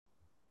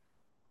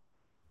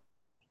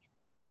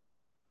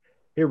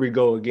Here we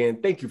go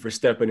again. Thank you for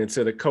stepping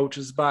into the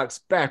Coach's Box,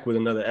 back with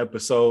another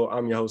episode.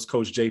 I'm your host,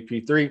 Coach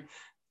JP3,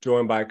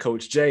 joined by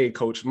Coach J,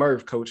 Coach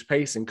Murph, Coach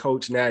Pace, and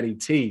Coach Natty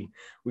T.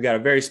 We got a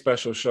very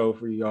special show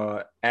for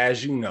y'all.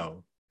 As you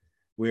know,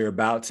 we're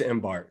about to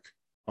embark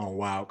on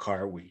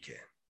Wildcard Weekend.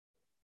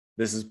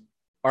 This is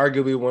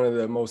arguably one of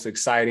the most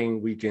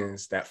exciting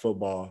weekends that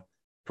football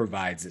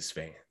provides its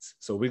fans.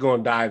 So we're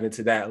going to dive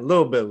into that a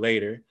little bit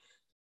later,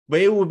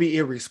 but it would be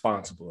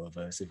irresponsible of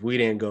us if we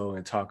didn't go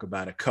and talk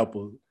about a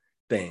couple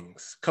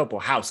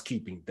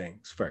housekeeping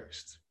things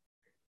first.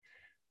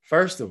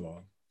 First of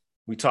all,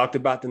 we talked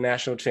about the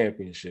national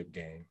championship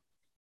game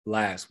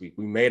last week.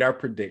 We made our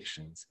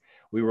predictions.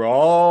 We were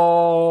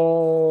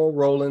all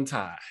rolling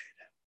Tide.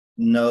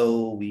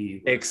 No,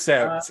 we were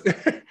except, no,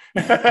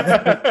 we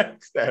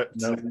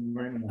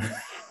were not.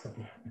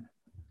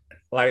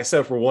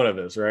 except for one of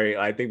us, right?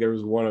 I think there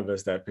was one of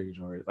us that picked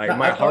Georgia.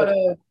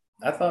 No,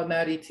 I thought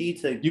Natty T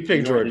took. You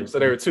picked Georgia, so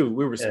there were two.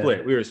 We were split.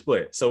 Yeah. We were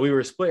split. So we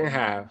were split in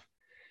half.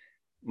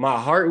 My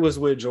heart was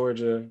with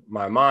Georgia.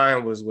 My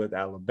mind was with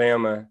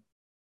Alabama.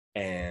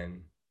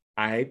 And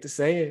I hate to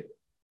say it,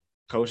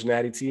 Coach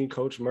Natty T and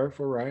Coach Murph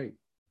were right.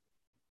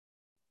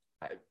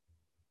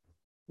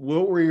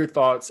 What were your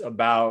thoughts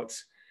about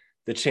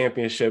the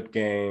championship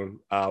game?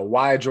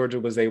 Why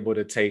Georgia was able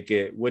to take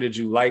it? What did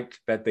you like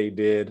that they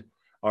did?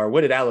 Or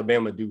what did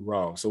Alabama do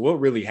wrong? So what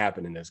really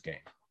happened in this game?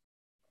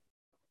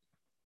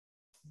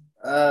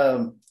 I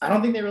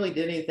don't think they really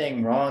did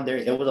anything wrong.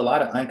 It was a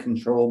lot of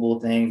uncontrollable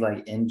things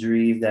like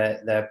injuries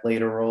that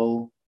played a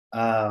role.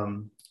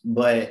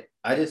 But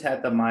I just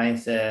had the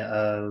mindset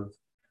of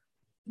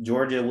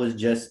Georgia was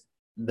just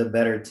the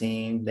better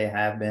team. They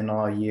have been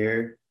all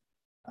year.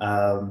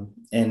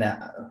 And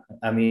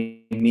I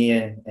mean, me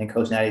and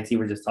Coach Natty T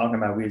were just talking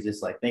about, we were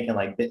just like thinking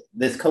like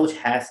this coach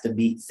has to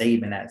beat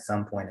Saban at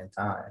some point in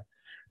time.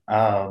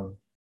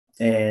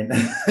 And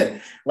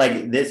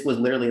like, this was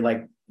literally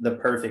like the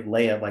perfect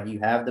layup. Like, you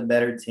have the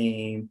better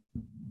team,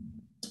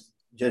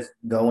 just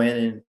go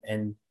in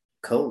and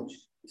coach.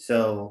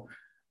 So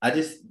I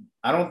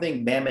don't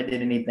think Bama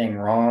did anything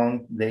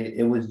wrong.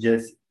 It was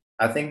just,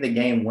 I think the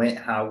game went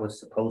how it was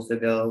supposed to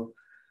go.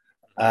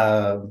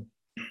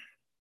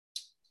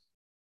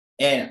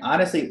 And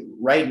honestly,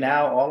 right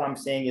now, all I'm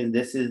saying is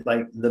this is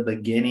like the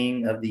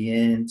beginning of the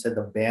end to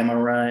the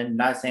Bama run.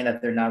 Not saying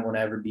that they're not going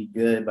to ever be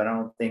good, but I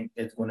don't think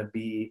it's going to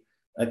be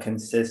a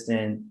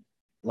consistent,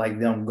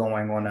 like them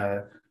going on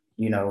a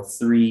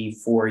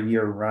 3-4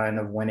 year run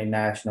of winning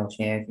national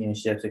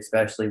championships,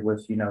 especially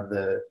with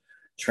the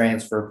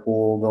transfer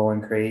pool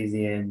going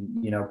crazy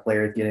and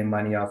players getting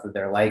money off of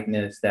their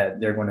likeness,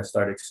 that they're going to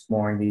start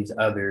exploring these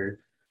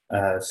other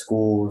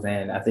schools.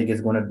 And I think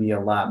it's going to be a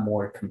lot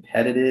more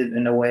competitive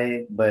in a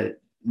way, but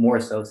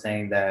more so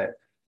saying that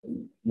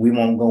we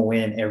won't go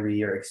in every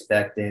year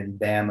expecting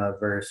Bama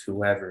versus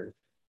whoever.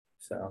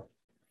 So.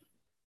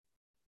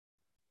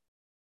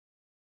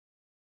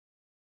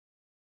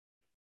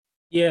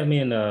 Yeah, I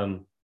mean,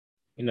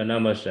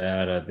 not much to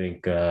add. I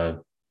think, I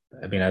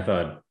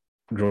thought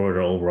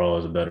Georgia overall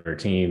is a better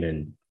team.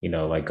 And,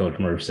 like Coach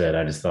Murph said,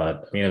 I just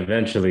thought,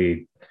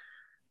 eventually,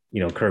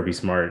 Kirby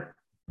Smart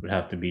would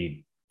have to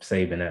beat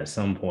Saban at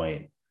some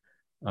point.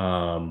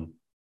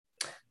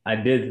 I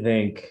did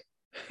think,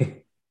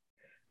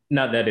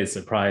 not that it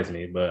surprised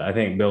me, but I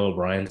think Bill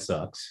O'Brien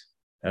sucks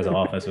as an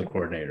offensive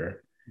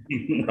coordinator.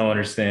 I don't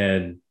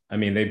understand.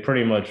 They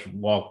pretty much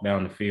walked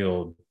down the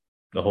field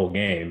the whole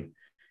game,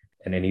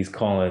 and then he's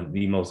calling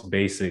the most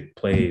basic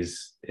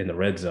plays in the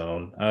red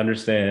zone. I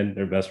understand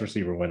their best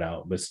receiver went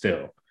out, but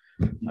still,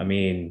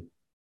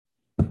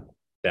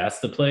 that's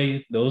the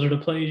play. Those are the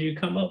plays you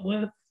come up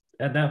with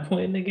at that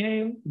point in the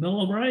game,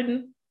 Bill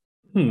O'Brien.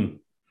 And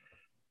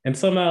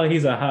somehow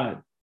he's a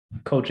hot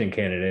coaching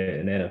candidate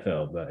in the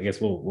NFL, but I guess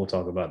we'll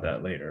talk about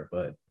that later.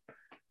 But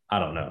I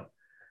don't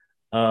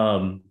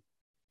know.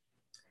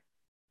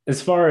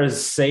 As far as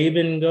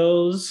Saban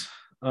goes,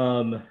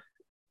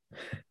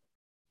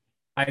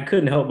 I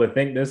couldn't help but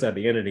think this at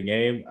the end of the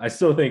game. I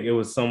still think it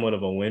was somewhat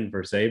of a win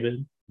for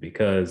Saban,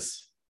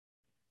 because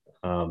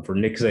for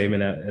Nick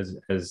Saban,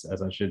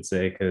 as I should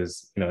say,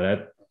 because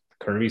that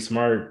Kirby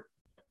Smart,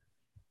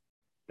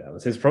 that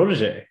was his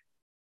protege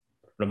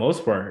for the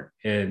most part,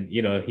 and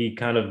he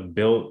kind of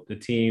built the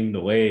team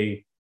the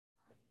way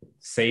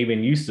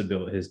Saban used to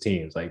build his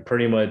teams, like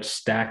pretty much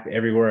stacked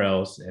everywhere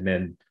else, and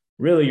then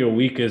really your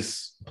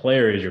weakest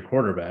player is your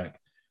quarterback.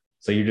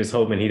 So you're just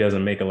hoping he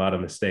doesn't make a lot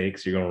of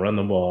mistakes. You're going to run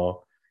the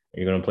ball.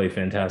 You're going to play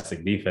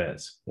fantastic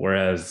defense.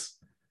 Whereas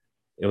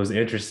it was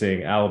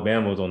interesting,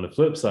 Alabama was on the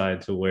flip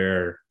side, to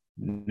where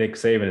Nick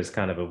Saban has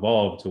kind of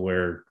evolved to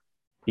where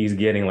he's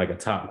getting like a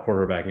top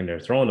quarterback in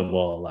there throwing the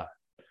ball a lot.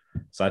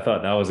 So I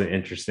thought that was an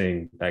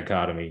interesting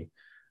dichotomy.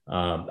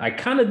 I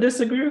kind of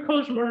disagree with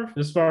Coach Murph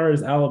as far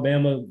as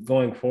Alabama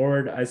going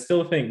forward. I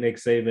still think Nick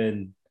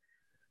Saban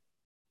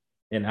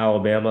in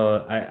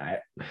Alabama,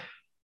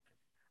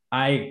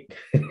 I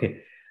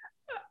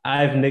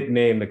I've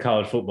nicknamed the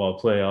college football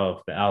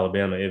playoff the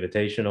Alabama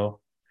Invitational,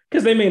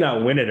 because they may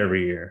not win it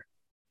every year,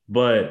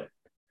 but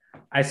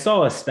I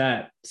saw a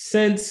stat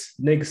since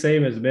Nick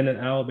Saban has been in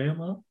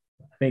Alabama.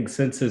 I think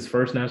since his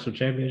first national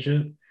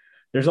championship,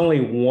 there's only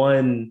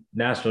one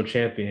national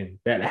champion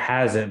that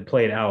hasn't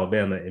played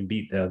Alabama and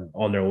beat them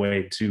on their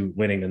way to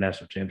winning the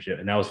national championship,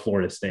 and that was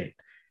Florida State.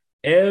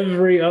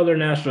 Every other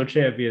national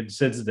champion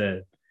since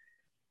then,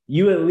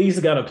 you at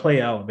least got to play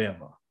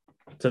Alabama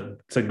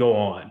to go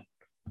on.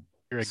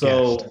 You're a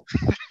So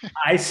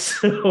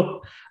guest.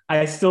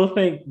 I still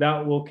think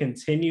that will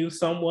continue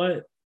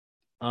somewhat.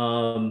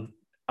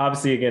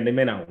 Obviously, again, they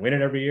may not win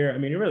it every year. I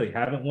mean, they really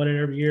haven't won it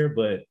every year,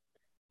 but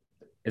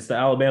it's the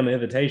Alabama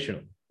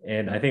Invitational.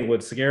 And I think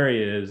what's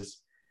scary is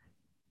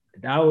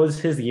that was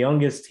his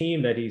youngest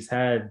team that he's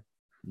had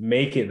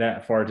make it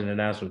that far to the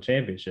national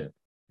championship.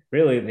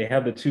 Really, they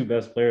have the two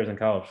best players in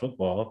college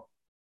football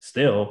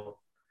still.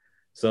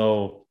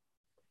 So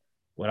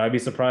would I be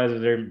surprised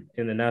if they're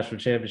in the national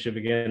championship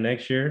again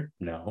next year?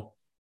 No.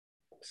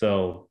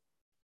 So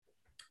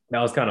that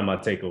was kind of my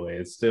takeaway.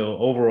 It's still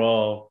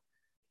overall,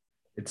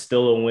 it's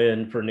still a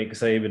win for Nick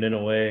Saban in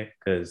a way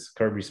because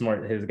Kirby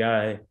Smart, his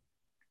guy,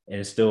 and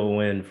it's still a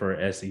win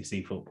for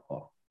SEC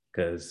football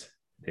because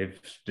they've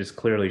just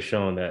clearly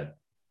shown that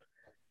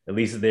at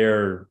least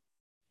they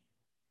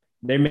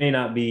may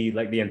not be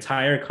like the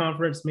entire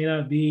conference may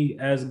not be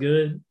as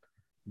good,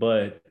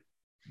 but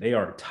they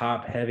are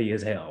top heavy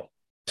as hell.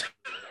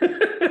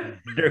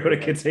 They're going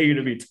to continue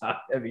to be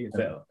top heavy as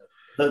hell.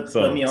 So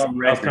Put me on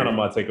record. That's kind of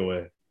my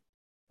takeaway.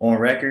 On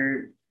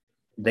record,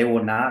 they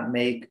will not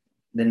make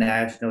the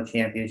national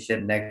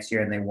championship next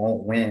year, and they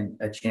won't win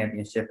a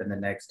championship in the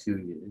next 2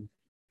 years.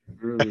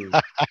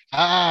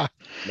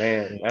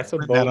 Man, that's a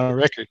Put that on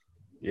record.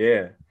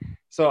 Yeah.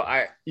 So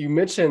you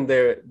mentioned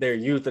their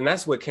youth, and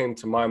that's what came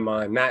to my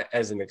mind, not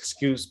as an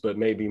excuse, but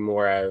maybe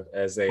more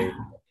as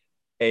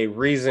a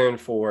reason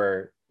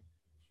for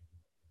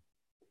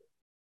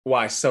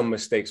why some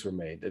mistakes were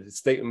made.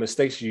 The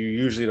mistakes you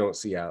usually don't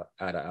see out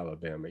of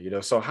Alabama,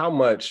 So how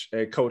much,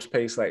 Coach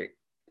Pace, like,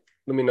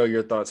 let me know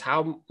your thoughts.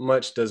 How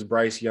much does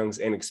Bryce Young's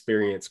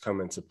inexperience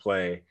come into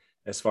play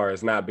as far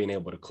as not being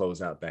able to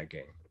close out that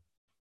game?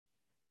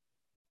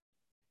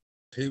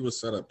 He was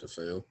set up to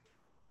fail.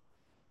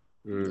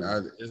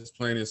 It's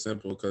plain and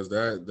simple because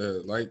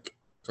like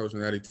Coach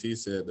Natty T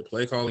said, the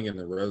play calling in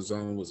the red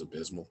zone was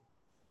abysmal,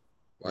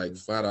 like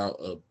flat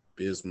out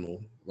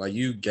abysmal. Like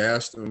you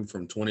gassed them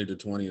from 20 to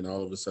 20, and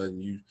all of a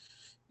sudden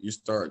you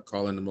start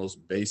calling the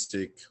most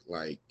basic,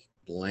 like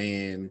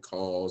bland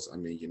calls. I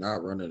mean, you're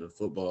not running the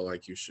football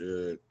like you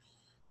should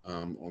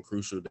on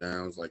crucial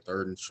downs, like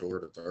 3rd and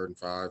short or 3rd and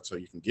 5, so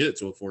you can get it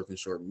to a 4th and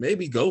short.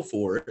 Maybe go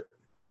for it.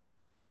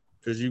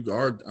 Because you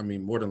are, I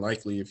mean, more than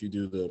likely, if you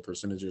do the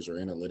percentages or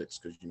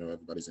analytics, because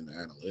everybody's in the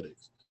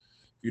analytics.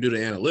 If you do the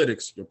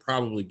analytics, you'll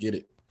probably get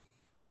it,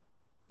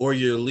 or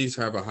you at least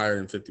have a higher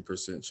than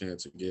 50%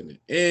 chance of getting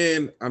it.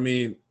 And I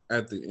mean,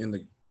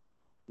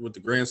 with the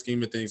grand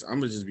scheme of things,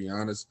 I'm gonna just be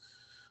honest.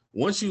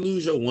 Once you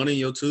lose your 1 and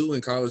your 2 in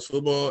college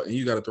football, and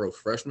you got to throw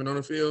freshmen on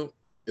the field,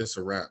 it's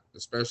a wrap,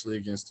 especially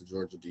against the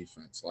Georgia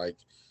defense. Like,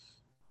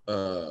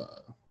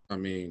 I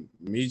mean,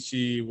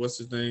 Michi, what's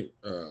his name?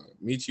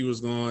 Michi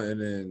was gone,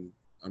 and then,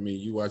 I mean,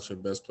 you watch your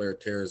best player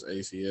tear his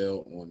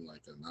ACL on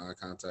like a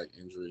non-contact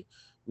injury,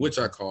 which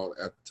I called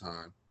at the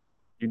time.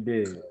 You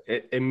did.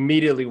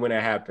 Immediately when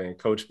it happened,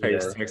 Coach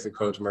Pace texted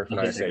Coach Murphy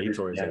and I said he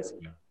tore his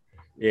ACL.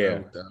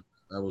 Yeah.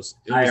 That was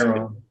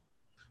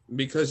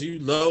because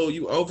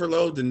you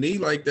overload the knee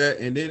like that,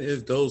 and then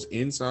it goes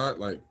inside.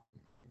 Like,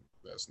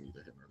 that's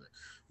neither here nor there.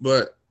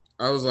 But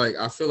I was like,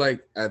 I feel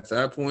like at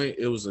that point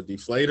it was a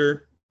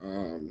deflator.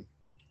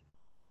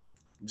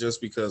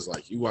 Just because,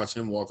 like, you watch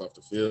him walk off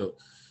the field,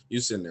 you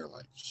sitting there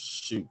like,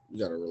 shoot, we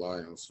got to rely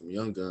on some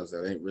young guns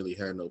that ain't really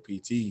had no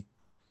PT.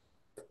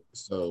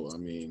 So, I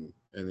mean,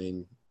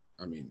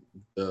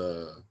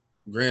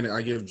 granted,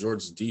 I give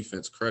Georgia's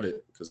defense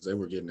credit because they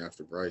were getting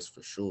after Bryce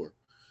for sure.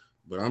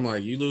 But I'm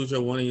like, you lose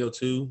your 1 and your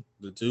 2,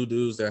 the 2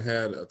 dudes that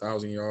had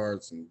 1,000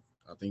 yards and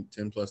I think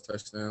 10+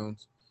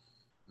 touchdowns.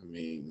 I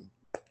mean,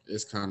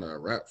 it's kind of a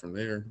wrap from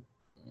there,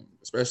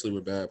 especially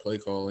with bad play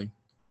calling.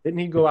 Didn't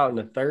he go out in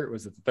the third?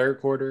 Was it the third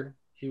quarter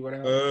he went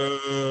out?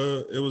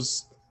 It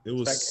was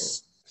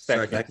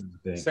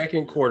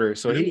second quarter.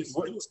 So it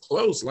was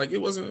close. Like,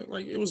 it wasn't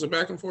like it was a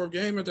back and forth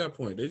game at that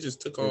point. They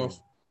just took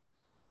off,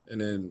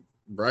 and then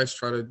Bryce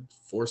tried to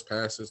force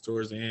passes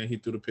towards the end. He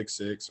threw the pick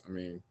 6. I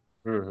mean,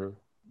 the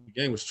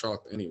game was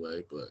chalked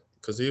anyway, but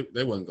because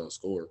they wasn't gonna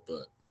score.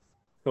 But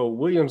so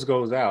Williams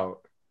goes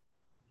out.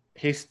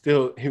 He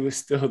was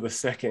still the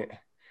second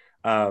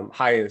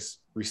highest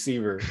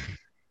receiver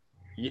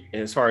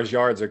as far as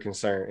yards are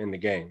concerned in the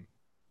game.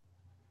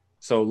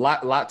 So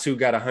lot 2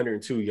 got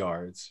 102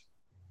 yards,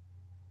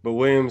 but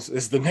Williams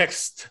is the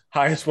next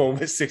highest one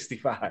with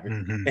 65,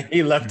 and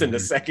he left in the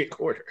second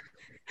quarter.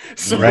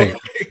 So right.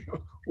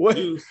 What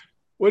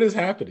is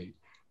happening?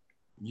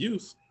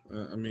 Youth.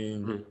 I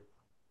mean,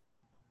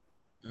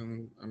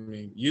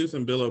 youth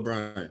and Bill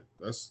O'Brien.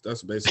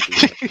 That's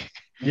basically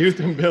youth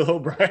and Bill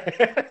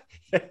O'Brien.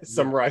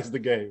 Summarize the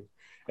game.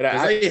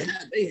 And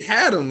they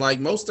had him like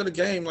most of the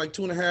game, like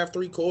 2.5,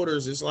 3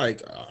 quarters. It's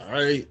like, all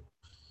right,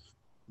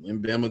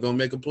 when Bama gonna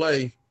make a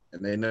play,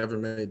 and they never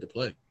made the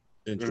play.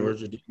 In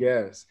Georgia,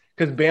 yes,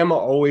 because Bama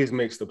always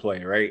makes the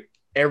play, right?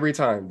 Every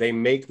time they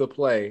make the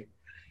play,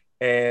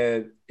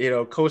 and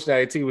Coach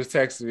Natty T was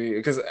texting me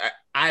because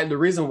I the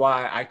reason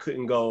why I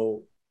couldn't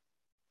go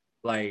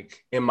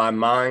like in my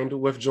mind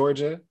with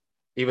Georgia,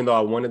 even though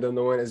I wanted them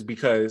to win, is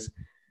because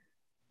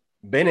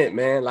Bennett,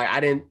 man, like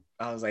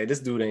I was like, this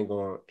dude ain't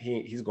going,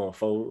 he's going to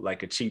fold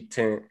like a cheap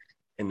tent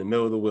in the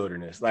middle of the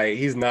wilderness. Like,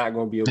 he's not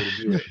going to be able to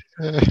do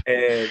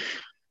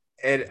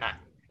it.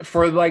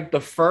 For like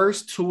the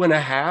first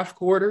 2.5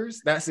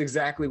 quarters, that's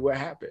exactly what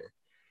happened.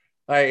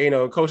 Like,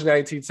 Coach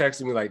Natty T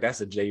texted me like,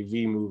 that's a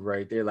JV move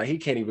right there. Like, he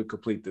can't even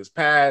complete this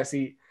pass.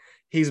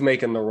 He's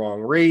making the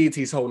wrong reads.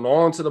 He's holding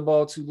on to the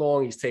ball too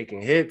long. He's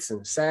taking hits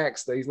and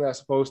sacks that he's not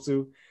supposed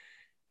to.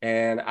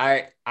 And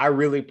I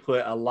really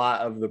put a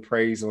lot of the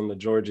praise on the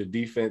Georgia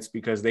defense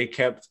because they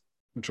kept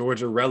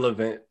Georgia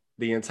relevant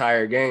the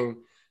entire game.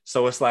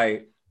 So it's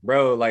like,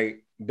 bro,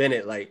 like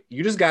Bennett, like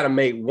you just got to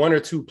make 1 or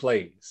 2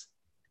 plays.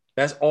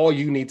 That's all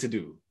you need to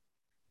do.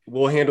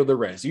 We'll handle the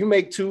rest. You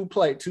make 2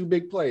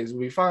 big plays,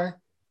 we'll be fine.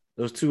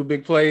 Those 2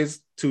 big plays,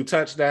 2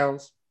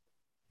 touchdowns.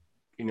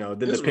 Then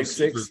the pick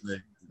 6.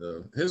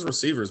 His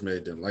receivers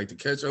made them. Like the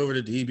catch over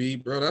the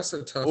DB, bro, that's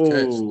a tough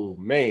catch. Oh,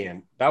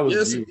 man. That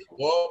was beautiful.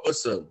 Well,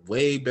 it's a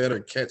way better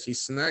catch. He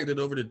snagged it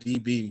over the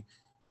DB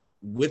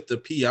with the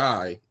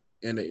PI,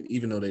 and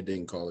even though they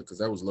didn't call it because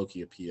that was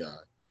low-key a PI.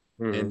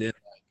 Mm-hmm. And then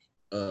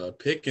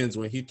Pickens,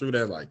 when he threw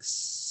that like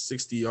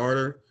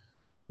 60-yarder,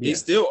 he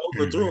still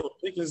overthrew him.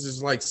 Pickens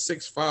is like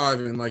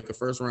 6'5" and like a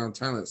first-round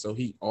talent, so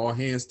he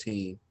all-hands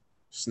team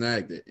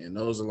snagged it. And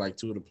those are like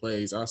 2 of the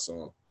plays I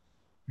saw.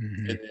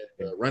 Mm-hmm. And then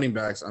the running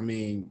backs, I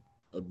mean,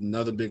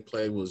 another big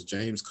play was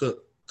James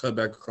Cook cut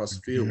back across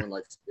the field, went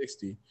like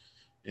 60.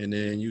 And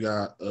then you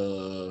got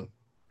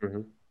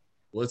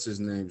what's his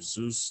name?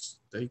 Zeus.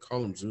 They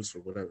call him Zeus or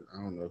whatever.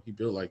 I don't know. He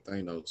built like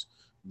Thanos.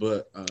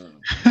 But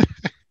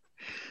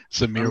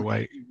Samir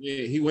White.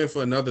 Yeah, he went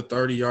for another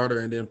 30-yarder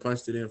and then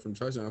punched it in from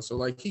touchdown. So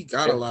like he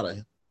got a lot of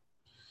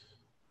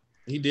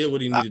he did what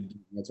he needed to do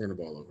to turn the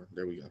ball over.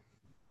 There we go.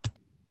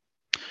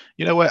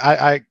 You know what?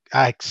 I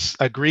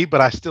agree,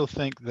 but I still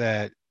think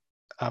that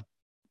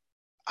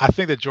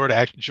Georgia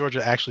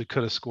actually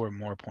could have scored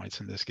more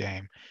points in this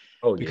game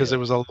because there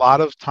was a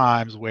lot of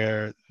times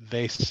where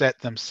they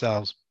set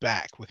themselves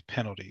back with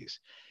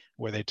penalties,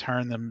 where they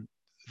turn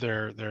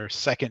their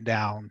second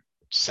down,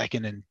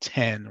 2nd and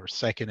 10 or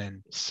 2nd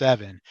and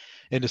 7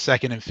 into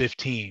 2nd and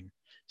 15,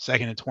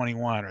 2nd and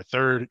 21 or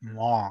 3rd and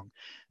long,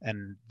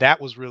 and that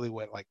was really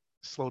what like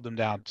slowed them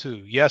down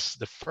too. Yes,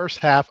 the first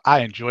half I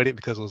enjoyed it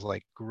because it was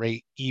like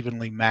great,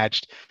 evenly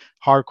matched,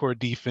 hardcore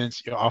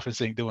defense. Your offense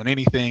ain't doing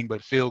anything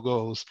but field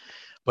goals.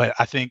 But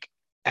I think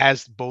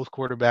as both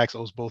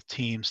both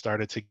teams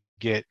started to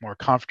get more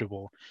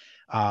comfortable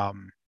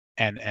and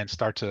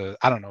start to,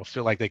 I don't know,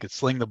 feel like they could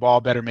sling the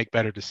ball better, make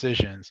better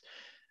decisions,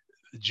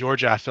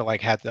 Georgia, I feel like,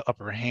 had the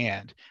upper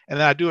hand. And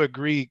then I do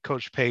agree,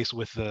 Coach Pace,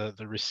 with the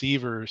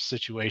receiver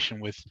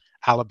situation with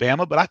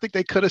Alabama, but I think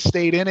they could have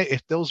stayed in it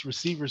if those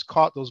receivers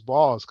caught those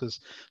balls, because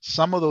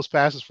some of those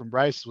passes from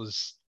Bryce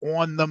was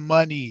on the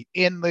money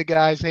in the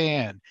guy's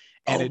hand,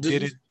 and it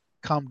didn't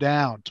come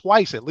down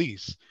twice at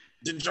least.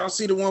 Did y'all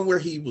see the one where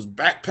he was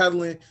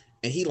backpedaling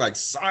and he like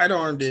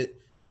sidearmed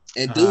it,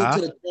 and dude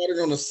could have caught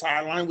it on the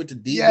sideline with the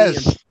DB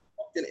and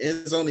walked in the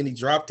end zone and he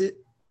dropped it?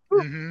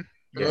 Mm-hmm.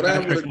 Bro,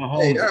 that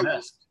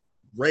was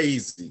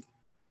crazy.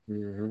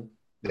 Mm-hmm.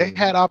 They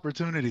had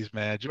opportunities,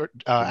 man.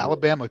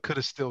 Alabama could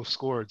have still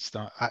scored.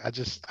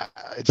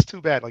 It's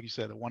too bad, like you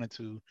said, the 1 and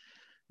 2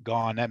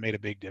 gone. That made a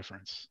big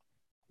difference.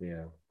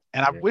 Yeah.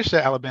 And I wish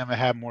that Alabama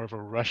had more of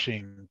a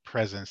rushing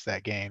presence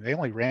that game. They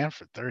only ran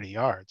for 30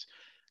 yards.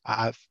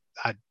 I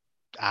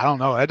don't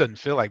know. That doesn't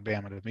feel like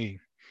Bama to me.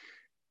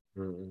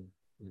 Mm-mm.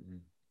 Mm-mm.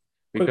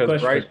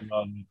 Because question,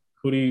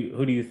 who do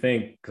you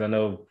think? Because I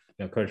know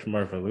Coach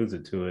Murphy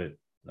alluded to it,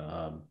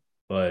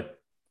 but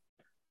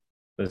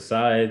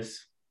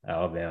besides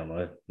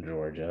Alabama,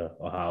 Georgia,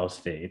 Ohio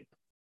State,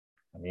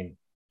 I mean,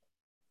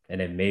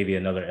 and then maybe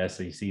another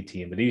SEC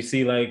team. But do you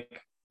see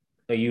like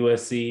a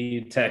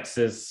USC,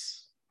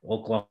 Texas,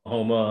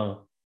 Oklahoma,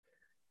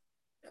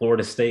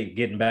 Florida State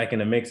getting back in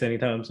the mix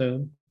anytime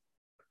soon?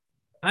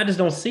 I just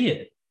don't see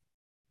it.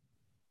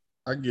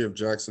 I give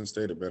Jackson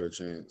State a better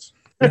chance.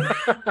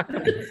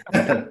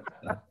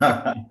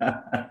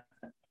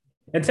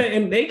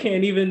 And they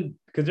can't even,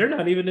 because they're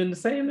not even in the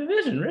same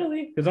division,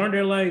 really. Because aren't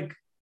there like,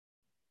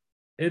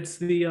 it's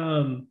the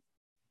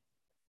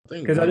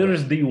because I know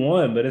there's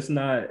D1, but it's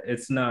not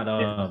it's like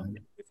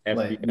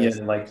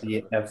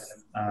the F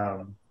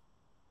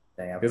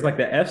it's like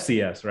the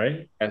FCS,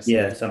 right?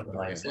 Yeah, something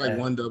like it's that. Like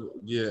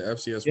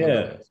FCS.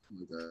 Yeah.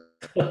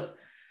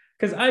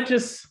 Because I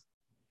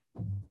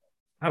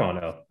don't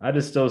know. I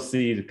just still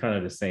see kind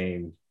of the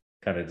same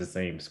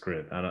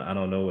script. I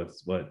don't know I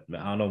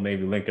don't know.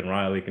 Maybe Lincoln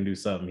Riley can do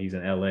something. He's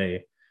in LA,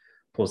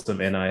 pull some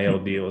NIL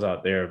deals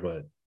out there,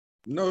 but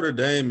Notre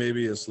Dame may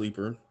be a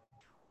sleeper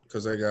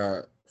because they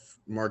got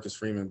Marcus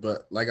Freeman,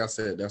 but like I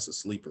said, that's a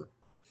sleeper.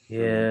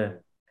 Yeah,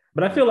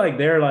 but I feel like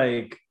they're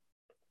like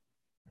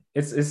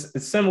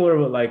it's similar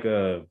with like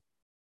a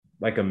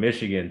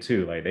Michigan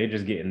too. Like they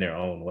just get in their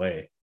own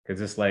way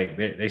because it's like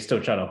they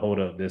still try to hold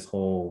up this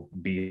whole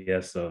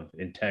BS of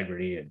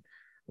integrity and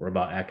we're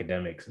about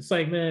academics. It's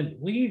like, man,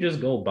 will you just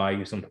go buy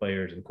you some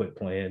players and quit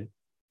playing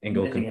and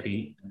go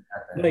compete?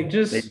 Like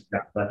just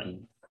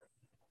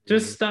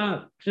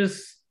stop.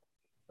 Just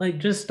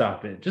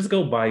stop it. Just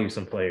go buy you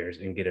some players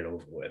and get it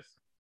over with.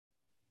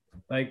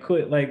 Like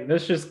quit. Like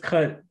let's just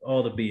cut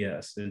all the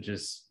BS and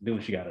just do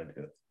what you gotta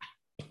do.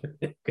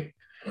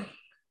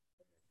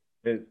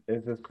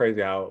 It's just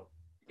crazy how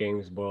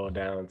games boil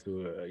down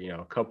to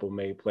a couple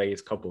made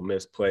plays, couple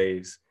missed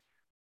plays,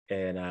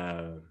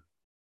 and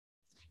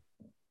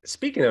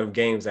speaking of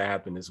games that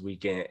happened this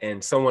weekend,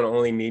 and someone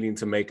only needing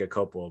to make a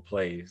couple of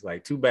plays,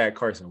 like too bad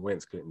Carson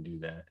Wentz couldn't do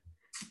that.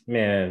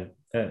 Man,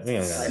 we don't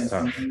gotta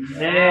talk.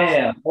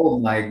 Yeah. Oh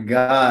my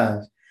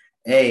gosh.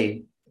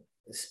 Hey,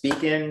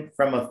 speaking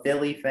from a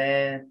Philly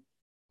fan,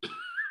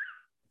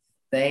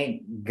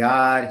 thank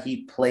God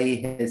he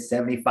played his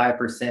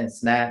 75%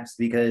 snaps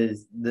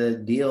because the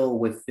deal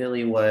with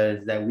Philly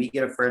was that we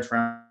get a first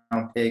round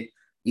pick.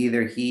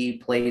 Either he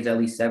plays at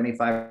least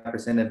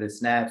 75% of his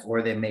snaps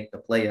or they make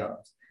the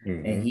playoffs.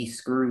 Mm-hmm. And he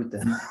screwed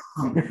them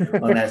on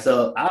that.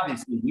 So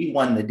obviously we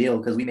won the deal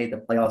because we made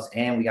the playoffs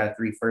and we got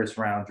 3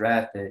 first-round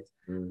draft picks.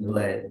 Mm-hmm.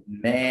 But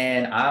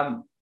man, I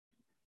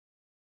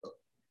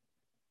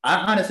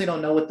honestly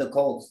don't know what the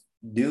Colts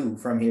do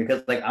from here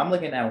because like I'm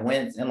looking at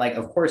Wentz and like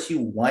of course you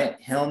want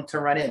him to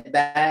run it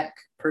back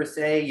per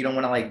se. You don't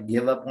want to like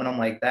give up on him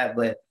like that,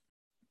 but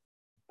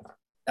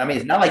I mean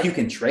it's not like you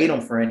can trade him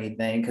for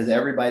anything because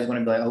everybody's going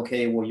to be like,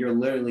 okay, well you're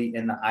literally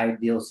in the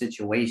ideal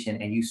situation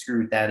and you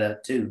screwed that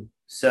up too.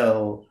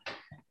 So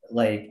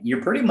like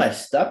you're pretty much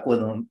stuck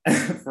with him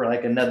for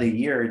like another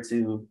year or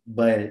two.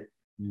 But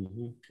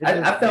mm-hmm.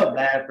 I felt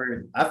bad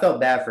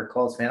for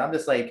Colts fan. I'm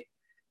just like,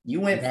 you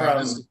went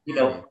from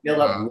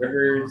Phillip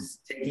Rivers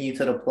taking you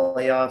to the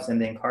playoffs, and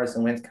then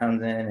Carson Wentz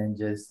comes in and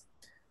just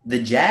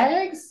the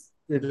Jags,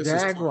 the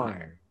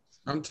Jaguars.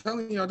 I'm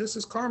telling y'all, this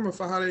is karma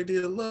for how they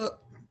did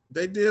Luck.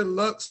 They did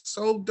Luck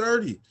so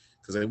dirty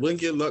because they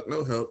wouldn't get Luck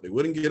no help. They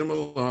wouldn't get him a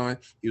line.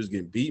 He was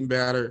getting beaten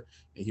battered,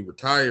 and he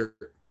retired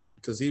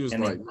because he was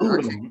like,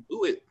 I can't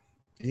do it.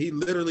 And he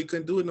literally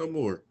couldn't do it no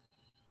more.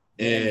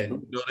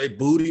 And they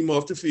booed him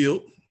off the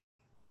field.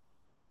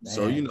 Man.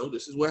 So,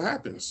 this is what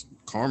happens.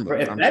 Karma.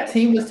 If that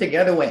team was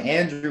together with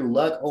Andrew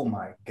Luck, oh,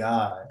 my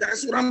God.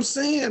 That's what I'm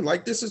saying.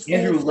 Like, this is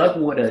Andrew Luck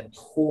would have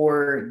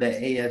tore the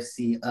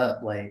AFC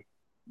up. Like,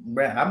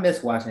 bro, I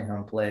miss watching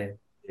him play.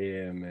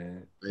 Yeah,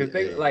 man. Because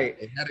they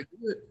had to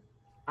do it.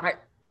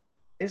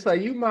 It's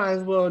like you might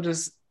as well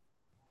just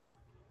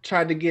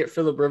try to get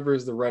Phillip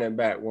Rivers to run it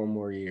back one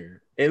more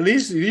year. At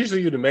least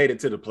usually you'd have made it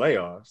to the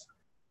playoffs.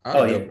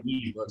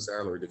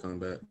 Salary to come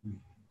back.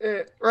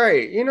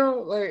 Right.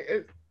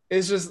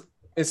 It's just,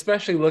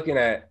 especially looking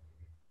at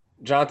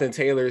Jonathan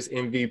Taylor's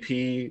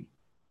MVP,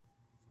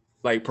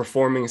 like,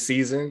 performing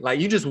season.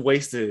 Like, you just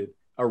wasted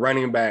a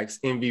running back's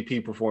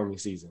MVP performing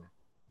season.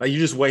 Like, you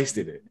just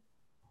wasted it.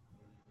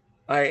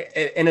 Like,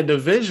 in a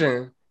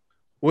division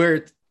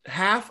where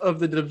half of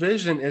the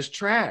division is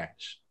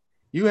trash.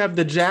 You have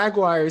the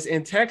Jaguars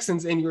and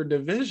Texans in your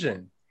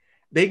division.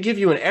 They give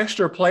you an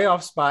extra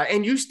playoff spot,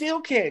 and you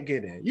still can't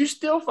get in. You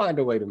still find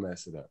a way to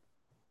mess it up.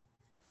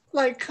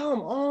 Like,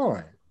 come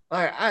on.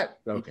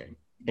 Okay.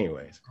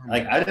 Anyways.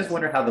 Like, I just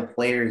wonder how the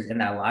players in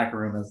that locker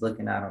room is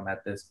looking at him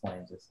at this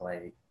point. Just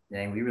like,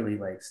 dang, we really,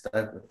 like,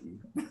 stuck with you.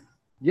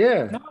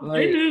 Yeah. No,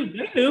 they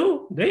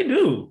do. They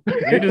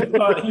just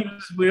thought he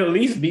will at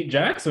least beat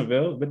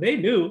Jacksonville, but they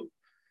do.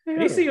 Yeah.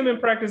 They see him in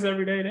practice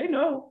every day. They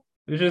know.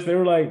 It's just they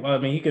were like, well, I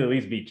mean, he could at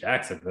least beat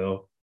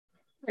Jacksonville.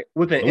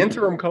 With an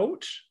interim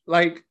coach?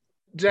 Like,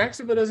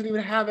 Jacksonville doesn't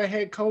even have a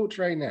head coach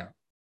right now.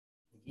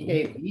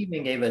 He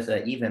even gave us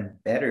an even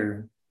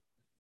better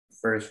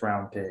first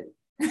round pick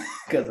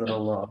because of the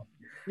law.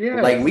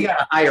 Yeah. Like, we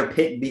got a higher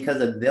pick because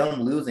of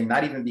them losing,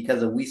 not even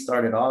because of we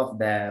started off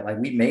bad. Like,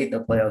 we made the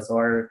playoffs, so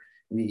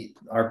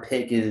our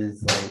pick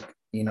is like,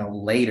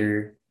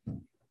 later.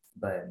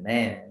 But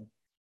man.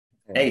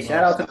 Hey,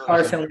 shout out to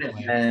Carson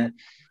Wentz, man.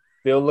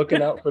 Still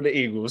looking out for the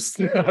Eagles.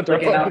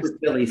 Looking out for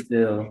Philly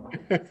still.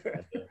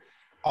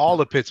 All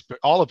of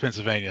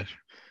Pennsylvania.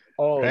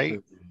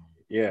 Right?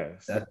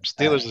 Yes.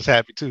 Steelers is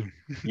happy too.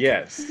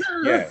 Yes.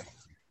 Yes.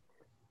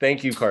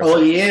 Thank you, Carson.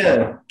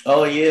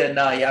 Oh yeah.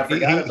 Nah, yeah. I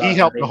forgot he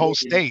helped the whole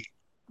state.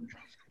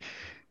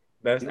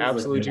 That's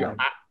absolutely true.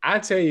 I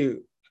tell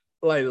you,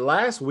 like,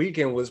 last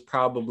weekend was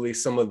probably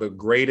some of the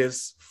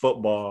greatest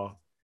football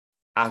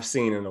I've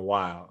seen in a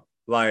while.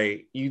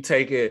 Like, you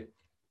take it.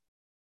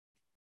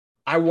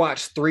 I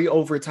watched 3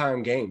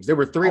 overtime games. There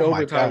were 3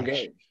 overtime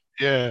games.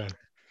 Yeah.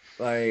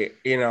 Like,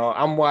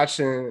 I'm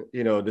watching,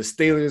 the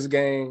Steelers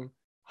game,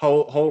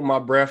 hold my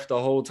breath the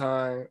whole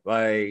time.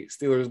 Like,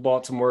 Steelers,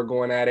 Baltimore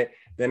going at it.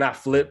 Then I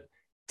flip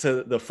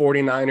to the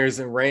 49ers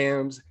and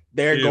Rams.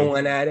 they're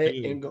going at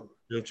it and go.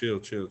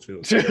 Chill.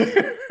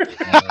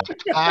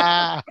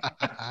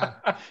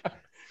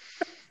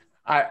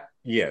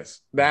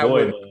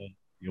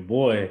 Your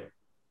boy.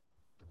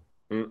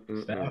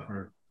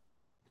 Stafford.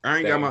 I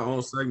ain't got my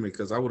own segment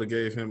because I would have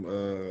gave him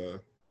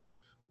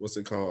what's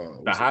it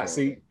called? The hot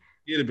seat.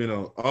 He'd have been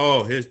on.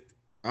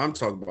 I'm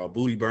talking about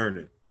booty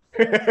burning.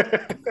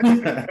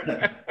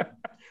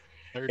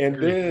 And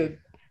then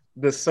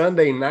the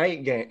Sunday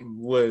night game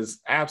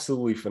was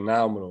absolutely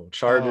phenomenal.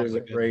 Chargers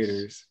and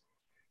Raiders.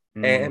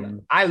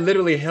 And I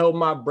literally held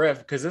my breath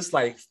because it's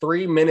like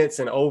 3 minutes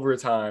in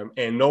overtime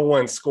and no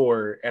one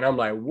scored. And I'm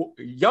like,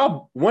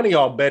 one of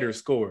y'all better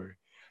score.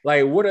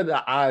 Like, what are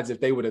the odds if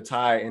they would have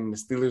tied and the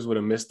Steelers would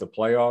have missed the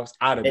playoffs?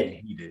 I'd have been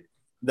heated.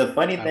 The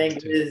funny thing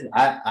is,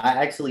 I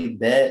actually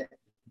bet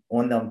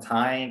on them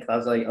tying because I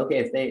was like,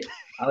 okay,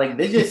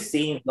 this just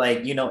seems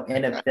like,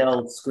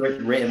 NFL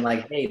script written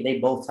like, hey, they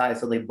both tie,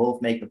 so they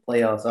both make the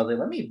playoffs. So I was like,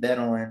 let me bet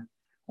on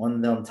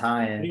them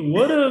tying. He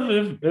would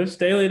have if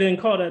Staley didn't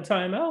call that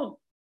timeout.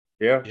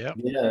 Yeah.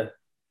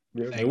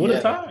 They would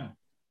have tied.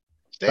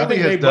 Staley I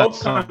think they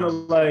both kind of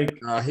like.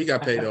 He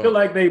got paid off. I feel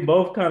like they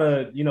both kind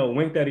of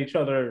winked at each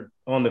other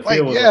on the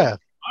field. Yeah.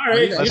 All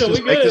right, let's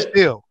just make this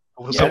deal.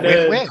 It was a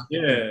win-win.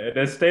 Yeah, and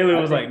then Staley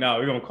was like, "No,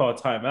 we're gonna call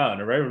timeout,"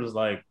 and the Ravens was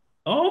like,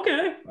 "Oh,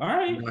 okay, all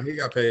right." No, he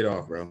got paid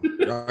off, bro.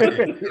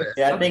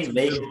 I think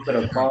Vegas put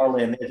a call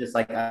in. They're just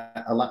like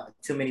a lot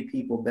too many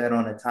people bet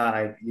on a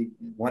tie.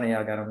 One of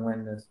y'all got to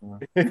win this one.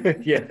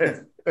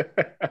 Yes.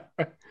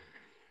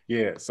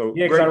 Yeah. So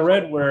because I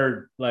read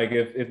where like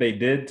if they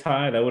did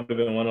tie, that would have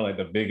been one of like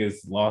the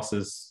biggest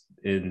losses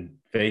in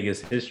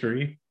Vegas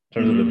history in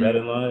terms of the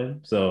betting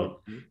line.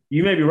 So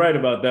you may be right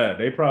about that.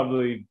 They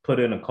probably put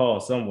in a call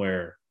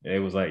somewhere. It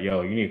was like,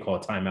 yo, you need to call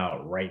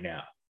timeout right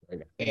now. We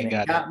ain't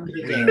got that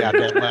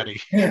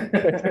money.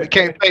 We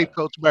can't pay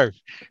Coach Murph.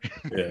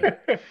 Yeah.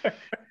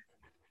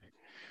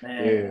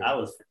 Man, I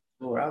was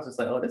just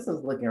like, oh, this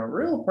is looking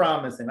real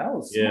promising. I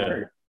was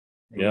smart.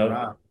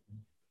 Yeah.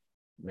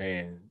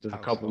 Man, just a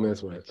couple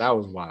minutes with it. That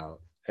was wild.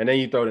 And then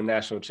you throw the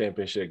national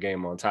championship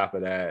game on top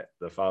of that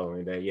the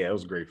following day. Yeah, it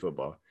was great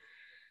football.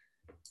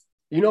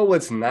 You know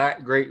what's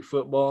not great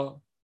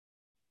football?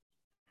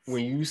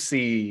 When you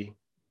see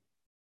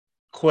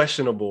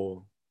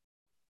questionable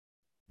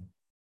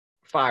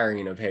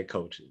firing of head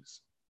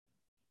coaches.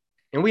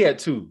 And we had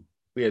two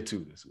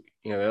this week.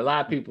 There are a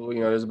lot of people,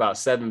 there's about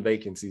 7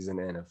 vacancies in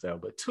the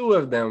NFL, but 2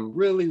 of them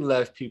really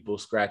left people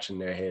scratching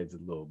their heads a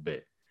little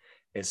bit,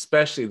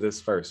 especially this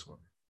first one.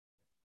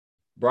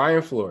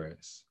 Brian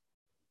Flores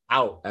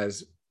out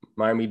as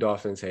Miami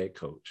Dolphins head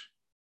coach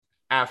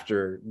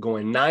after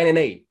going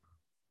 9-8.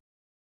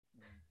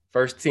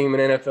 First team in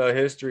NFL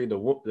history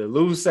to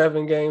lose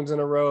 7 games in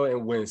a row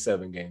and win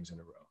 7 games in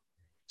a row.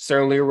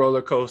 Certainly a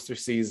roller coaster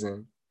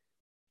season.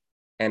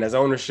 And as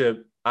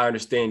ownership, I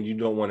understand you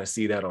don't want to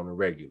see that on a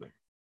regular.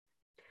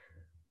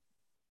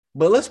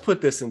 But let's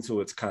put this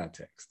into its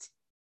context,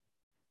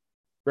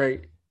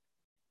 right?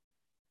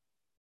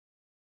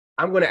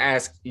 I'm going to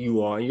ask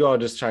you all, and you all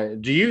just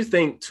do you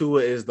think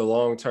Tua is the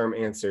long-term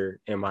answer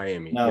in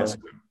Miami? No. Yes.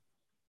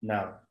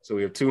 No. So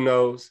we have 2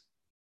 no's,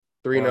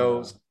 3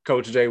 no's.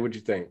 Coach Jay, what'd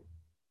you think?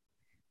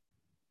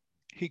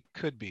 He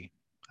could be.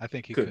 I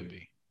think he could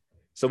be.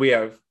 So we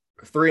have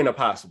 3 and a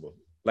possible,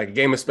 like a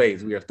game of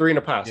spades. We have 3 and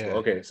a possible. Yeah.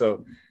 Okay,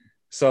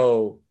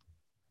 so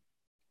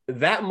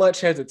that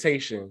much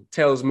hesitation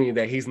tells me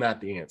that he's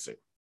not the answer.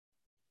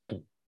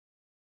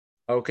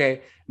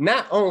 Okay,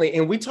 not only,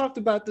 and we talked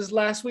about this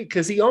last week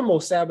because he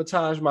almost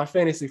sabotaged my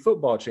fantasy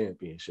football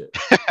championship.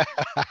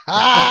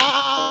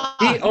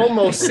 He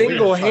almost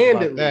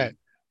single-handedly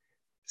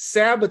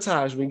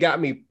sabotaged me,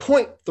 got me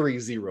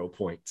 0.30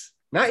 points,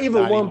 not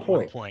even 1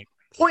 point.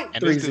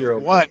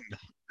 0.30 won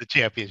the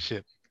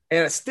championship.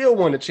 And I still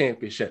won the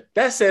championship.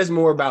 That says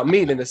more about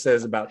me than it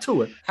says about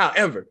Tua.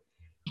 However,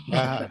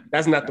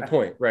 that's not the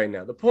point right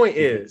now. The point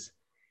is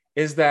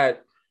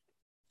that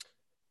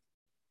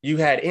you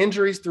had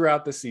injuries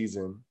throughout the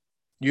season.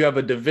 You have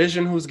a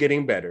division who's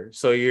getting better.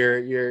 So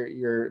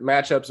your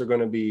matchups are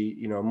going to be,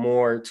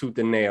 more tooth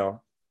and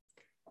nail.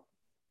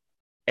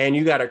 And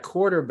you got a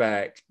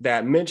quarterback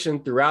that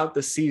mentioned throughout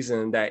the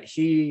season that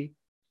he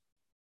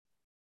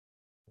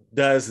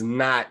does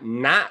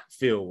not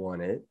feel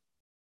wanted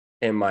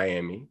in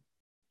Miami,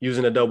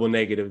 using a double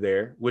negative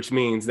there, which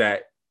means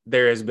that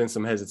there has been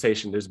some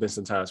hesitation. There's been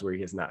some times where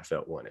he has not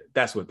felt wanted.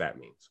 That's what that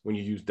means when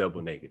you use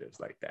double negatives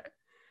like that.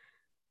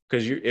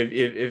 Because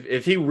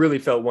if he really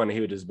felt wanted, he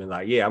would just been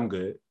like, yeah, I'm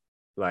good.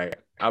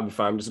 Like, I'll be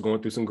fine. I'm just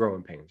going through some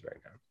growing pains right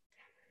now.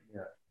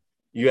 Yeah.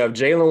 You have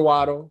Jalen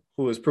Waddle,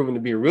 who has proven to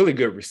be a really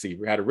good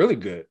receiver, had a really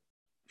good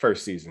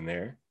first season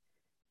there.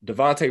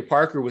 Devontae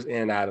Parker was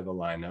in and out of the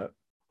lineup.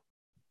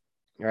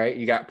 All right.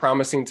 You got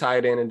promising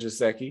tight end in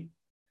Gesicki.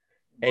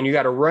 And you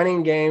got a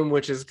running game,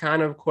 which is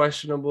kind of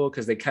questionable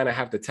because they kind of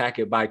have to tack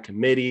it by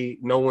committee.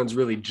 No one's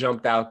really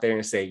jumped out there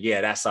and said,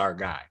 yeah, that's our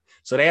guy.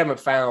 So they haven't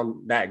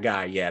found that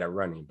guy yet, a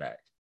running back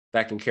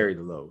that can carry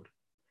the load.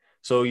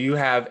 So you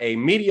have a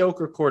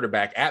mediocre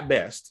quarterback at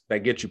best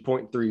that gets you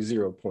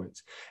 0.30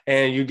 points.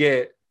 And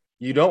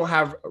you don't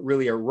have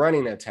really a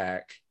running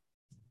attack,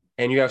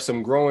 and you have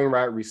some growing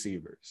wide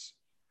receivers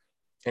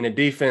and a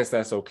defense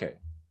that's okay.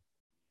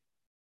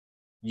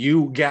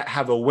 You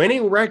have a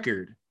winning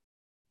record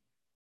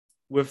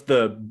with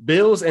the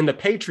Bills and the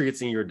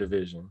Patriots in your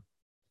division,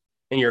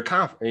 in your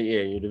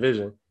your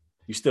division.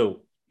 You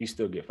still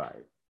get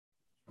fired.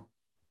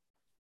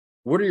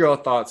 What are your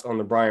thoughts on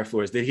the Brian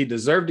Flores? Did he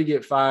deserve to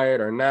get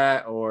fired or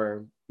not?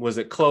 Or was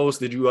it close?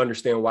 Did you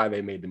understand why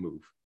they made the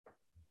move?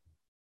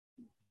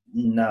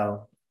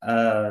 No.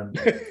 I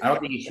don't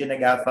think he shouldn't have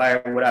got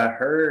fired.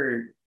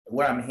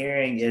 What I'm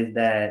hearing is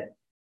that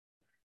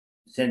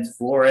since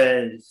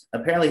Flores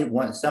apparently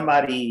wants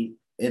somebody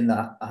in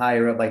the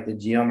higher up, like the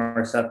GM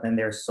or something,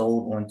 they're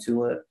sold on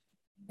Tua.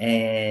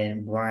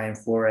 And Brian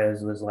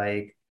Flores was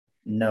like,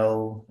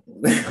 no,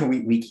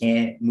 we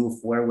can't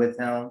move forward with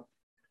him.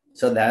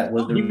 So that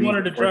was the reason. He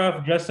wanted to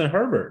draft Justin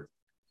Herbert.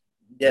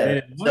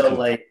 Yeah. So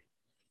like,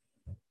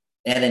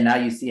 and then now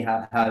you see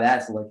how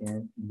that's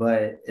looking.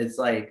 But it's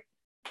like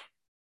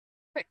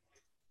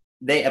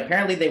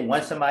they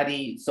want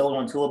somebody sold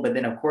on Tua, but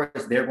then of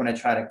course they're going to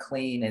try to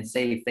clean and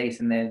save face,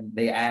 and then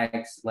they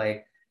ask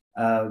like,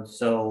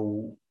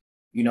 so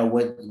you know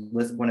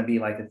what's going to be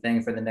like the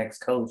thing for the next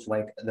coach,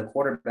 like the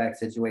quarterback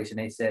situation.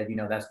 They said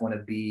that's going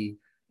to be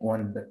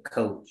on the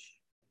coach.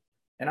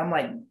 And I'm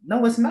like,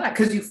 no, it's not,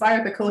 because you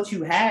fired the coach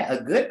you had,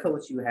 a good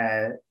coach you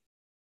had,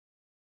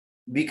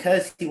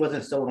 because he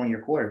wasn't sold on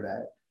your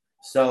quarterback.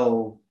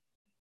 So,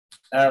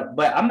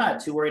 but I'm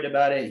not too worried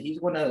about it. He's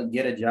going to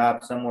get a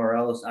job somewhere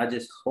else. I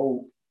just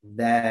hope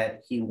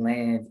that he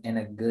lands in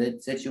a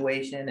good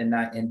situation and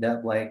not end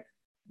up like,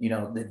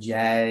 the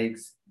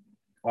Jags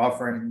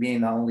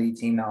being the only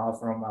team to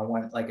offer him. I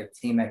want like a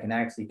team that can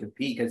actually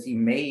compete, because he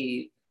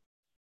made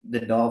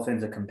the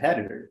Dolphins a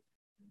competitor.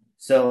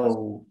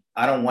 So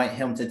I don't want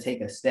him to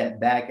take a step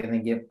back and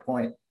then get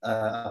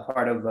a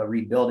part of a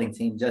rebuilding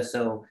team, just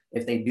so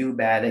if they do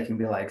bad, they can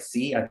be like,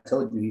 see, I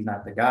told you he's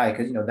not the guy.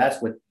 Because,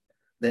 that's what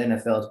the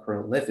NFL is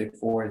prolific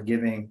for, is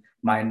giving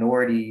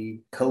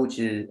minority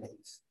coaches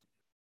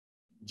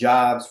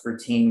jobs for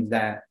teams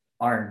that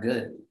aren't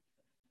good.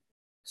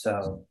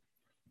 So,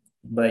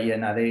 but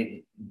yeah,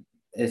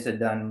 it's a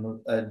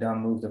dumb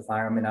move to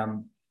fire him. And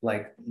I'm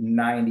like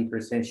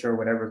 90% sure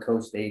whatever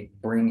coach they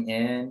bring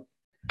in,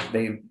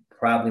 they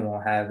probably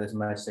won't have as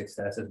much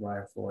success as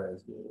Brian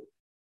Flores did.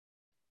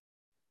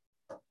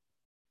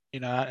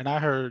 And I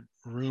heard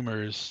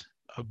rumors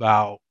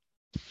about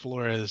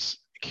Flores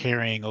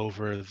carrying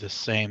over the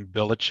same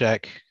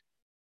Belichick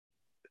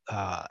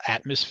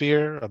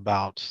atmosphere,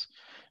 about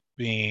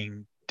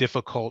being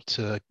difficult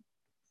to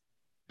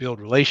build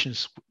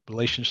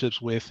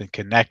relationships with and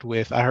connect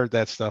with. I heard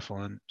that stuff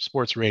on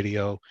sports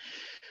radio,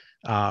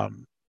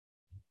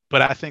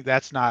 but I think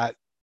that's not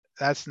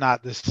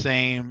the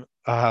same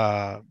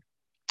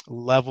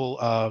level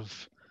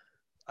of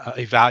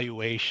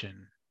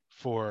evaluation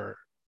for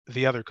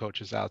the other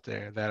coaches out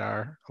there that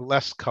are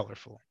less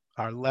colorful,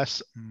 are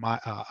less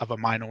of a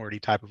minority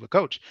type of a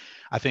coach.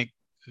 I think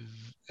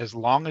as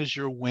long as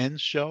your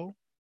wins show,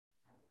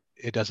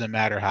 it doesn't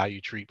matter how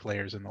you treat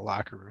players in the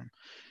locker room,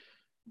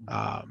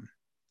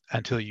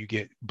 until you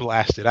get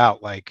blasted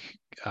out like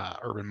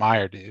Urban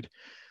Meyer did.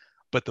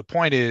 But the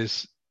point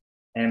is,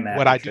 and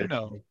what I do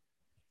know,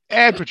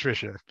 and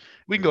Patricia,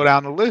 we can go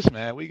down the list,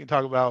 man. We can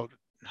talk about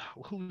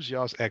who's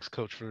y'all's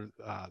ex-coach for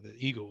the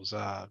Eagles?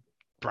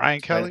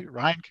 Brian Kelly,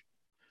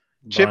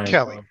 Chip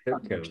Kelly.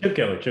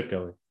 Chip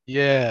Kelly.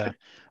 Yeah.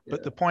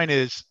 But the point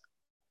is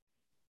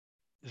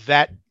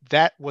that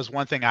was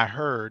one thing I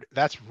heard.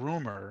 That's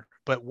rumor.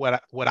 But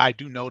what I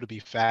do know to be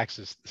facts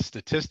is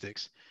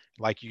statistics.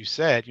 Like you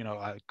said,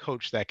 a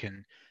coach that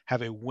can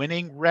have a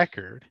winning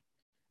record,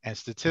 and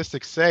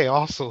statistics say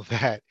also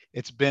that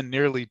it's been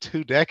nearly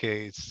 2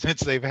 decades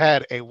since they've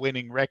had a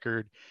winning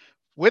record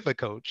with a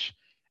coach.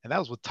 And that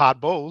was with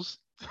Todd Bowles.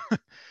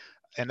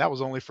 And that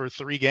was only for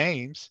 3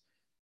 games.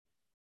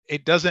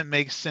 It doesn't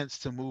make sense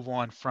to move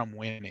on from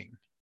winning,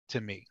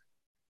 to me.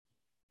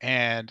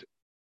 And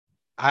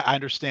I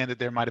understand that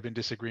there might have been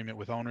disagreement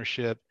with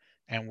ownership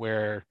and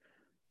where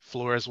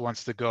Flores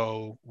wants to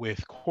go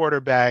with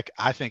quarterback.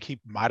 I think he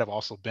might have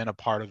also been a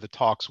part of the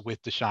talks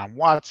with Deshaun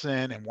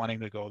Watson and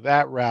wanting to go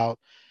that route.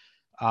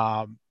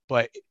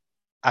 But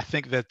I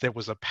think that there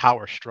was a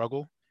power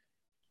struggle.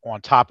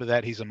 On top of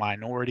that, he's a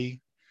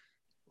minority.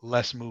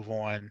 Let's move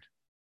on.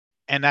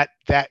 And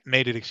that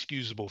made it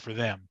excusable for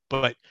them.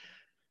 But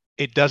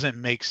it doesn't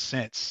make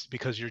sense,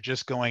 because you're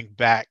just going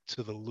back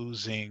to the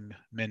losing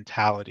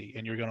mentality,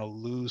 and you're going to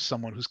lose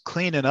someone who's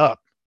cleaning up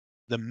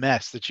the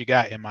mess that you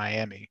got in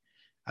Miami.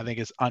 I think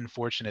it's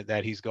unfortunate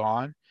that he's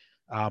gone,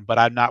 but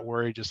I'm not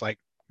worried. Just like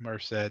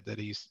Murph said,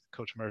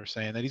 Coach Murph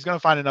saying that he's going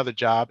to find another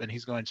job, and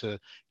he's going to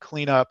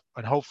clean up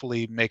and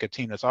hopefully make a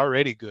team that's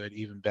already good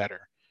even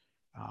better.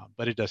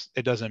 But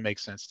it doesn't make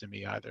sense to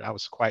me either. I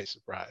was quite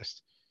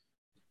surprised.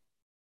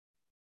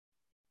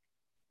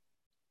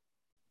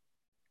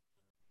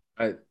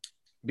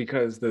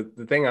 because the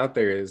thing out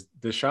there is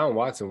Deshaun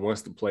Watson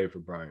wants to play for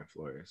Brian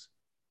Flores.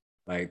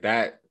 Like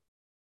that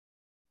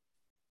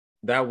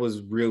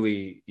was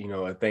really,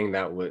 a thing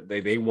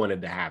that they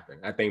wanted to happen.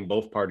 I think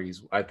both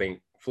parties,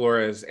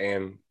 Flores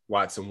and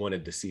Watson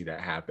wanted to see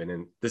that happen.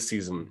 And this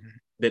season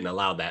didn't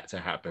allow that to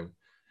happen.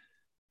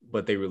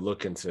 But they were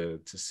looking to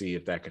see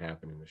if that could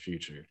happen in the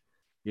future.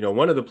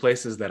 One of the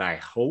places that I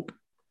hope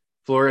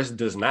Flores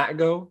does not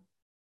go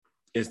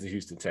is the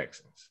Houston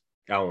Texans.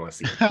 I don't want to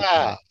see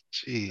it.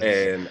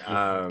 Jeez.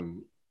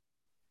 And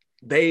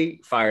they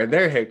fired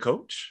their head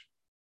coach,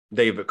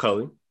 David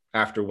Culley,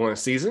 after one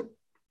season.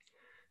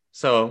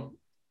 So,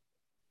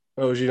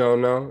 those you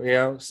don't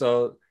know,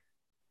 so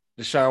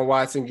Deshaun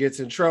Watson gets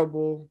in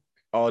trouble.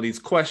 All these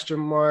question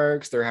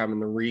marks. They're having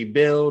to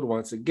rebuild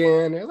once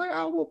again. They're like,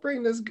 we'll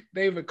bring this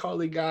David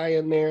Culley guy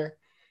in there,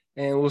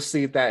 and we'll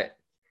see if that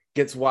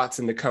gets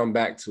Watson to come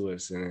back to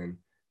us. And then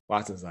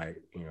Watson's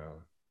like,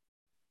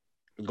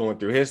 going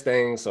through his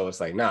thing. So it's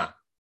like, nah,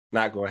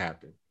 not going to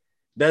happen.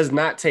 Does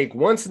not take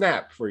one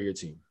snap for your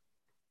team.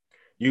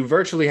 You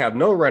virtually have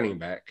no running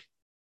back.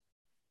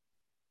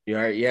 You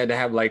had to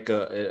have like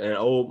an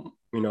old,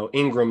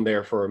 Ingram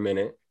there for a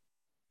minute.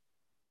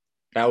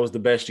 That was the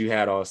best you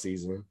had all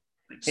season.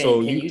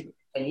 Can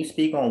you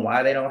speak on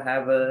why they don't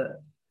have a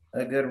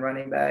good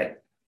running back?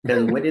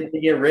 Because what did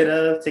they get rid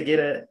of to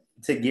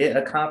get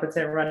a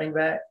competent running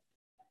back?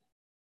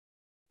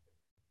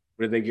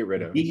 What did they get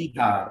rid of?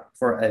 D-Hop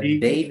for a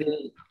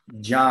David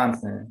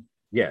Johnson.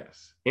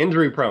 Yes.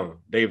 Injury prone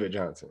David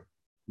Johnson.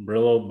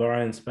 Bill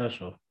O'Brien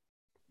special.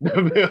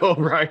 Bill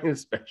O'Brien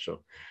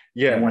special.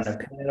 Yes. They want to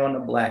pin it on the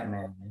black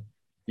man.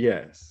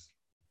 Yes.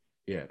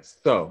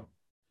 So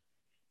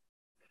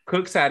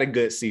Cooks had a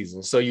good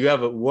season. So you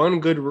have one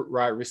good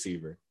wide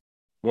receiver,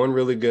 one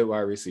really good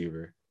wide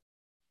receiver,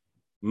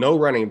 no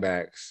running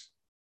backs.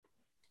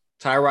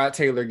 Tyrod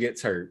Taylor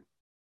gets hurt.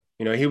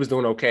 He was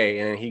doing okay,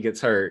 and he gets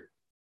hurt.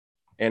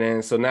 And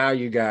then so now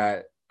you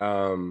got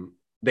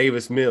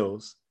Davis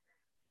Mills,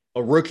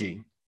 a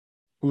rookie,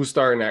 who's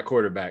starting at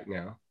quarterback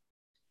now,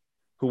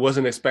 who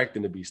wasn't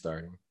expecting to be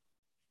starting.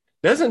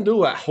 Doesn't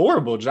do a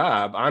horrible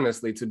job,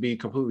 honestly, to be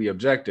completely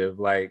objective.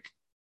 Like,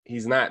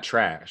 he's not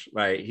trash.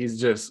 Like,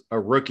 he's just a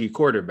rookie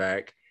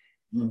quarterback.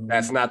 Mm-hmm.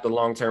 That's not the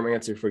long-term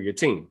answer for your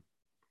team.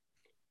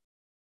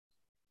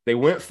 They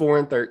went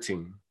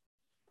 4-13,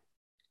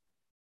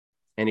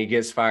 and he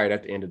gets fired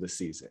at the end of the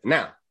season.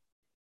 Now,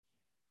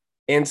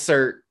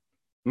 insert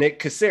Nick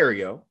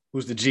Caserio,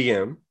 who's the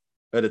GM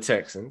of the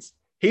Texans.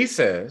 He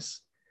says,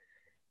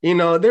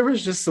 there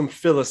was just some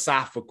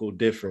philosophical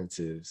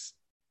differences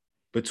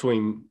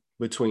between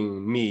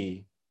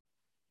me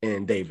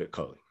and David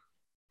Culley.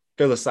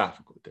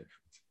 Philosophical differences.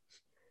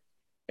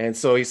 And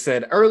so he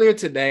said, earlier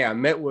today, I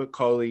met with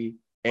Culley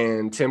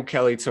and Tim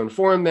Kelly to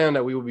inform them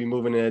that we will be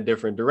moving in a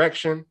different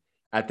direction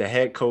at the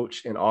head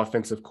coach and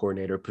offensive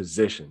coordinator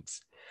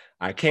positions.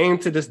 I came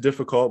to this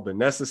difficult but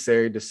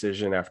necessary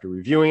decision after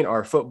reviewing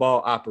our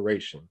football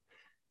operation.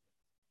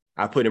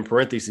 I put in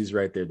parentheses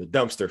right there, the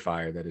dumpster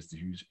fire that is the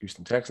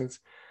Houston Texans.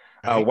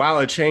 While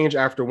a change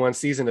after one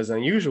season is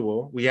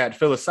unusual, we had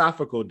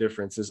philosophical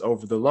differences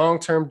over the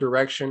long-term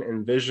direction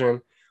and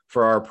vision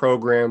for our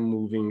program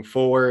moving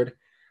forward.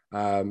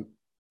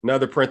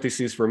 Another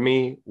parentheses for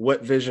me,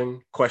 what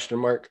vision, ?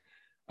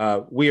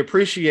 We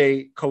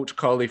appreciate Coach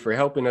Culley for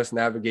helping us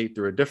navigate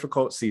through a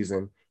difficult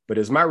season, but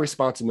it's my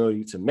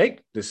responsibility to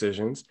make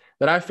decisions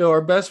that I feel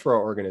are best for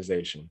our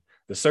organization.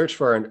 The search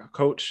for a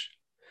coach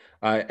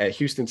at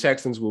Houston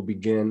Texans will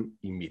begin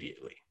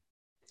immediately,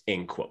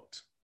 end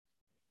quote.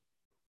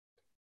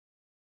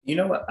 You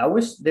know what? I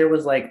wish there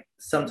was like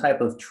some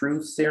type of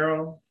truth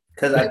serum,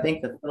 because I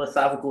think the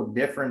philosophical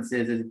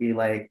differences is be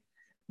like,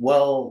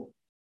 well,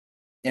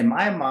 in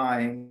my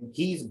mind,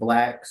 he's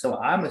black, so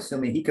I'm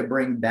assuming he could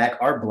bring back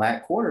our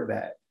black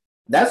quarterback.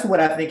 That's what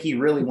I think he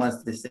really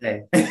wants to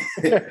say.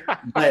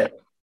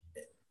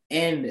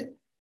 And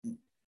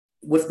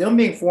with them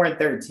being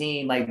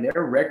 4-13, like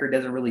their record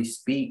doesn't really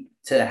speak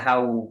to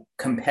how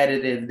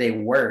competitive they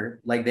were.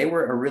 Like they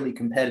were a really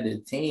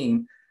competitive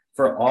team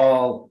for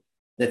all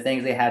the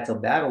things they had to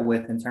battle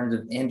with in terms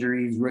of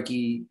injuries,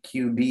 rookie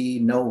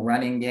QB, no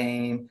running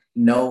game,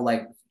 no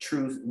like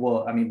true.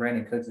 Well, I mean,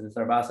 Brandon Cooks is a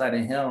star, but outside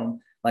of him,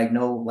 like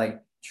no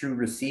like true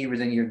receivers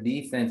in your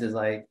defense is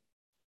like,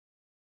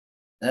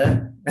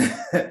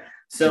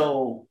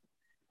 So,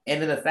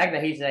 and then the fact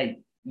that he's like,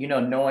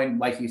 knowing,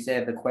 like you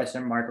said, the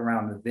question mark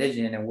around the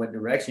vision and what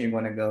direction you're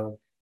going to go,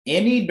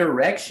 any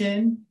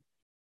direction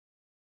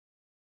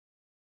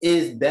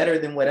is better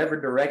than whatever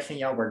direction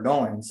y'all were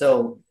going.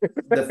 So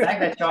the fact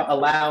that y'all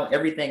allow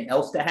everything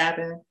else to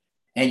happen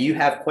and you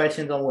have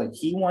questions on what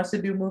he wants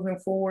to do moving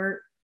forward,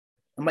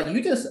 I'm like,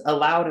 you just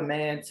allowed a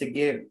man to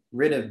get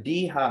rid of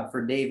D-Hop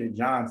for David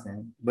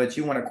Johnson, but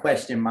you want to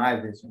question my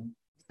vision.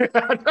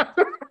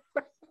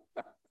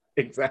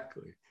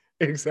 Exactly.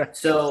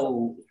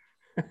 So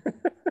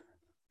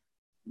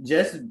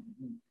just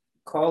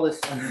call this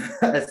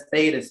a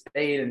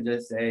spade and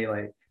just say,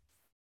 like,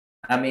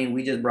 I mean,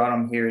 we just brought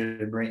him here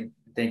to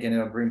thinking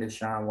it'll bring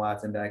Deshaun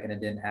Watson back, and it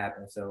didn't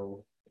happen.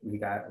 So we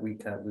cut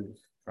loose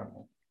from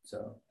him.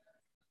 So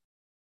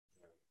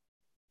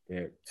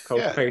yeah,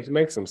 Coach Pace,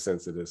 make some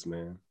sense of this,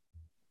 man.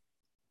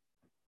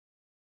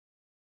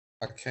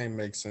 I can't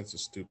make sense of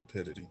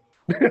stupidity.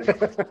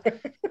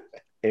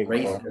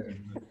 Racism.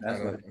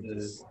 That's what it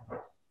is.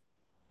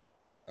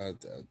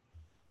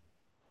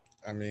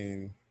 I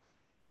mean,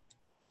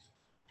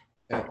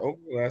 and over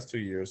the last 2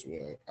 years,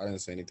 well, I didn't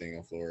say anything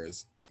on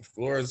Flores.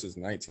 Flores is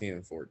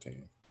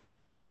 19-14,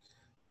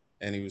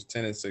 and he was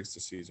 10-6 the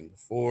season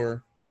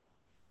before.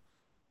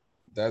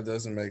 That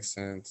doesn't make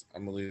sense.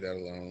 I'm gonna leave that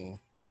alone.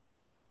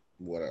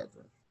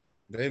 Whatever.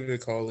 David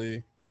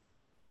Culley.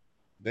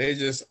 I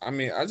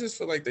just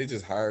feel like they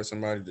just hired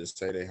somebody to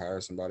say they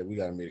hired somebody. We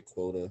gotta meet a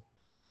quota.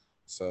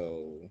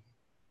 So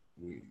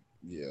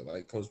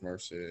like Coach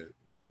Murph said,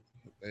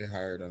 they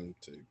hired him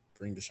to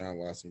bring Deshaun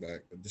Watson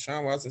back. But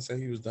Deshaun Watson said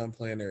he was done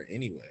playing there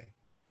anyway.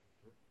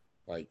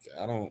 Like,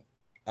 I don't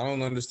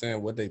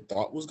understand what they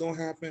thought was gonna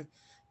happen.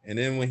 And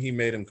then when he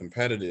made him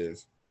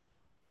competitive,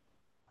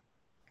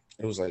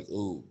 it was like,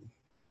 ooh,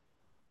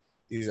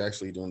 he's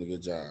actually doing a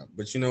good job.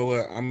 But you know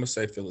what? I'm gonna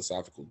say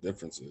philosophical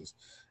differences.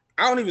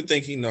 I don't even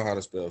think he know how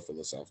to spell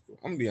philosophical.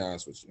 I'm gonna be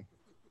honest with you.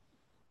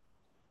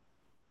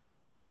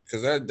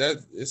 Because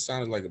that it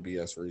sounded like a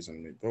BS reason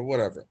to me, but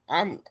whatever.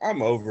 I'm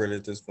over it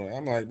at this point.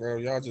 I'm like, bro,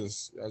 y'all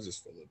just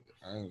full of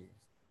it.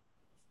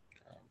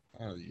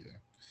 Yeah.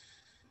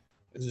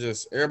 It's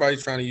just everybody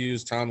trying to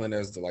use Tomlin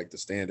as the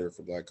standard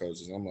for black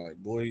coaches. I'm like,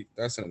 boy,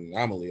 that's an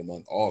anomaly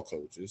among all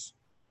coaches.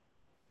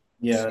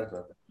 Yeah,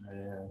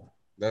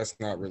 that's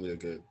not really a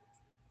good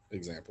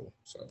example.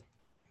 So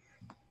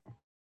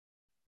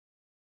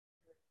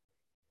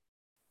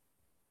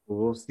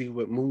we'll see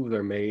what moves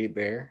are made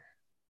there.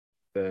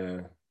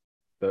 The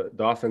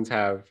Dolphins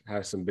have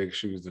some big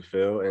shoes to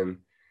fill, and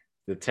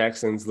the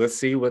Texans, let's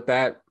see what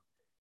that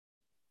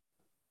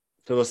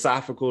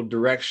philosophical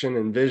direction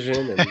and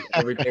vision and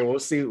everything. We'll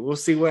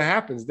see what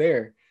happens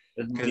there.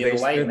 Because they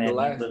spent the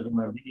last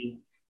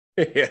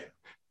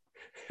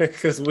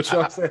because what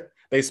y'all said,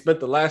 they spent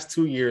the last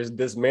 2 years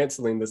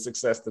dismantling the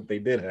success that they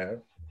did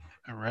have.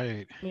 All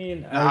right. I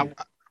mean,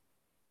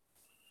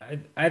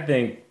 I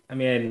think, I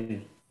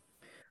mean,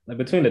 like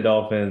between the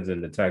Dolphins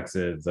and the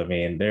Texans, I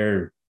mean,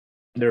 they're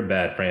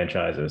bad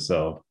franchises.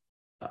 So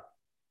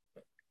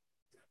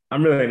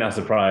I'm really not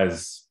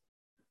surprised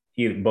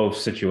both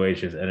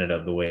situations ended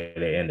up the way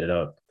they ended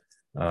up.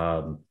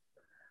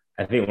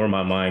 I think where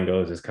my mind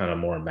goes is kind of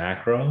more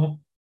macro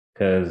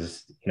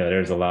because,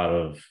 there's a lot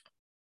of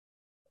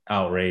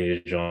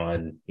outrage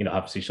on,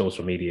 obviously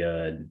social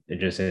media and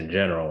just in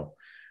general.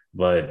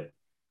 But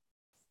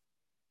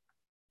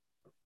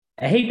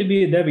I hate to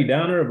be a Debbie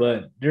Downer,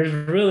 but there's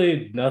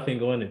really nothing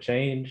going to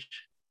change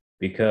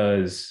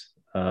because,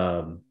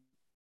 I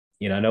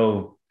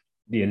know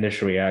the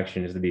initial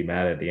reaction is to be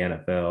mad at the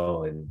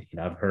NFL. And,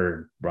 I've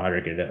heard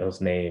Roger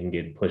Goodell's name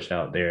getting pushed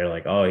out there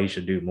like, oh, he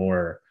should do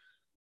more.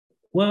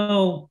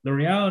 Well, the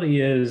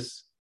reality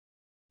is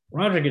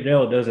Roger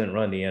Goodell doesn't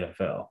run the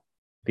NFL.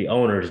 The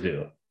owners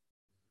do.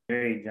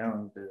 Jerry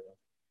Jones do.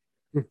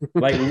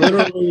 Like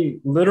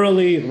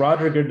literally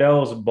Roger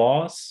Goodell's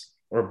boss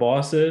or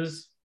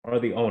bosses are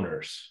the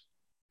owners.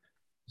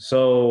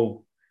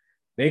 So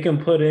they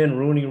can put in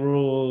Rooney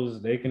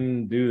rules, they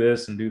can do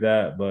this and do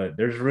that, but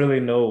there's really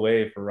no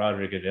way for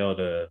Roger Goodell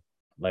to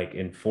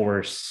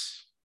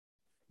enforce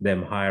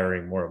them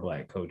hiring more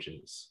black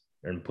coaches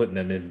and putting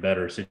them in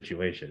better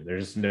situations.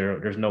 There's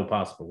no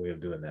possible way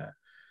of doing that.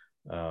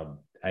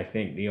 I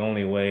think the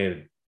only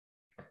way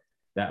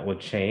that would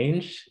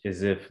change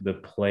is if the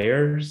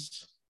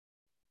players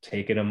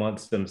take it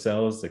amongst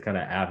themselves to kind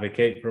of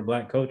advocate for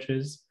black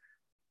coaches.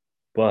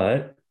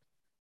 But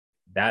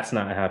that's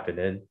not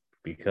happening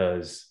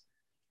because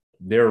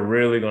they're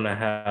really going to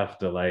have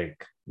to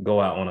go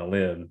out on a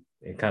limb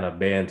and kind of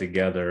band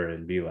together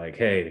and be like,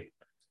 hey,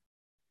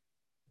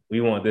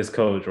 we want this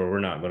coach or we're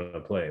not going to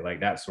play,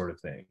 like that sort of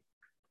thing.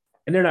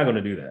 And they're not going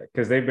to do that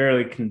because they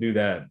barely can do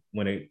that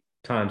when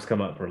times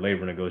come up for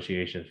labor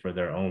negotiations for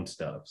their own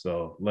stuff.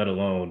 So let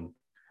alone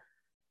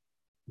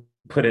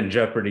put in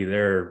jeopardy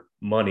their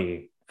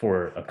money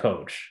for a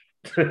coach.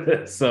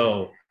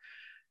 So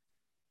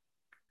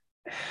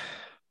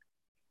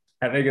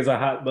I think it's a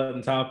hot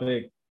button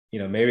topic.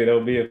 Maybe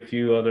there'll be a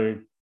few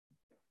other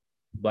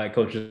black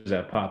coaches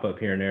that pop up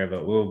here and there,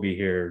 but we'll be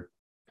here,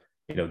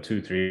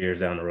 2-3 years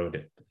down the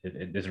road.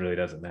 It just really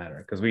doesn't matter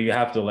because we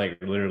have to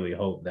literally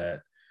hope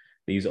that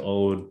these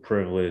old,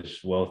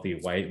 privileged, wealthy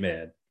white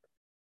men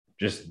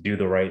just do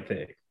the right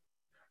thing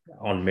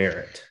on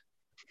merit.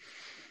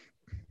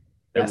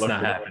 That's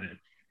not happening.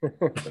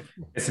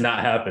 It's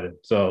not happening.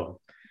 So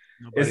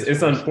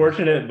it's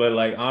unfortunate, but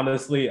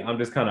honestly, I'm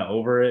just kind of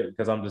over it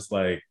because I'm just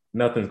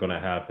nothing's going to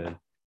happen.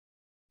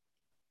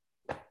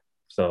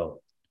 So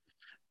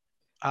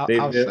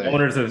the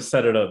owners have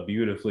set it up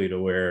beautifully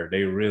to where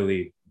they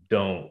really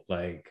don't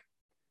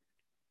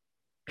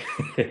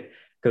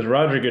because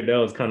Roger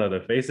Goodell is kind of the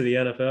face of the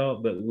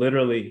NFL, but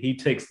literally he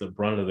takes the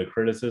brunt of the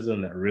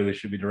criticism that really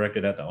should be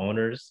directed at the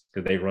owners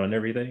because they run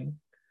everything.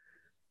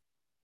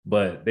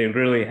 But they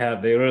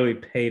really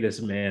pay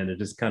this man to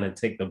just kind of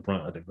take the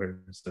brunt of the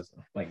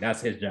criticism. Like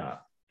that's his job.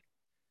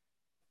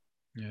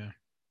 Yeah.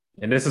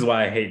 And this is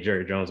why I hate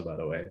Jerry Jones, by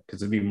the way, because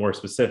to be more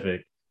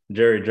specific,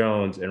 Jerry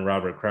Jones and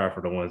Robert Kraft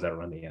are the ones that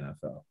run the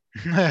NFL.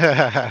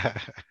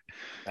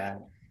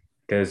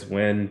 Because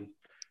when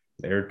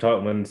they were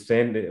talking, when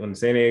the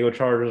San Diego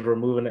Chargers were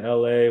moving to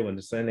LA, when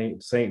the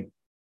St.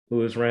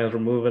 Louis Rams were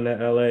moving to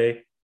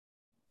LA,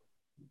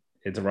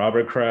 it's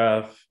Robert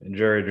Kraft and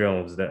Jerry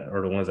Jones that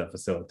are the ones that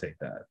facilitate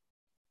that.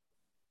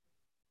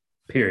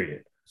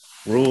 Period.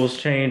 Rules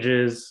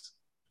changes,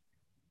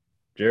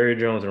 Jerry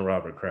Jones and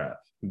Robert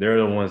Kraft. They're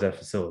the ones that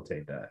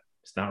facilitate that.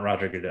 It's not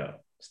Roger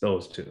Goodell. It's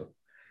those two.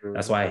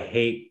 That's why I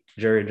hate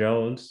Jerry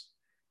Jones.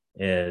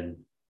 And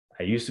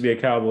I used to be a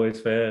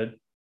Cowboys fan,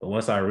 but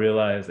once I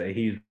realized that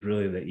he's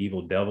really the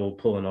evil devil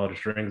pulling all the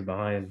strings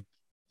behind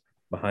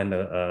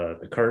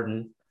the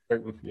curtain, I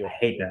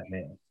hate that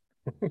man.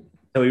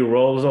 Until he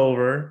rolls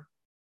over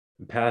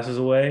and passes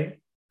away,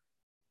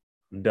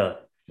 I'm done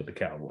with the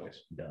Cowboys.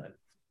 I'm done.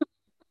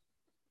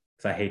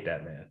 Because I hate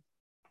that man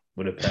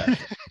with a passion.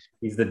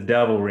 He's the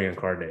devil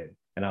reincarnated.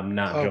 And I'm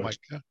not joking. My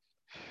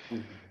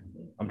God.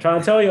 I'm trying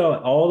to tell you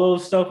all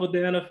those stuff with the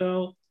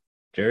NFL.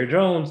 Jerry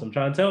Jones, I'm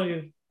trying to tell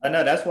you. I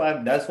know that's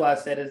why I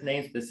said his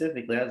name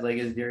specifically. I was like,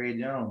 it's Jerry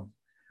Jones.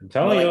 I'm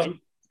telling you.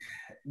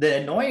 The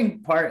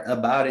annoying part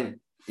about it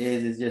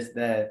is just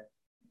that,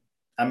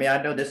 I mean,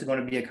 I know this is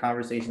going to be a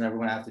conversation that we're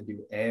going to have to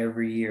do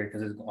every year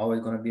because it's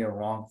always going to be a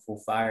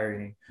wrongful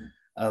firing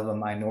of a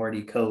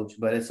minority coach.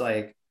 But it's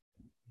like,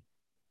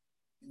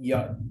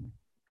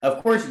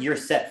 of course, you're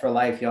set for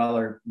life. Y'all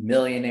are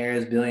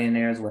millionaires,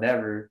 billionaires,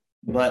 whatever.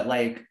 But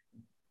like,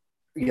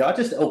 y'all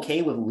just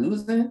okay with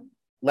losing?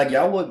 Like,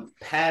 y'all would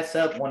pass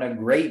up on a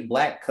great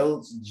black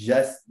coach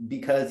just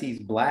because he's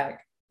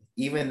black,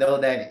 even though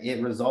that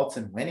it results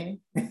in winning?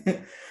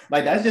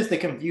 Like, that's just the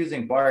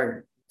confusing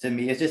part to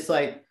me. It's just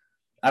like,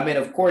 I mean,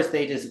 of course,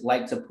 they just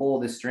like to pull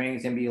the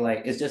strings and be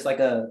like, it's just like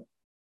a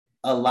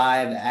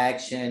live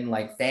action,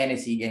 like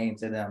fantasy game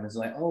to them. It's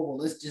like, oh, well,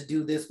 let's just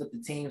do this with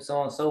the team, so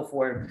on and so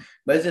forth.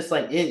 But it's just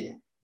like,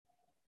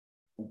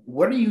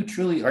 what are you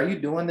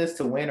doing this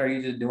to win? Or are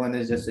you just doing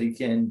this just so you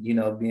can, be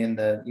in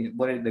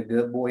the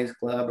good boys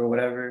club or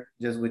whatever,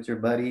 just with your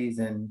buddies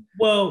and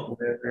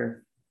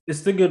whatever?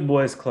 It's the good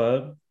boys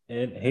club,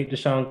 and I hate to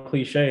sound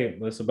cliche,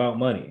 but it's about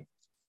money.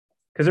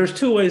 Because there's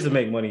two ways to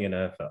make money in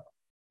the NFL.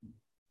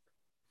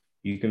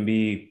 You can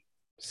be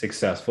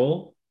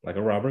successful, like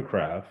a Robert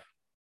Kraft.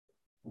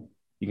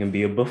 You can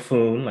be a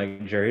buffoon,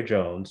 like Jerry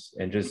Jones,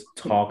 and just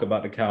talk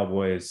about the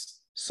Cowboys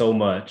so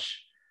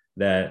much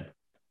that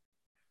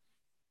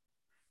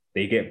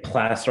they get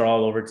plastered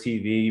all over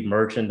TV,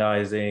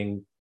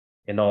 merchandising,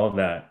 and all of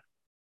that.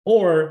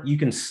 Or you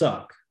can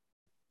suck.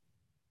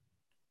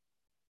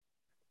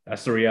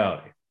 That's the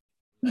reality.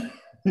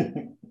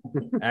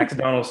 Ask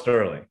Donald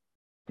Sterling.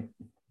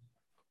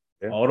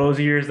 Yeah. All those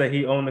years that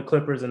he owned the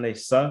Clippers and they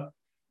sucked,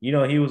 he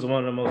was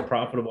one of the most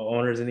profitable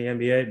owners in the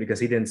NBA because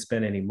he didn't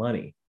spend any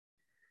money.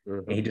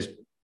 Mm-hmm. And he just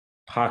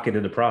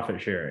pocketed the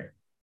profit sharing.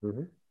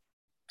 Mm-hmm.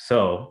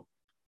 So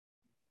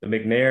the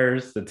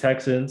McNairs, the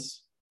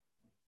Texans,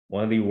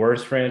 one of the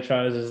worst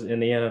franchises in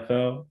the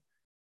NFL,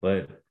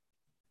 but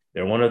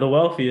they're one of the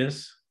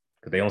wealthiest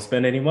because they don't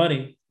spend any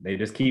money. They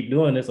just keep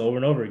doing this over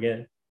and over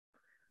again.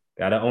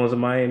 Guy that owns the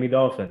Miami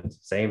Dolphins,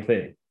 same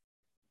thing.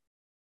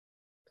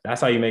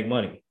 That's how you make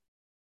money.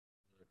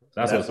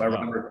 That's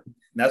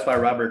why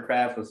Robert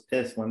Kraft was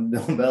pissed when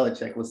Bill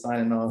Belichick was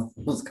signing all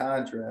those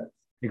contracts.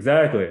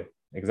 Exactly.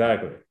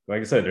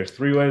 Like I said, there's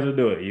three ways to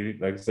do it. You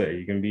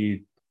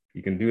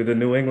can do the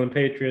New England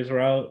Patriots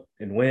route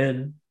and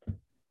win.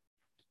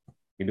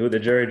 You can do the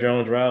Jerry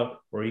Jones route,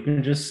 or you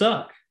can just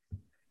suck.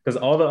 Because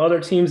all the other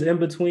teams in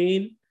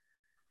between,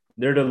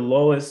 they're the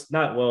lowest.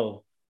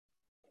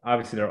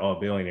 Obviously they're all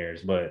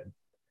billionaires, but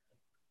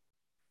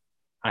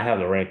I have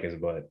the rankings,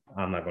 but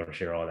I'm not going to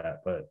share all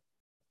that. But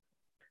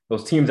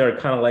those teams that are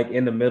kind of like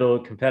in the middle,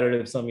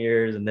 competitive some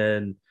years, and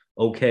then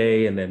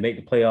okay, and then make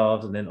the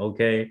playoffs, and then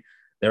okay,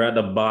 they're at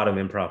the bottom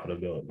in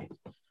profitability.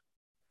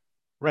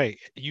 Right.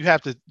 You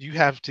have to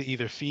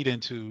either feed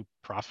into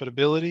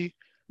profitability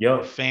or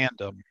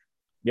fandom.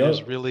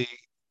 There's really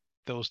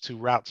those two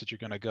routes that you're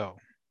going to go.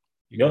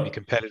 You're going to be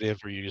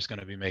competitive, or you're just going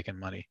to be making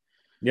money.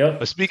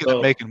 But speaking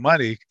of making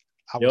money,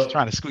 I was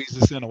trying to squeeze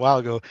this in a while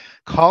ago.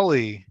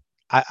 Culley,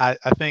 I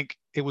think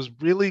it was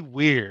really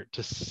weird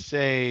to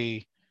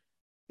say,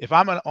 if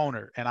I'm an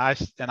owner and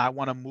I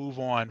want to move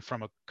on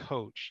from a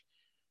coach,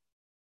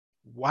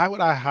 why would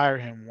I hire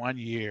him 1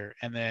 year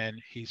and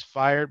then he's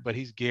fired, but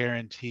he's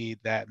guaranteed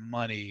that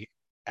money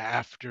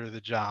after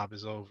the job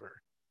is over?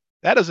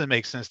 That doesn't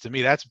make sense to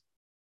me. That's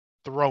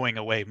throwing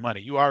away money.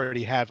 You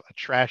already have a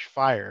trash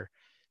fire,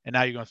 and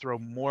now you're going to throw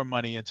more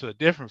money into a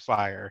different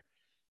fire.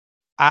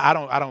 I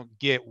don't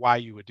get why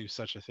you would do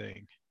such a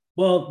thing.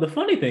 Well, the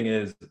funny thing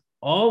is,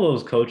 all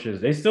those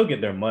coaches, they still get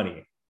their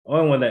money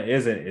only one that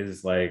isn't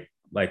is like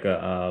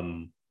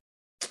an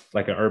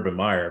Urban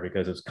Meyer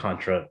because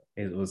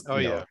it was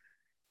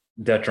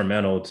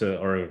detrimental to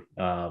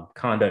or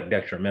conduct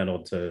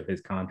detrimental to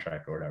his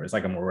contract or whatever. It's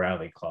like a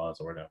morality clause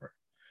or whatever.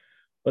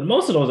 But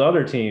most of those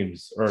other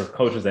teams or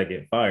coaches that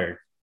get fired,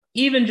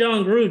 even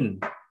John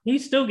Gruden,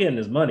 he's still getting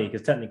his money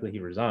because technically he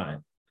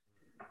resigned.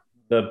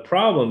 The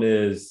problem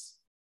is,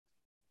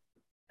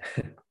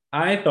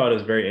 I thought it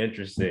was very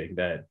interesting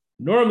that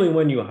normally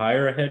when you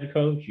hire a head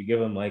coach, you give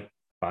him like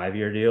a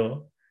 5-year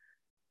deal.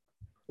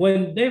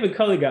 When David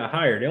Culley got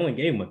hired, they only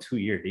gave him a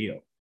 2-year deal.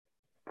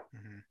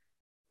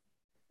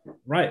 Mm-hmm.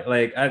 Right.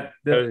 Like I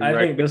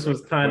think this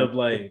was kind of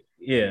like,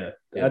 I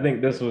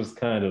think this was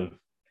kind of,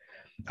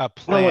 I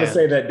don't want to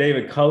say that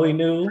David Culley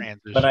knew,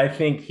 but I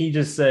think he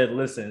just said,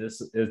 listen,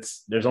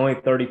 there's only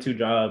 32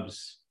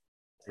 jobs,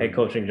 head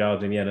coaching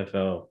jobs in the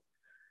NFL.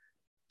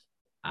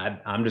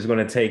 I'm just going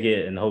to take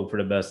it and hope for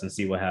the best and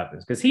see what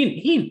happens. Because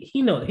he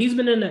knows he's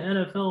been in the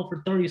NFL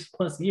for 30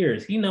 plus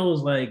years. He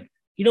knows like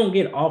you don't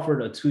get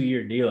offered a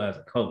 2-year deal as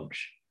a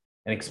coach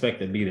and expect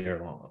to be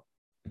there long.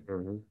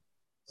 Mm-hmm.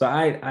 So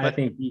I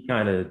think he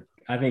kind of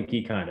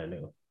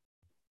knew.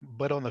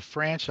 But on the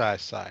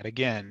franchise side,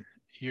 again,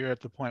 you're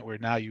at the point where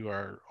now you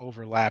are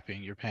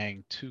overlapping. You're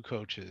paying 2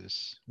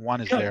 coaches.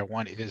 One is there,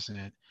 one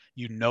isn't.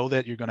 You know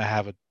that you're going to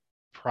have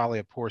probably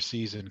a poor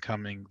season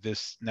coming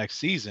this next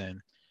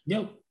season.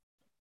 Yep.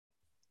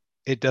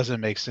 It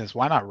doesn't make sense.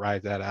 Why not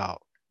ride that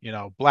out?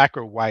 Black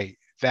or white,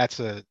 that's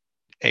a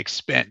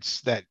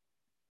expense that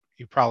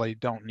you probably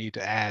don't need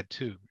to add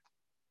to.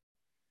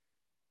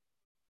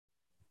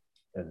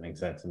 Doesn't make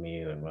sense to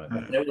me either. But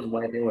if it was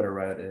white, they would have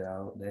ride it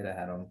out. They'd have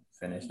had him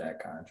finish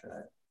that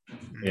contract.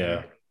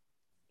 Yeah.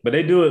 But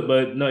they do it.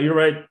 But no, you're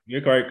right.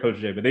 You're correct, Coach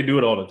Jay. But they do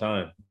it all the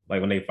time. Like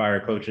when they fire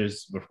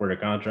coaches before their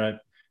contract,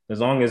 as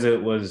long as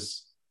it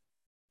was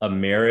a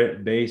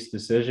merit-based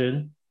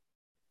decision,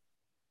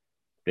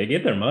 they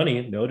get their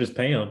money. They'll just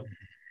pay them.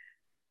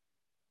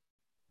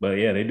 But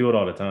yeah, they do it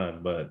all the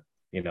time. But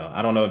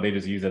I don't know if they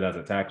just use it as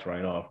a tax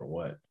write-off or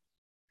what.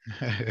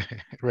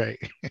 Right.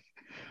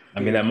 I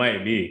mean, that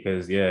might be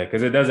because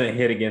it doesn't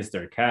hit against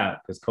their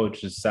cap because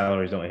coaches'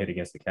 salaries don't hit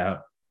against the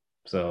cap.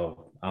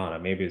 So I don't know.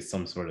 Maybe it's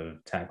some sort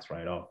of tax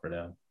write-off for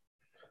them.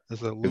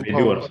 There's a loophole. They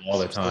do it all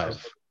the time.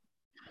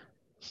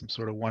 Some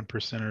sort of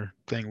 1%er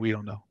thing we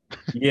don't know.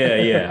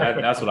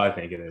 That's what I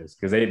think it is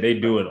because they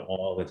do it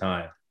all the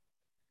time.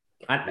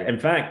 In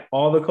fact,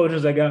 all the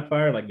coaches that got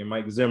fired, like your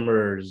Mike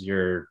Zimmers,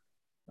 your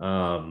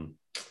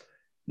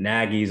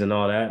Nagy's and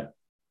all that,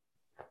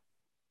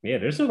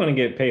 they're still going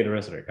to get paid the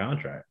rest of their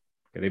contract.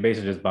 They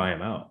basically just buy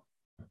him out.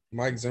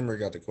 Mike Zimmer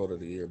got the quote of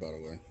the year, by the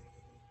way.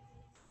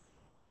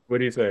 What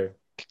do you say?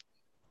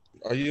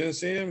 Are you didn't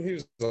see him? He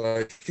was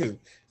like,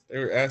 they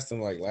were asked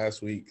him like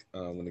last week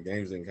when the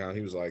games didn't count.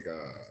 He was like,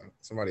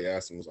 somebody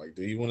asked him, was like,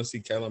 do you want to see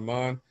Kellen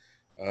Mond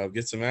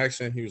get some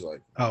action? He was like,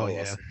 oh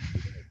yeah.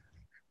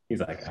 He's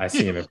like, I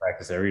see him in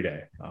practice every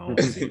day. I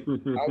was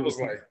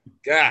like,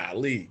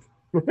 golly.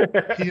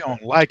 He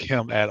don't like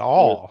him at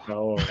all.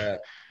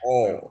 At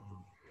all.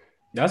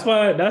 That's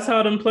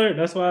how them players.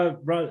 That's why I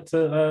brought it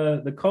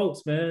to the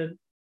Colts, man.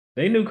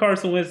 They knew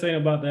Carson Wentz ain't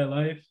about that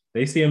life.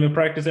 They see him in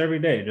practice every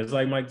day, just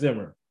like Mike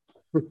Zimmer.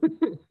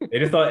 They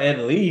just thought at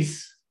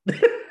least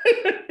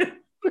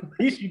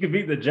you could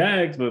beat the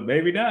Jags, but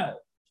maybe not.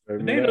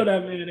 They know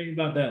that man ain't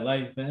about that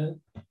life, man.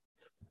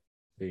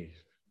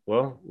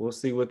 Well, we'll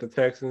see what the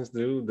Texans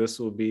do. This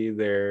will be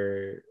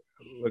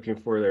looking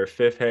for their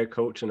 5th head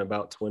coach in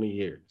about 20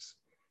 years.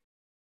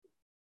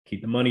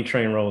 Keep the money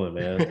train rolling,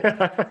 man.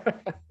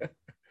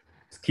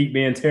 Just keep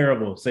being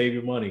terrible. Save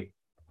your money.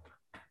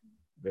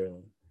 Yeah.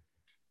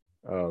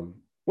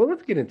 Well,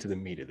 let's get into the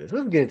meat of this.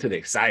 Let's get into the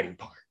exciting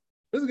part.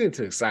 Let's get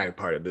into the exciting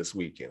part of this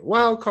weekend.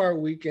 Wildcard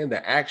Weekend,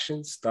 the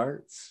action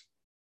starts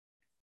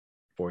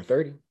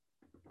 4:30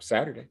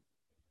 Saturday.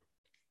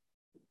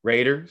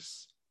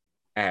 Raiders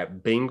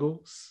at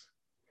Bengals.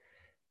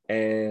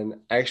 And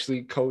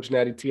actually, Coach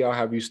Natty T, I'll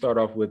have you start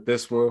off with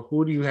this one.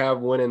 Who do you have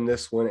winning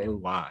this one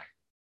and why?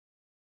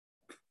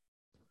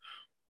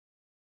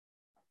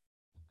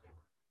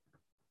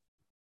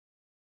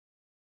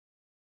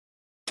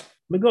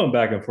 We're going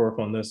back and forth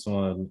on this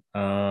one.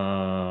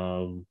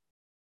 I'm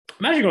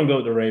actually going to go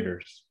with the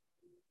Raiders.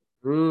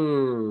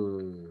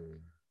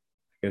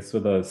 It's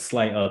with a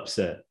slight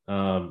upset.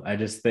 I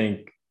just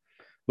think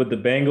with the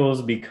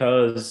Bengals,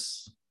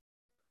 because,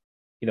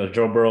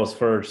 Joe Burrow's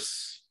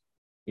first,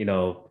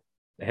 the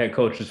head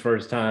coach's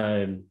first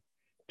time,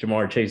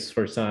 Jamar Chase's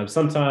first time,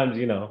 sometimes,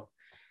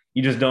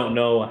 you just don't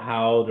know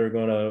how they're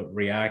going to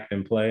react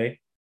and play.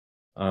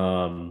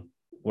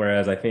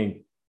 Whereas I think,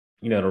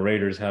 the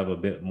Raiders have a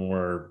bit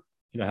more,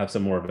 have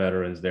some more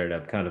veterans there that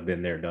have kind of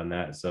been there, done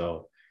that.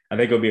 So I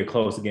think it'll be a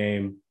close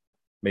game,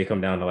 may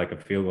come down to like a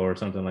field goal or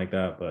something like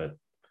that, but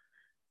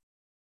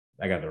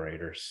I got the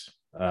Raiders.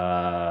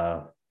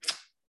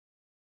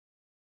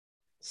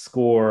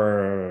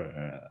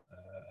 Score,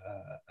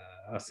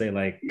 I'll say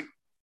like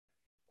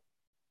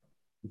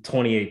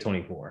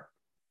 28-24.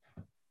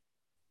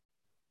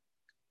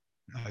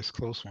 Nice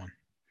close one.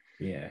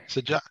 Yeah.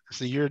 It's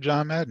the year of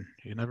John Madden.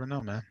 You never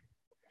know, man.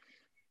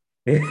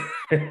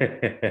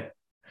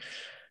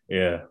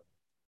 Yeah.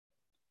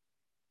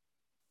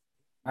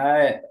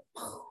 I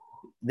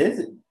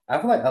feel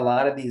like a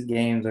lot of these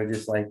games are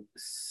just like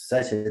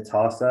such a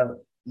toss up.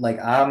 Like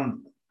I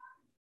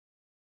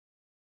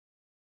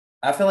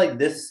feel like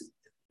this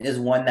is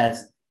one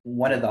that's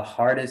one of the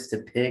hardest to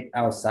pick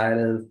outside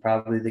of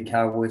probably the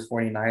Cowboys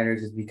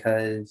 49ers, is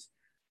because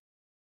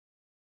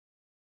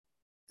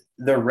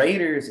the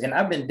Raiders, and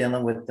I've been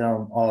dealing with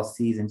them all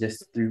season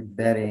just through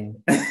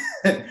betting.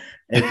 If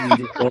you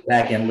just go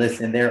back and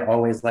listen, they're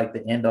always like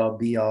the end all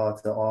be all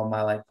to all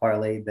my like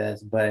parlay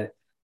bets. But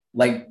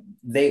like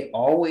they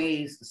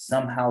always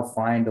somehow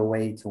find a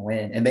way to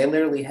win. And they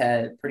literally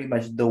had pretty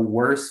much the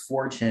worst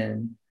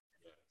fortune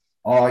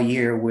all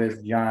year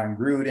with John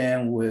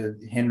Gruden,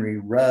 with Henry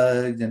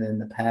Ruggs, and then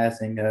the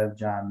passing of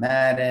John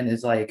Madden.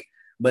 It's like,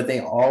 but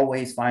they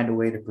always find a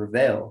way to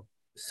prevail.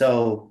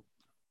 So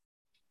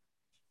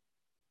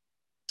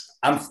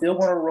I'm still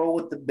going to roll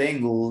with the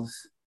Bengals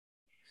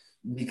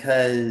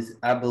because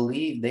I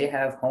believe they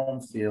have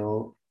home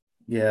field.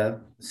 Yeah.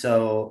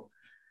 So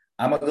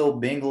I'm going to go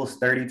Bengals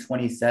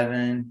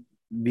 30-27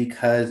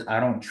 because I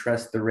don't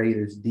trust the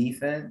Raiders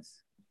defense.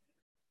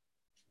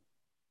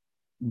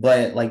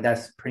 But like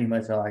that's pretty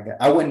much all I got.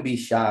 I wouldn't be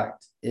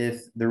shocked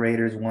if the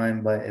Raiders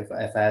won, but if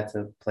I had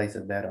to place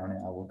a bet on it,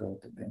 I will go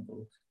with the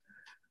Bengals.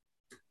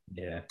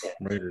 Yeah,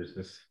 Raiders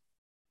is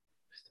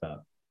tough.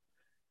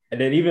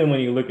 And then even when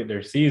you look at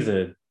their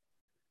season,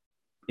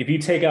 if you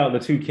take out the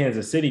 2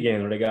 Kansas City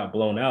games where they got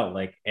blown out,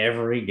 like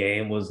every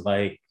game was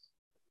like,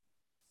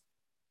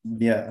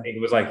 yeah, I think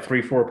it was like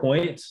 3-4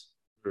 points.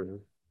 Mm-hmm.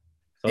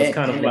 So it's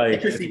kind of like the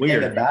interesting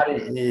thing about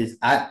it is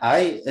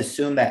I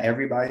assume that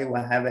everybody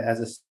will have it as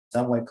a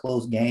somewhat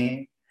close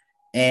game.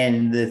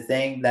 And the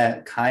thing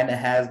that kind of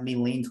has me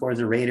lean towards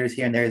the Raiders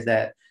here and there is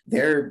that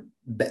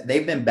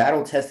they've been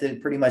battle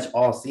tested pretty much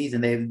all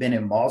season. They've been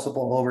in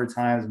multiple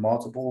overtimes,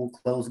 multiple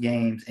close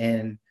games,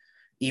 and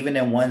even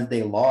in ones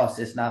they lost,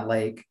 it's not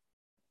like,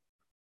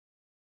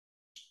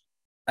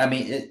 I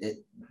mean,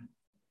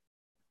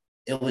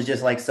 it was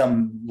just like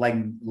some like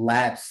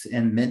lapse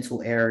in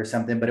mental error or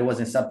something, but it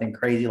wasn't something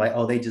crazy like,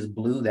 oh, they just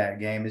blew that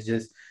game. It's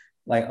just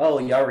like, oh,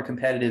 y'all were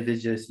competitive.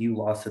 It's just you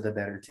lost to the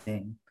better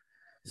team.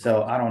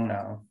 So I don't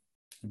know,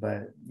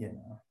 but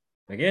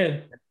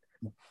again,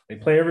 they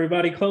play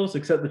everybody close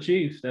except the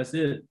Chiefs. That's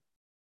it.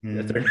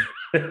 Mm-hmm.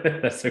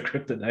 That's their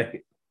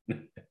kryptonite.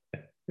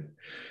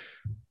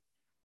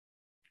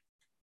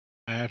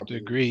 I have to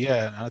agree.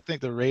 Yeah, I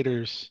think the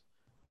Raiders,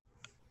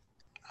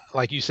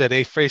 like you said,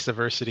 they faced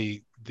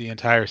adversity the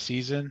entire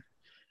season.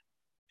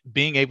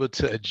 Being able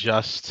to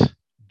adjust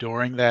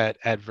during that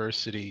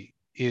adversity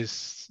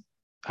is,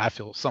 I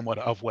feel, somewhat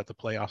of what the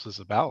playoffs is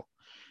about.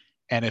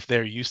 And if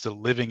they're used to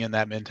living in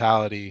that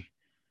mentality,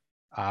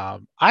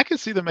 I could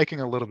see them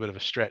making a little bit of a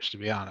stretch, to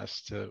be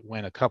honest, to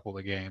win a couple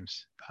of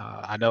games.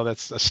 I know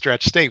that's a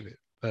stretch statement,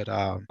 but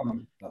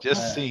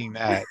just seeing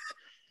that.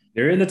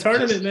 They're in the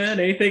tournament, man.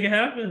 Anything can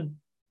happen.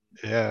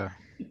 Yeah.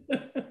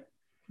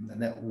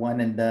 That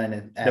one and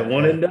done. That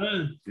one and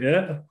done.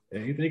 Yeah.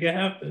 Anything can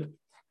happen.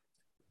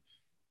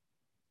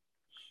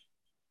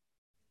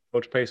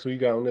 Coach Pace, who you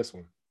got on this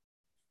one?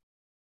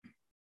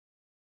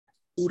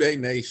 Who they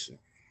nation?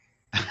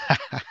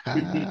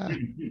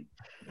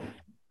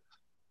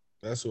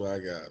 That's who I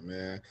got,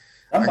 man.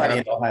 Somebody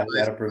in Ohio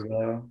got to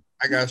prevail.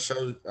 I got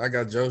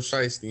Joe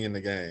Shiesty in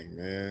the game,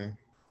 man.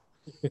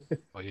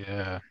 Oh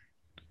yeah.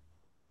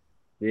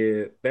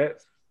 Yeah,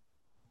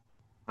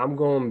 I'm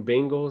going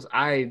Bengals.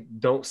 I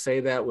don't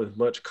say that with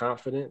much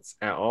confidence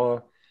at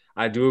all.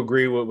 I do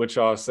agree with what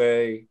y'all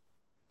say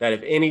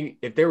that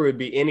if there would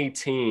be any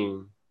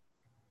team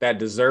that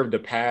deserved a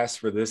pass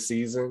for this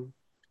season,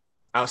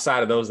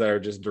 outside of those that are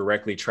just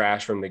directly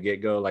trash from the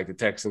get-go, like the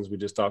Texans we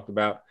just talked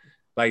about,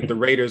 like the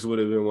Raiders would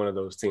have been one of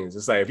those teams.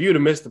 It's like if you'd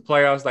have missed the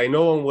playoffs, like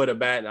no one would have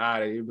batted an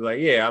eye. You'd be like,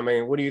 yeah, I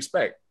mean, what do you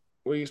expect?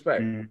 What do you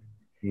expect?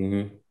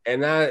 Mm-hmm.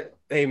 And that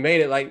they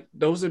made it. Like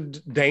those are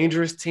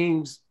dangerous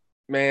teams,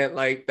 man.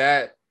 Like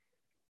that,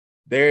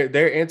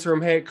 their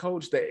interim head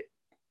coach,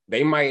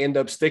 they might end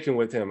up sticking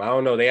with him. I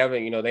don't know. They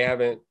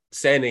haven't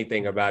said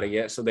anything about it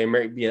yet. So they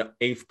might be an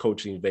 8th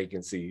coaching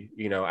vacancy,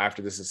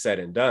 after this is said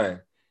and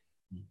done.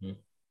 Mm-hmm.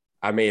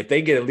 I mean, if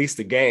they get at least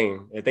a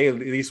game, if they at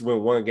least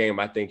win one game,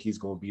 I think he's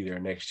going to be there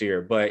next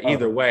year. But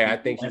either way, I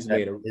think he's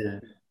made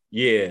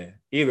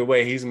either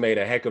way, he's made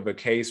a heck of a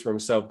case for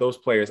himself. Those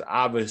players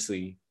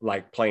obviously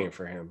like playing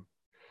for him.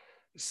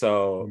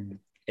 So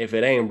if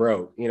it ain't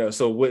broke,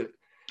 so what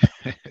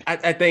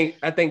I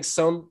think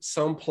some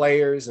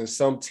players and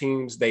some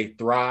teams, they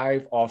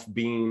thrive off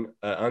being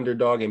an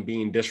underdog and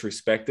being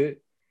disrespected.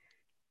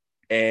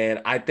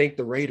 And I think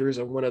the Raiders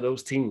are one of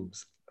those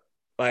teams.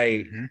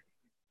 Like,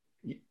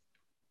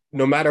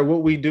 no matter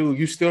what we do,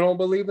 you still don't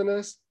believe in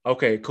us?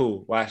 Okay,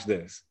 cool. Watch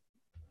this.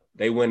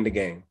 They win the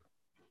game.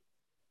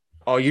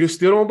 Oh, you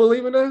still don't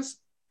believe in us?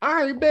 All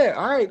right, bet.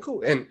 All right,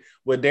 cool. And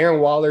with Darren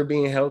Waller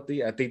being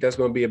healthy, I think that's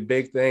going to be a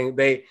big thing.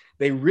 They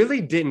really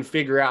didn't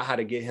figure out how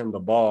to get him the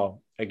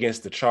ball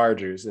against the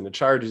Chargers, and the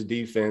Chargers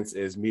defense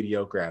is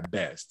mediocre at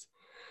best.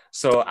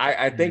 So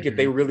I think if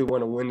they really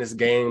want to win this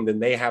game, then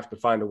they have to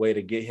find a way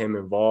to get him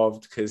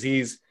involved, because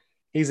he's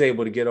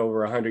able to get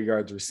over 100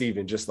 yards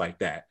receiving just like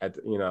that at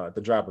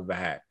the drop of a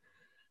hat.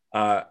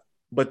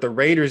 But the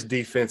Raiders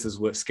defense is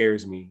what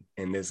scares me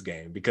in this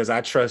game, because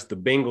I trust the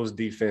Bengals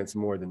defense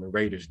more than the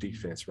Raiders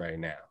defense right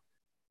now.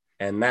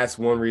 And that's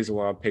one reason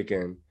why I'm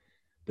picking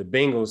the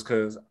Bengals,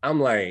 because I'm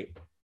like,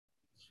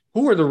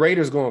 who are the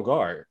Raiders going to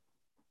guard?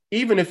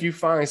 Even if you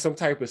find some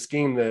type of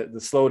scheme to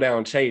slow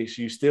down Chase,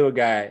 you still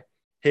got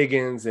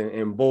Higgins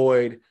and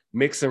Boyd,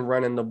 Mixon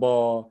running the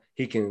ball.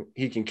 He can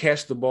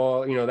catch the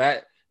ball.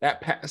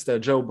 That pass that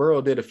Joe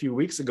Burrow did a few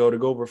weeks ago to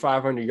go over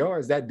 500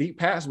 yards, that deep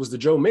pass was to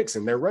Joe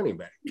Mixon, their running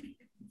back.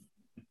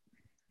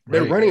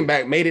 Their running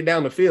back made it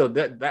down the field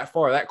that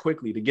far, that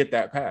quickly to get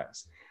that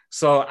pass.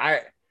 So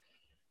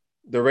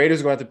the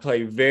Raiders are going to have to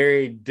play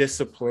very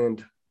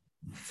disciplined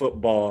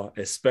football,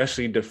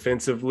 especially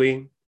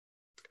defensively.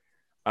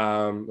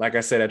 Like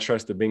I said, I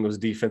trust the Bengals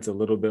defense a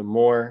little bit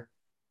more.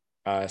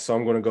 So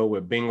I'm going to go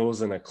with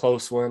Bengals in a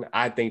close one.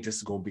 I think this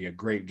is going to be a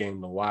great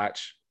game to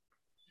watch.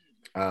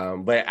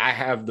 But I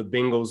have the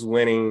Bengals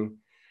winning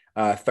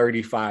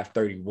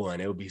 35-31.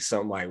 It would be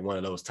something like one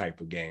of those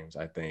type of games,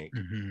 I think.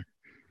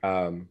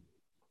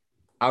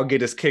 I'll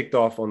get us kicked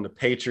off on the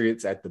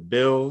Patriots at the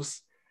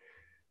Bills.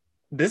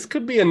 This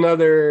could be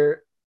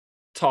another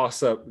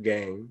toss-up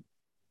game.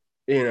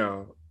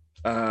 I'm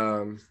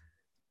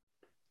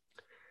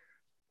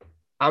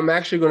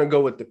actually going to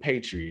go with the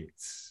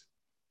Patriots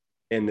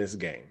in this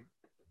game.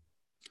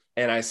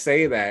 And I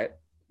say that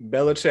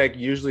Belichick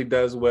usually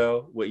does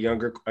well with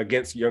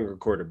against younger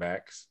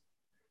quarterbacks.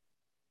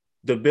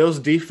 The Bills'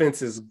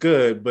 defense is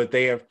good, but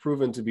they have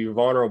proven to be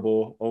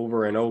vulnerable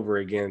over and over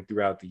again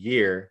throughout the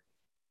year.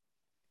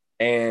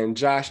 And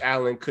Josh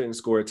Allen couldn't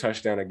score a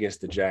touchdown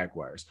against the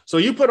Jaguars. So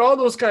you put all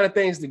those kind of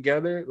things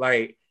together,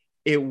 like,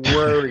 it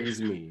worries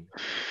me.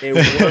 It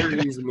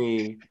worries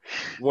me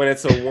when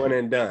it's a one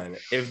and done.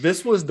 If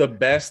this was the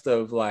best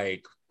of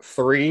like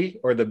 3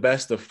 or the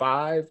best of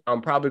 5,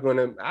 I'm probably going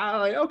to,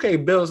 okay,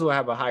 Bills will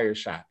have a higher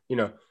shot,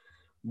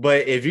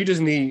 But if you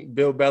just need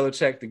Bill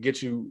Belichick to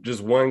get you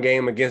just one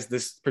game against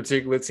this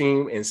particular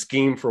team and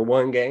scheme for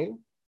one game,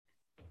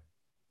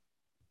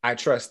 I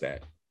trust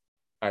that.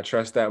 I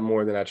trust that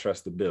more than I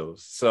trust the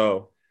Bills.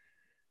 So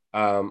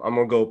I'm going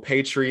to go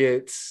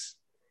Patriots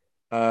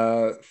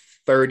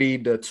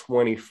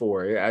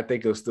 30-24. I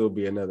think it'll still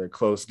be another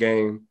close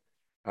game.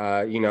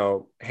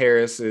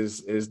 Harris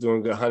is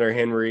doing good. Hunter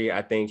Henry,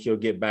 I think he'll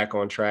get back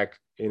on track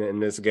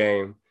in this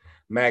game.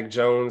 Mac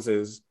Jones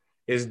is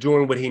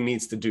doing what he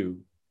needs to do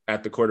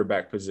at the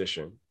quarterback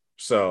position.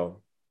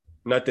 So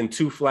nothing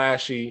too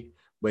flashy,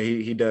 but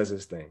he does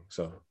his thing.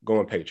 So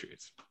going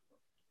Patriots.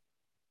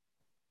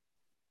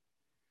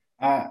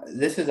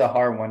 This is a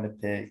hard one to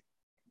pick,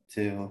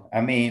 too.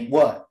 I mean,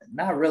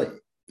 not really.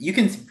 You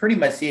can pretty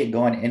much see it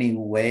going any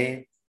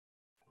way.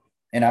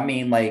 And I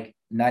mean, like,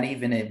 not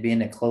even it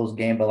being a close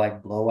game, but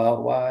like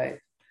blowout-wise.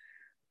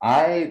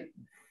 At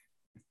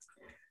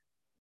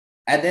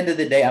the end of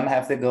the day, I'm going to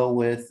have to go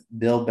with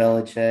Bill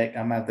Belichick.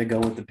 I'm going to have to go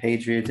with the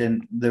Patriots.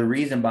 And the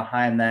reason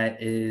behind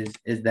that is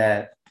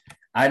that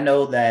I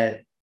know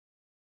that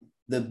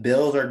the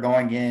Bills are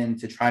going in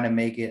to try to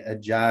make it a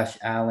Josh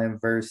Allen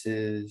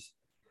versus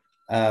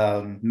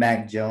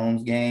Mac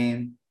Jones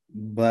game,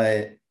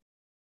 but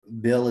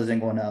Bill isn't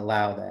going to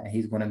allow that.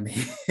 He's going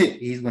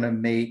to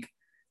make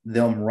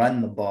them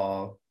run the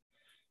ball.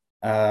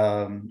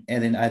 And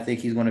then I think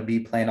he's going to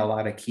be playing a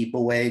lot of keep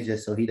away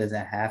just so he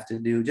doesn't have to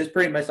do, just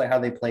pretty much like how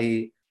they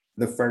played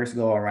the first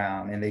go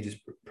around, and they just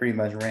pretty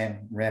much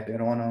ran rapid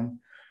on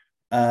them.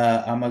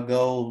 I'm going to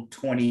go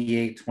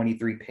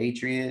 28-23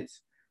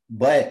 Patriots.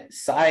 But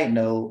side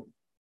note,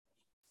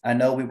 I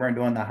know we weren't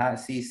doing the hot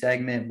seat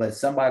segment, but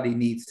somebody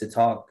needs to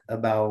talk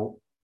about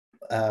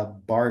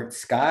Bart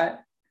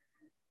Scott,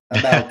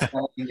 about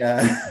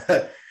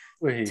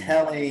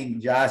telling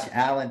Josh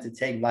Allen to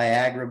take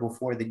Viagra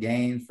before the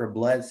game for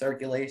blood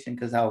circulation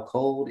because how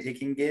cold it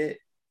can get.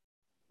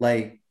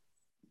 Like,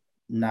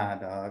 nah,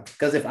 dog.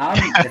 Because if I'm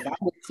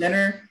the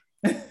center,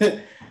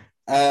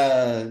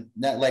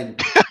 that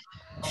like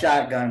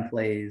shotgun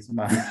plays,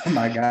 my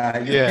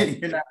guy. Yeah,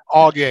 You're not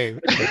all game.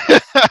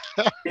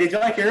 Did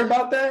y'all hear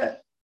about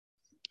that?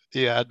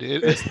 Yeah, I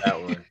did. It's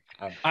that one.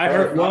 I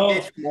heard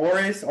Mitch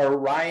Morris or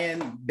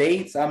Ryan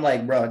Bates. I'm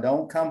like, bro,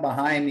 don't come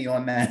behind me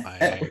on that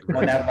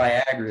on that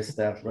Viagra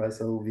stuff, bro.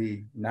 So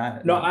we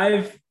not. No,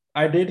 I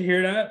did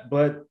hear that,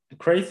 but the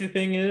crazy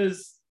thing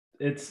is,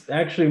 it's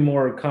actually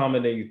more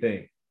common than you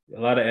think. A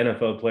lot of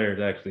NFL players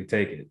actually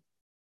take it.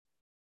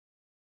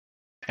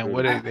 And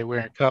what are they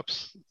wearing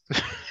cups?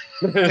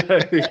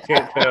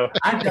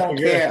 I don't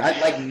care. I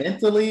like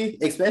mentally,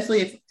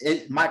 especially if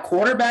it's my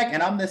quarterback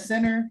and I'm the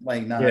center.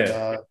 Like, nah,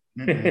 dog.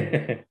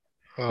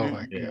 Oh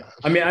my god!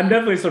 I mean, I'm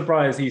definitely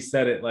surprised he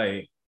said it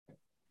like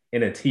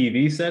in a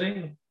TV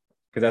setting,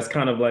 because that's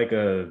kind of like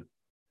a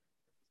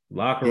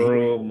locker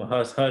room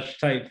hush hush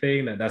type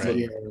thing. That's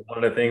one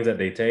of the things that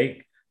they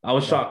take. I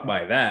was shocked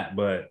by that,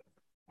 but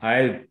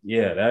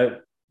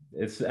That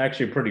it's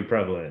actually pretty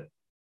prevalent.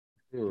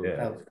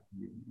 Yeah.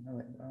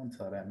 Don't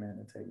tell that man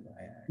to take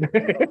my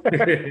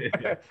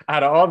act.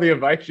 Out of all the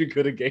advice you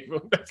could have gave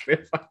him, that's the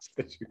advice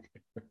that you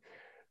gave him.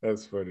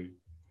 That's funny.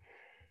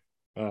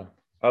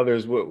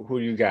 Others, who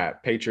you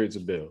got? Patriots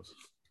or Bills?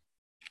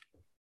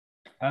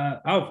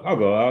 I'll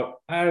go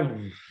out.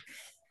 I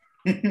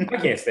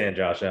can't stand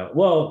Josh Allen.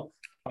 Well,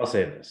 I'll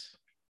say this.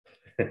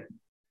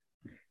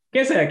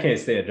 Can't say I can't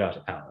stand Josh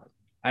Allen.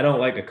 I don't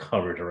like the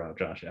coverage around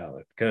Josh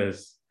Allen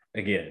because,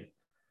 again,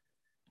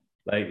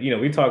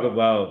 we talk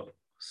about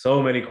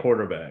so many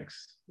quarterbacks,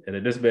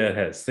 and this man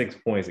has 6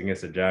 points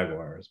against the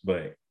Jaguars,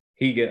 but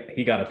he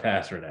got a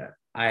pass for that.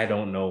 I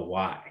don't know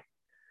why.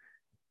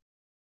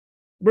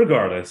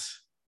 Regardless,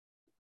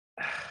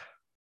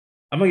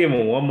 I'm gonna give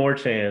him one more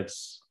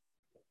chance.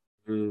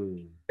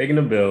 Taking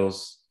the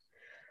Bills.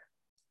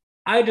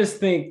 I just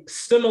think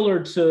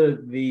similar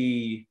to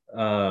the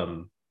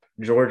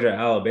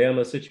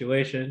Georgia-Alabama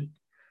situation,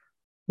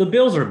 the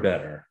Bills are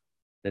better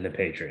than the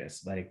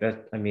Patriots. Like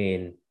that, I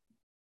mean,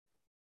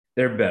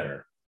 they're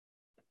better.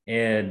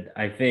 And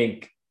I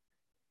think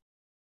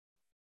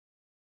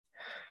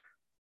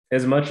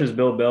as much as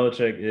Bill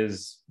Belichick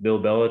is Bill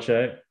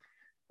Belichick,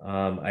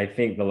 I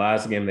think the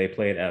last game they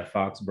played at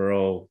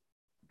Foxborough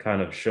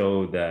kind of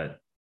showed that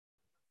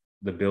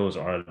the Bills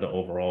are the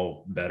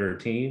overall better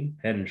team,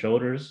 head and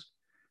shoulders.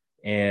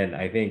 And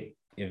I think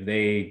if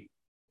they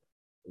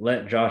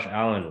let Josh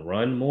Allen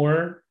run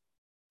more,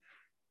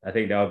 I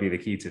think that would be the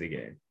key to the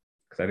game.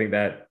 Because I think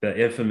that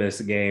the infamous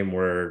game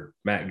where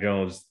Mac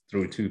Jones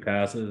threw 2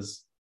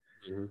 passes,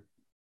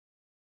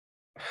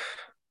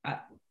 I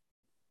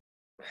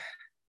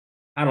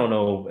don't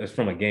know, it's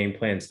from a game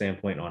plan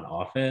standpoint on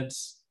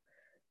offense,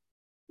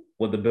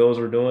 what the Bills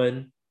were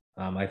doing.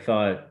 I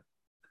thought,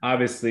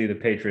 obviously, the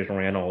Patriots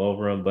ran all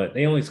over them, but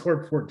they only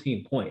scored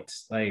 14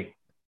 points. Like,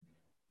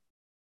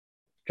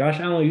 Josh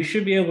Allen, you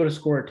should be able to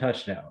score a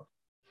touchdown.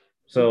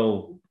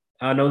 So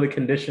I know the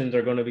conditions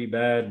are going to be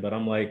bad, but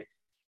I'm like,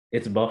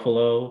 it's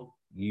Buffalo.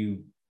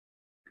 You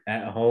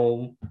at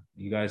home,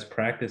 you guys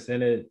practice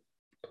in it,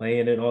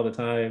 playing it all the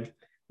time.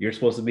 You're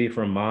supposed to be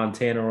from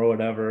Montana or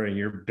whatever, and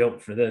you're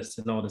built for this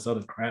and all this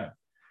other crap.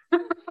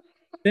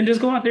 Then just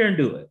go out there and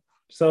do it.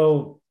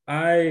 So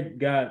I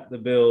got the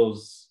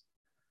Bills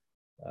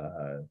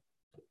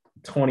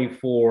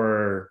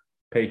 24,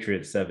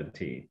 Patriots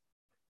 17.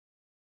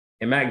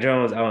 And Mac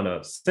Jones, I don't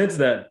know. Since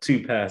that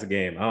 2-pass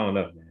game, I don't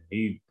know,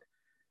 man.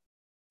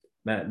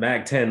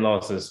 Mac 10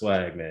 lost his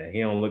swag, man.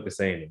 He don't look the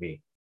same to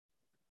me.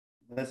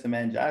 Listen,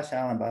 man, Josh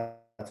Allen about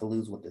to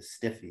lose with the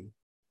stiffy.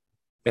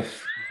 That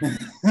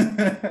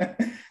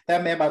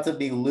man about to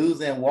be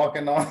losing,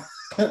 walking off.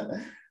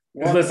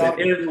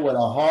 Listen, with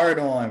a hard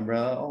on,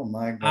 bro. Oh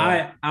my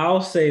God.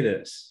 I'll say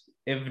this.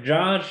 If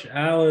Josh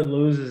Allen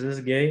loses this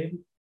game,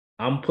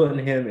 I'm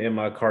putting him in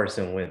my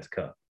Carson Wentz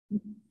cup.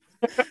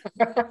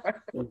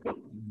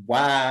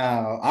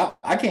 Wow.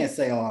 I can't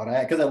say all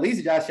that because at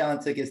least Josh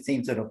Allen took his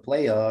team to the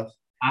playoffs.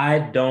 I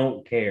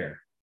don't care.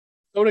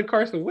 So did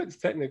Carson Wentz,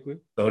 technically.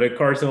 That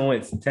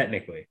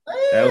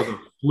was a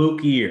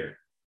fluke year.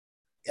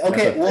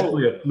 Okay,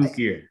 a fluke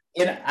year.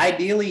 And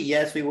ideally,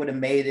 yes, we would have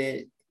made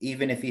it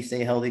even if he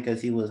stayed healthy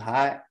because he was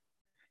hot.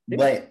 Yeah.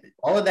 But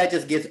all of that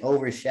just gets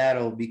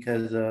overshadowed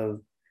because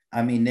of,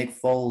 Nick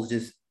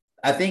Foles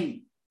I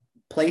think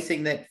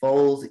placing Nick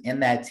Foles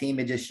in that team,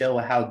 it just showed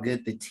how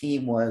good the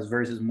team was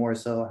versus more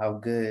so how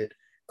good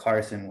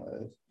Carson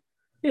was.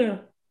 Yeah.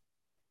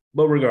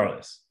 But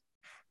regardless,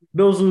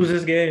 Bills lose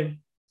this game.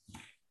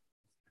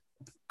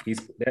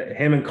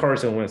 Him and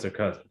Carson Wentz are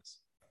cousins.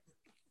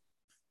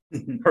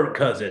 Her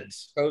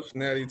cousins. Coach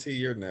Natty T,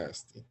 you're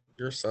nasty.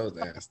 You're so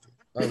nasty.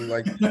 I was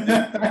like, you're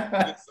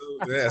so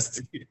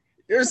nasty.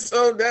 You're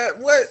so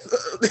nasty. What?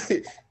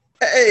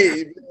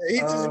 Hey, man, he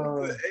just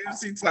won the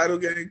AFC title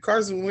game.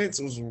 Carson Wentz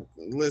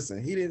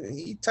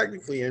he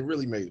technically ain't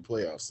really made the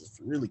playoffs. It's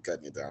really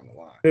cutting it down the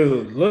line.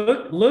 Dude,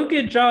 look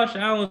at Josh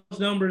Allen's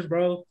numbers,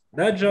 bro.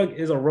 That junk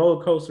is a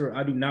roller coaster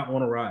I do not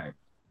want to ride.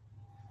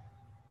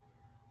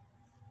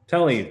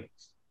 Telling you.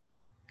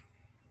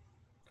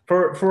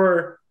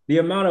 For the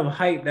amount of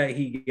hype that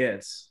he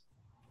gets,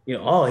 he's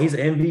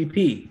an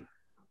MVP.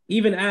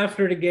 Even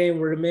after the game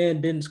where the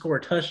man didn't score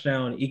a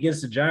touchdown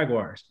against the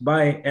Jaguars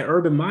by an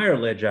Urban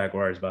Meyer-led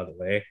Jaguars, by the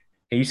way,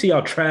 and you see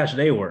how trash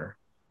they were.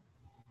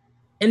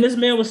 And this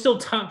man was still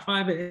top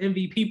 5 at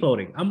MVP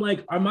voting. I'm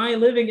like, am I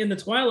living in the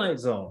Twilight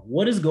Zone?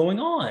 What is going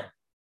on?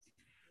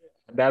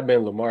 That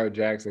been Lamar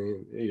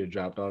Jackson, he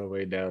dropped all the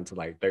way down to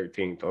like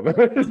 13th.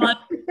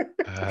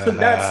 So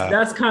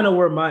that's kind of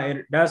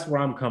where that's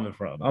where I'm coming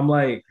from. I'm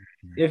like,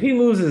 if he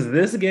loses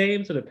this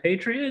game to the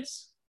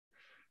Patriots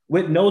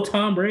with no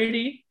Tom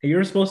Brady, and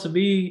you're supposed to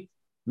be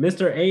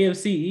Mr.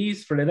 AFC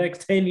East for the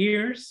next 10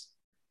 years,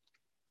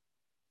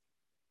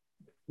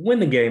 win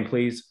the game,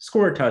 please.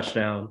 Score a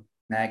touchdown.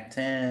 Mac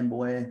 10,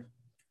 boy.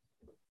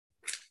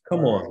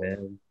 Come on,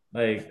 man.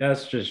 Like,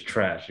 that's just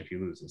trash if you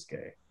lose this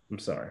game. I'm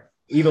sorry.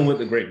 Even with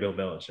the great Bill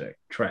Belichick,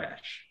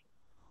 trash.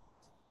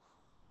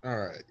 All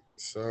right.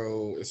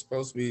 So it's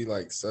supposed to be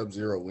like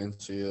sub-zero wind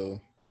chill,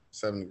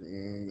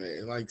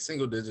 like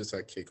single digits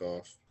at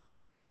kickoff.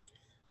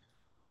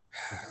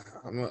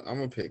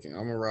 I'm a pick him.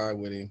 I'm a ride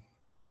with him.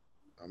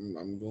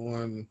 I'm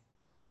going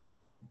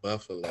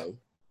Buffalo.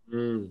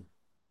 Mm.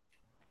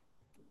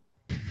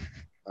 I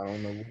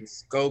don't know what the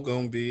score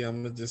gonna be.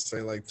 I'm gonna just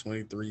say like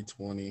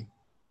 23-20.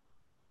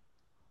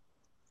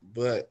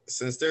 But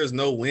since there's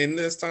no win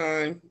this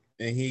time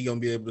and he gonna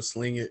be able to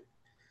sling it,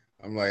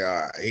 I'm like,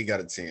 all right, he got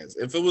a chance.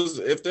 If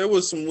there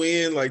was some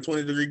wind, like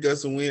 20-degree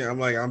gusts of wind,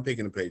 I'm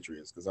picking the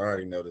Patriots because I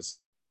already know this.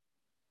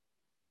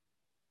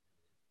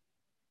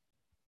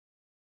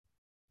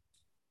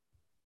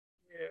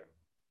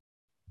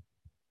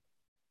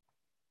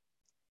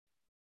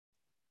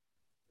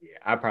 Yeah,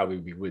 I'd probably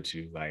be with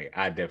you. Like,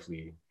 I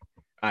definitely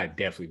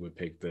would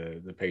pick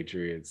the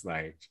Patriots,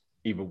 like,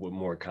 even with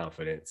more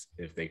confidence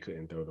if they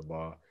couldn't throw the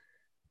ball.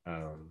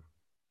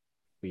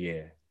 But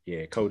yeah,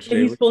 Coach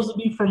Jay. He's supposed to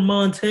be from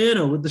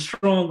Montana with the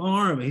strong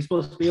arm. He's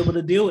supposed to be able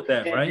to deal with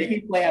that, right? Did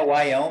he play at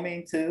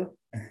Wyoming too?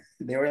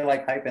 They were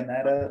like hyping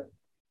that up.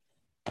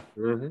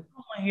 Mm-hmm. I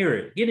want to hear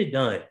it. Get it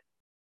done.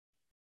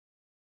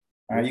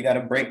 All right, you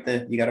gotta break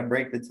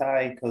the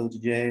tie, Coach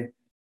Jay.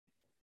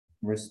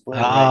 We're split.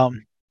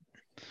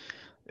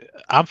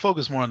 I'm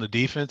focused more on the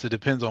defense. It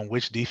depends on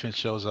which defense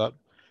shows up.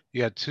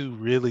 You got two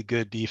really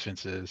good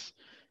defenses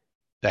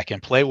that can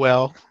play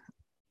well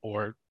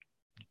or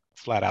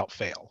flat out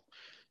fail.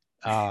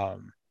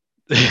 And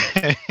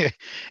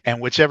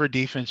whichever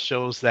defense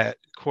shows that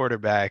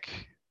quarterback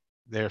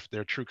their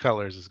true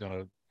colors is going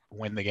to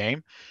win the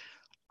game.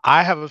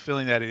 I have a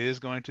feeling that it is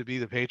going to be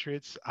the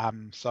Patriots.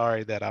 I'm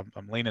sorry that I'm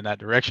leaning that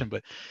direction,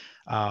 but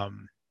I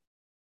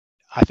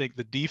think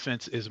the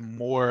defense is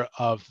more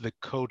of the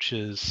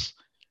coach's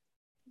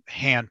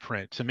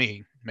handprint to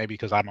me, maybe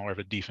because I'm more of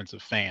a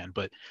defensive fan,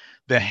 but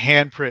the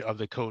handprint of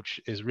the coach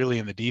is really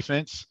in the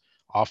defense.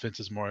 Offense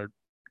is more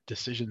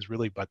decisions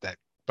really, but that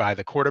by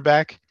the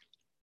quarterback,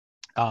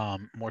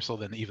 more so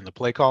than even the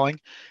play calling.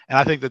 And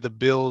I think that the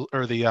Bills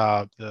or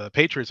the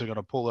Patriots are going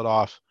to pull it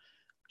off,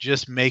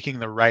 just making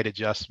the right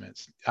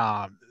adjustments.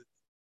 I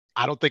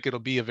don't think it'll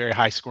be a very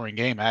high scoring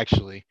game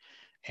actually,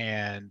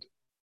 and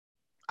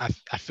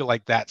I feel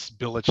like that's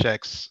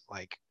Belichick's,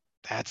 like,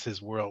 that's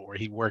his world where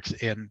he works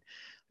in.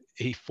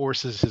 He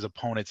forces his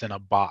opponents in a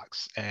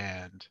box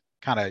and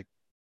kind of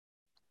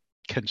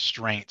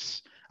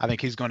constraints. I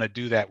think he's going to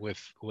do that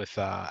with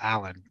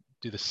Allen.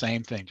 Do the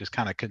same thing, just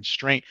kind of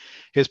constrain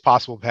his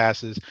possible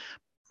passes,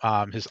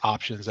 his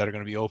options that are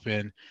going to be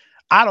open.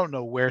 I don't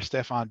know where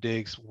Stephon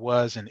Diggs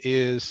was and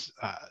is.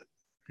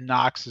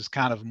 Knox has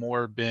kind of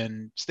more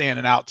been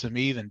standing out to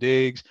me than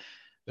Diggs.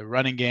 The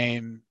running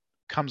game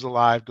comes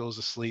alive, goes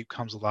to sleep,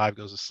 comes alive,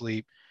 goes to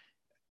sleep.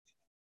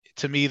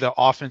 To me, the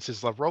offense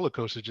is a roller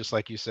coaster, just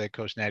like you said,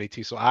 Coach Natty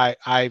T. So I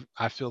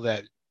feel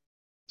that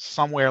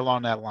somewhere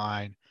along that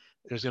line,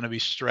 there's going to be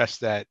stress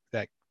that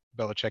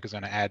Belichick is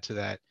going to add to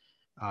that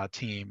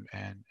team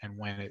and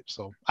win it.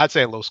 So I'd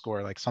say a low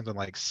score, like something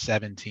like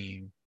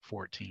 17-14,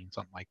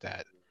 something like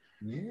that.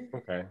 Yeah.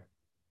 Okay.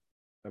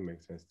 That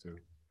makes sense too.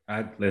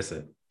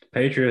 Listen,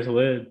 Patriots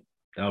win,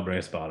 that'll bring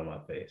a spot on my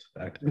face.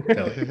 I can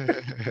tell you.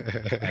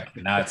 I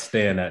cannot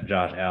stand that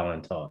Josh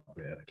Allen talk,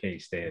 man. I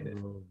can't stand it.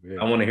 Oh,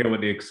 I want to hear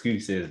what the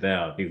excuse is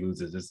now if he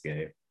loses this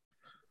game.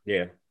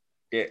 Yeah.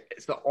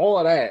 So all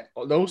of that,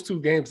 those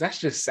two games, that's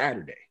just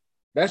Saturday.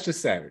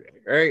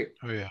 Right?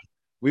 Oh, yeah.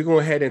 We're going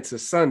to head into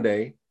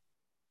Sunday.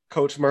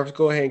 Coach Murphy,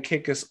 go ahead and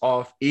kick us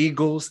off.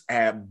 Eagles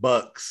at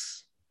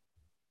Bucks.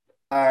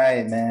 All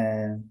right,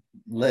 man.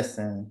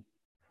 Listen.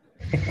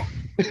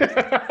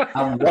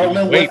 I'm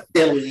rolling with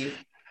Philly.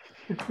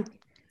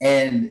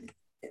 And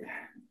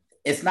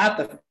it's not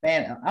the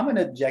fan. I'm an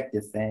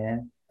objective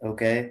fan,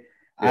 okay?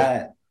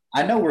 Yeah.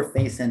 I know we're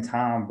facing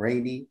Tom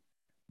Brady,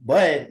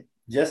 but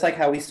just like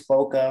how we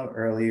spoke of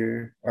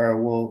earlier,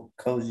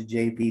 Coach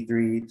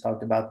JP3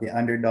 talked about the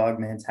underdog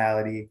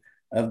mentality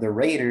of the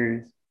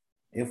Raiders.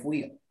 If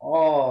we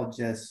all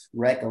just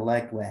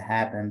recollect what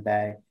happened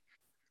back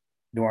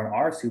during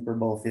our Super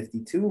Bowl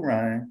 52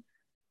 run,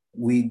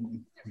 we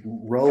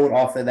rode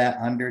off of that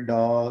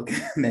underdog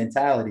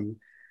mentality.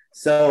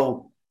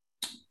 So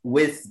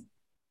with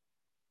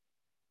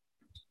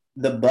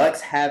the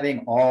Bucks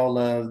having all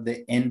of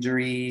the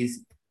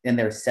injuries in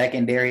their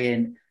secondary,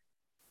 and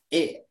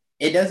it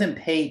doesn't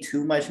pay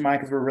too much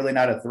mind because we're really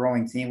not a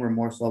throwing team. We're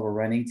more so of a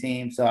running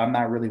team. So I'm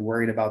not really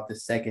worried about the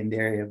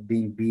secondary of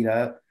being beat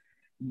up.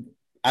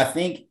 I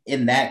think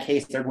in that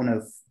case, they're going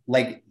to,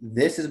 like,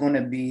 this is going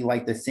to be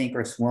like the sink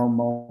or swim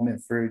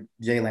moment for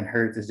Jalen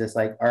Hurts. It's just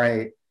like, all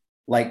right,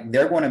 like,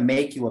 they're going to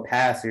make you a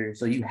passer,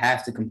 so you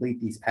have to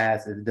complete these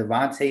passes.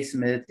 Devontae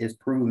Smith is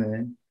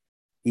proven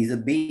he's a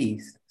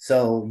beast.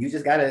 So you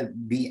just got to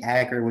be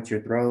accurate with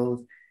your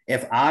throws.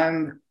 If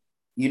I'm,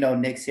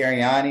 Nick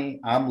Sirianni,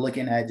 I'm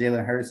looking at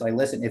Jalen Hurts like,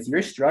 listen, if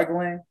you're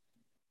struggling,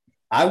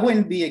 I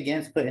wouldn't be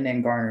against putting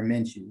in Gardner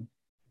Minshew.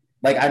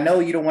 Like, I know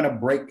you don't want to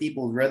break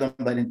people's rhythm,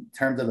 but in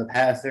terms of the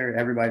passer,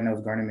 everybody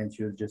knows Gardner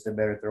Minshew is just a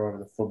better thrower of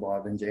the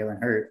football than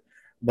Jalen Hurts.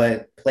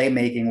 But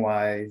playmaking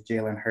wise,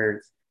 Jalen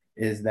Hurts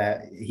is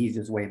that he's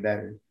just way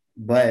better.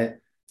 But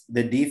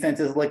the defense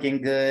is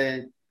looking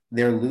good.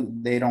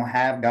 They don't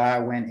have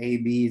Godwin.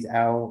 AB's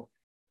out.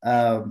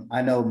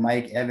 I know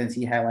Mike Evans,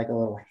 he had like a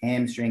little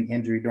hamstring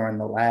injury during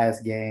the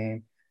last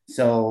game.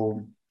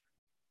 So,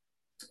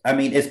 I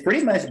mean, it's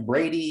pretty much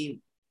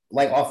Brady,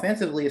 like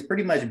offensively, it's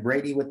pretty much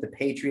Brady with the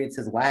Patriots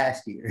his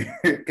last year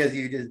because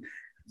you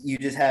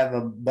just have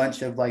a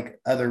bunch of like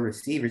other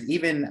receivers.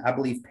 Even I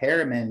believe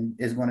Perriman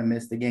is going to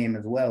miss the game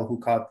as well, who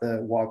caught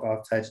the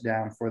walk-off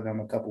touchdown for them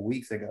a couple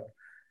weeks ago.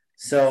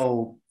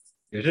 So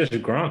it's just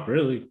Gronk,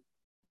 really.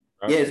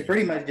 Yeah, it's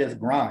pretty much just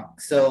Gronk.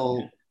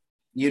 So,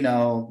 you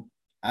know,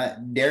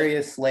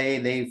 Darius Slay,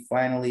 they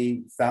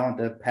finally found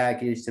a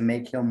package to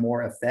make him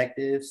more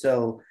effective.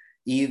 So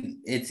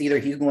it's either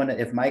he's going to,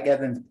 if Mike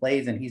Evans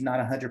plays and he's not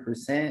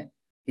 100%,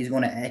 he's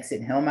going to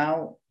exit him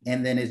out,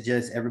 and then it's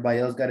just everybody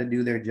else got to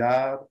do their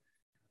job.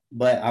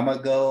 But I'm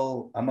gonna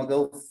go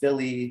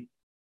Philly.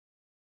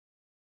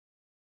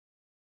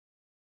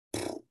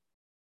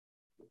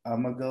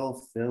 I'm gonna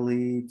go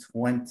Philly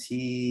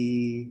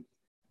 28-24.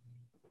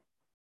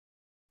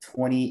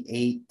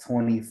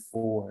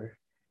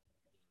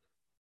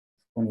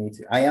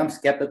 28. I am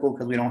skeptical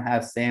because we don't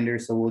have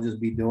Sanders, so we'll just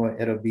be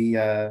it'll be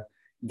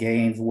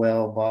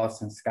Gaineswell,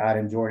 Boston Scott,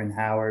 and Jordan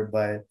Howard.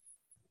 But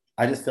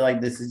I just feel like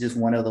this is just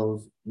one of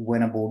those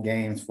winnable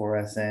games for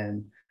us.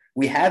 And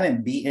we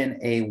haven't beaten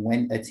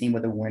a team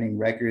with a winning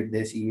record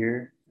this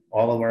year.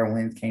 All of our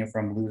wins came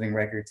from losing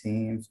record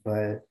teams,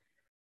 but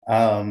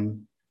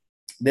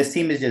this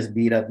team is just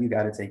beat up. You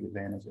got to take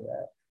advantage of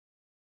that.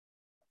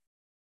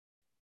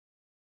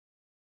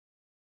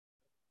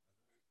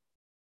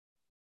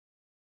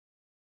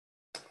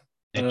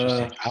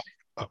 Interesting.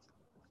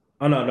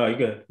 No, you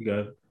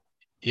good.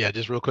 Yeah,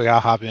 just real quick, I'll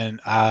hop in.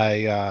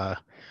 I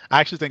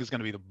actually think it's going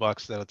to be the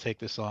Bucks that'll take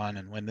this on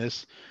and win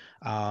this,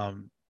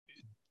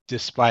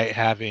 despite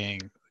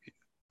having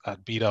a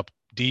beat up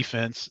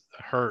defense,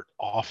 hurt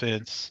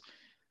offense.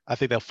 I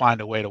think they'll find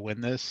a way to win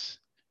this.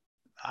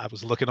 I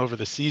was looking over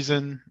the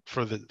season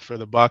for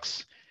the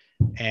Bucks,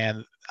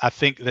 and I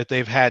think that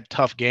they've had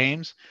tough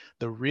games.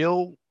 The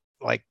real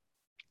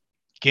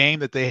game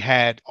that they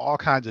had all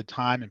kinds of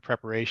time and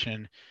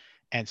preparation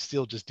and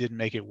still just didn't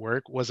make it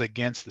work was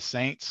against the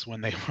Saints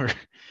when they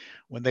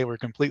were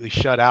completely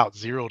shut out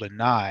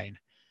 0-9.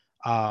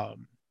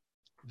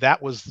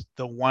 That was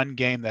the one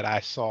game that I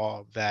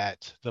saw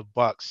that the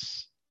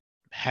Bucks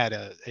had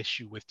an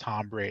issue with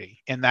Tom Brady,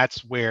 and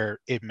that's where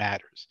it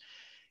matters.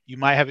 You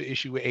might have an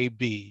issue with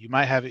AB, you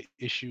might have an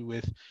issue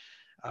with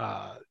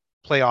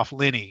playoff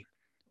Lenny,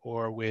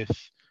 or with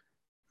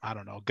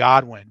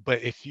Godwin.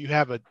 But if you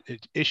have an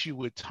issue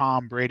with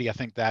Tom Brady, I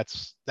think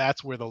that's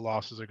where the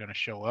losses are going to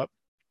show up.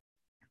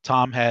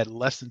 Tom had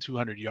less than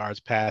 200 yards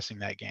passing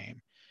that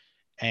game,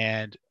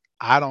 and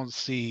I don't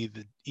see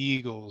the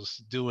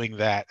Eagles doing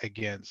that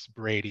against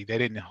Brady. They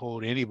didn't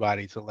hold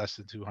anybody to less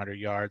than 200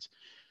 yards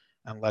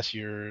unless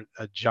you're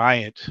a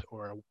Giant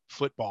or a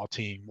football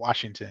team,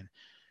 Washington.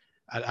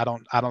 I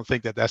don't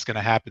think that that's going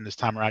to happen this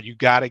time around. You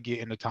got to get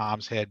into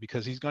Tom's head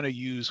because he's going to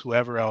use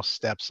whoever else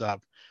steps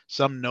up.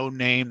 Some no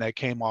name that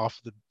came off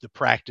the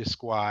practice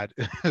squad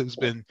who's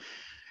been,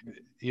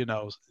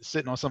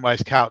 sitting on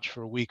somebody's couch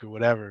for a week or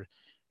whatever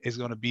is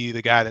going to be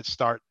the guy that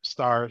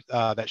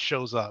that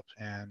shows up.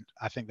 And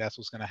I think that's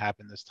what's going to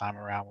happen this time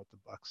around with the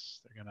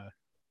Bucks. They're going to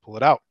pull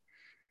it out.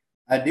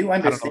 I do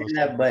understand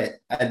that, but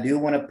I do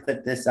want to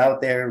put this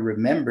out there.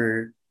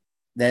 Remember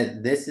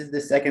that this is the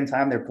second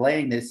time they're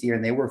playing this year,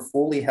 and they were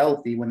fully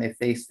healthy when they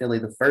faced Philly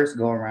the first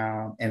go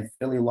around, and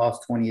Philly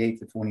lost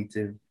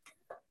 28-22.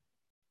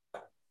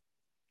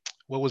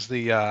 What was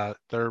the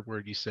third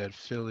word you said?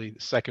 Philly.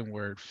 The second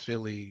word,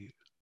 Philly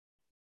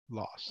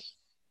lost.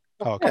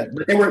 Oh, okay.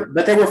 Yeah,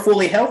 but they were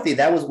fully healthy.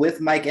 That was with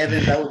Mike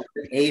Evans. That was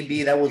with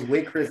AB. That was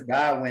with Chris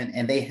Godwin,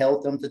 and they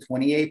held them to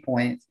 28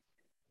 points.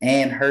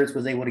 And Hurts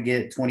was able to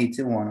get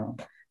 22 on them.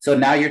 So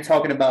now you're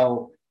talking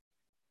about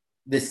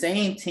the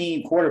same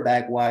team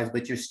quarterback-wise,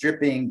 but you're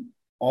stripping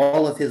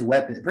all of his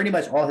weapons, pretty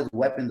much all his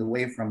weapons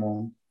away from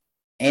him.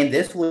 And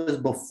this was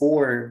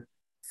before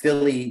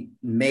Philly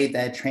made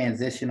that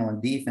transition on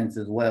defense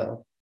as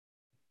well.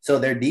 So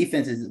their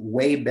defense is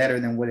way better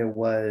than what it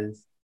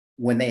was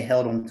when they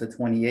held them to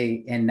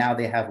 28, and now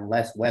they have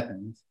less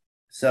weapons.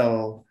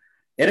 So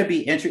it'll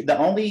be interesting. The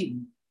only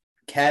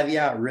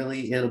caveat,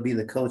 really, it'll be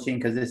the coaching,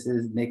 because this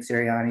is Nick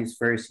Sirianni's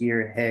first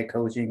year head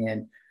coaching,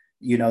 and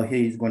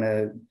he's going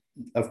to,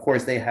 of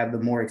course, they have the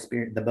more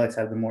experience. The Bucks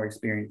have the more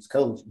experienced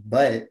coach,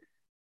 but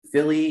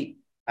Philly,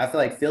 I feel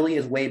like Philly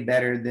is way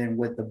better than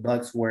what the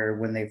Bucks were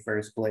when they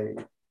first played.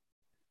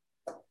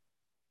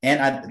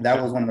 And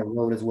that was on the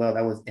road as well.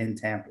 That was in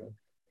Tampa.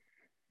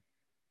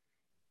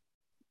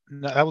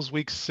 No, that was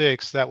week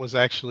 6. That was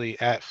actually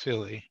at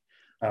Philly,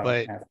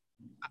 but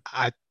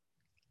I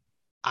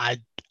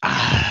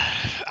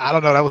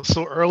don't know. That was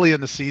so early in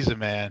the season,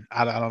 man.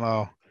 I don't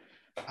know.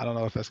 I don't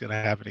know if that's going to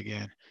happen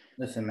again.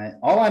 Listen, man.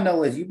 All I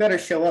know is you better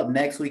show up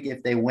next week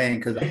if they win,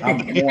 because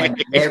I'm on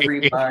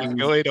everybody's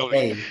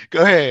day.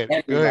 Go ahead.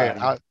 Everybody. Go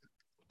ahead.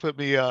 Put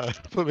me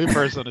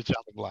first on the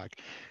chopping block.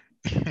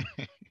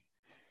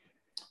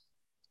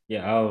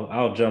 Yeah,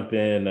 I'll jump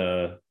in.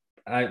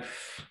 I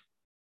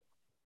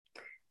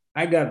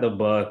got the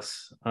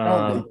Bucks.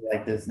 Don't do it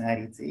like this,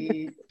 Natty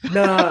T.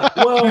 Nah,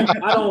 well,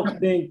 I don't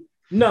think.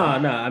 Nah.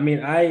 I mean,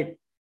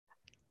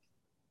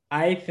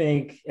 I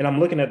think, and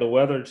I'm looking at the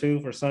weather too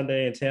for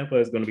Sunday in Tampa.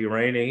 It's going to be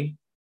raining.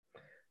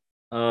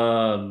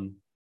 I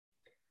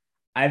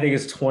think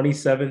it's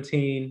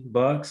 2017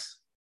 Bucks,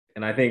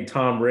 and I think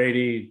Tom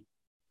Brady.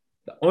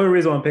 The only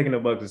reason I'm picking the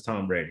Bucks is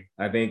Tom Brady.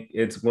 I think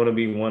it's going to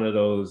be one of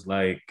those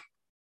 2-minute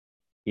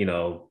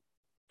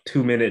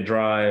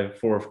drive,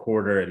 fourth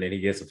quarter, and then he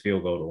gets a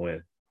field goal to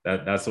win.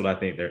 That's what I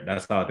think.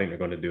 That's how I think they're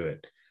going to do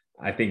it.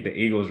 I think the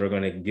Eagles are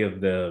going to give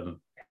them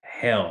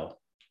hell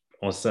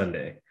on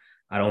Sunday.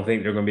 I don't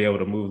think they're going to be able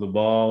to move the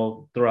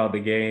ball throughout the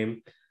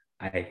game.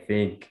 I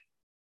think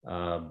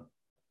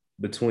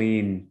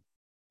between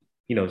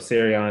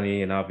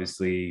Sirianni and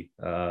obviously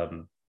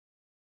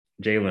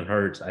Jalen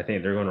Hurts, I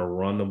think they're going to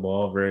run the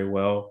ball very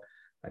well.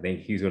 I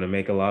think he's going to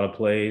make a lot of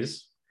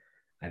plays.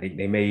 I think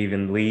they may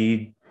even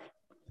lead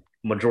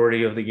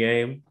majority of the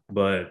game,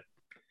 but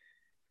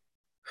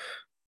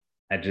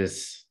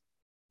it's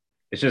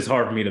just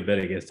hard for me to bet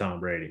against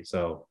Tom Brady.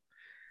 So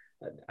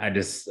I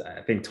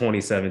think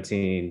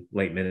 2017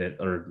 late minute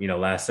or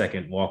last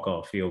second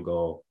walk-off field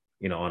goal,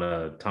 on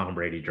a Tom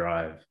Brady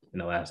drive in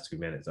the last 2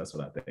 minutes. That's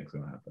what I think is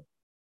going to happen.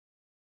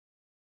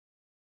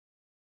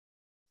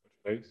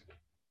 Thanks.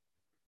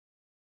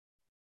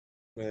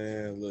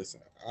 Man,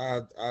 listen, I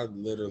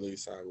literally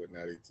side with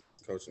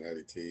Coach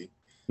Natty T.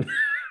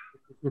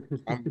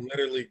 I'm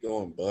literally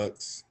going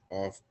Bucks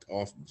off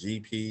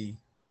GP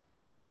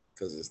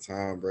because it's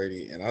Tom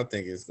Brady, and I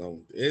think it's gonna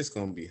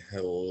be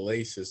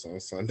hellacious on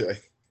Sunday.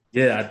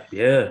 Yeah.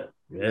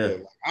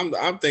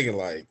 I'm thinking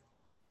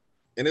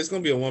and it's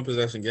gonna be a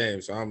 1-possession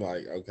game, so I'm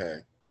like,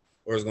 okay,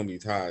 or it's gonna be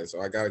tied,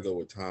 so I gotta go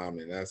with Tom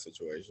in that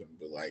situation.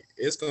 But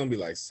it's gonna be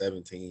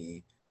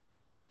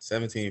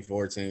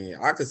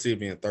 17-14. I could see it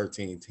being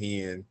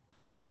 13-10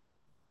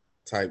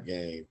 type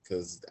game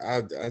because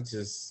I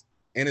just.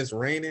 And it's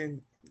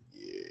raining,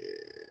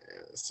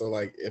 yeah. So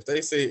if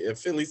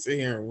Philly sit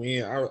here and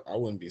win, I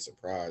wouldn't be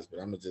surprised. But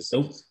I'm gonna just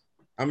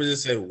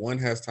say one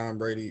has Tom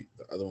Brady,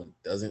 the other one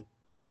doesn't.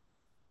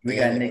 We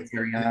got Nick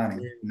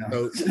Sirianni.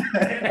 No.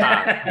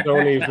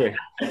 Don't even.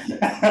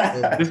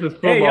 This is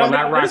football,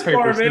 not rock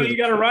paper scissors. You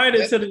gotta ride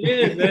it to the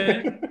end,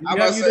 man. I'm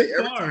about to say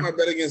every time I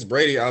bet against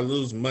Brady, I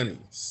lose money.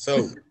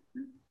 So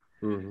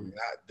I'm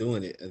not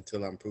doing it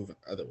until I'm proven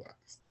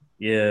otherwise.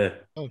 Yeah.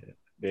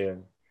 Yeah.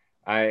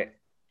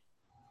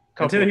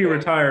 Until he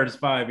retires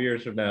 5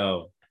 years from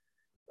now,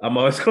 I'm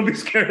always going to be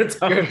scared of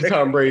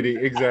Tom Brady.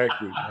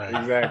 Exactly. Right.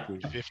 Exactly.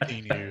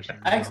 15 years.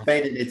 I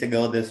expected it to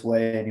go this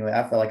way anyway.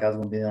 I felt like I was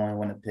going to be the only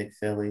one to pick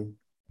Philly.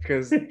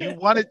 Because you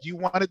wanted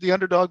the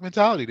underdog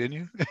mentality, didn't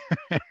you?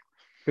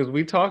 Because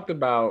we talked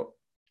about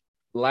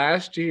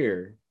last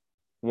year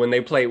when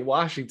they played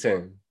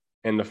Washington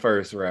in the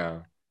first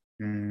round.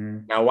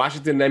 Mm-hmm. Now,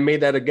 Washington, they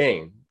made that a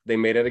game.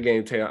 Taylor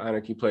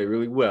Heineke played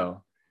really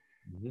well.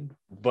 Mm-hmm.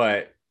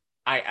 But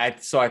I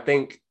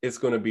think it's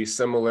going to be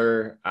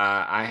similar.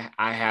 I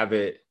have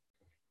it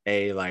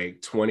a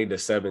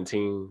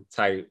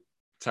 20-17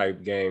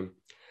 type game.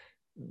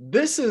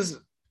 This is,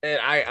 and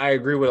I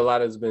agree with a lot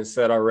that's been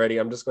said already.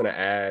 I'm just going to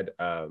add,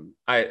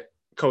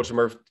 Coach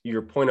Murph,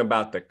 your point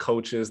about the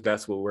coaches,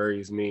 that's what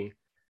worries me.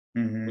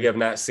 Mm-hmm. We have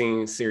not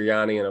seen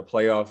Sirianni in a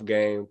playoff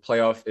game.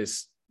 Playoff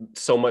is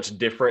so much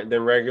different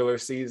than regular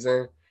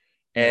season,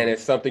 and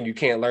it's something you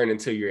can't learn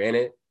until you're in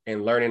it.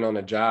 And learning on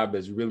the job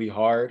is really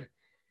hard.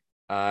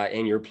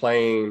 And you're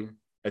playing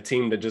a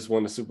team that just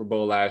won the Super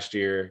Bowl last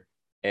year,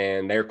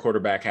 and their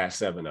quarterback has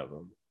 7 of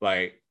them.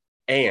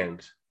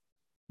 And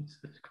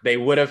they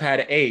would have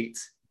had 8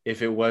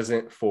 if it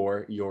wasn't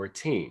for your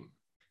team,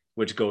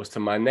 which goes to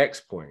my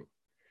next point.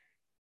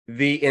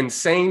 The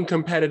insane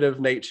competitive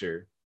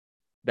nature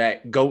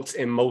that GOATs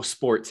in most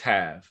sports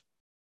have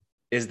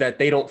is that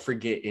they don't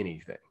forget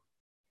anything.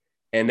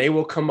 And they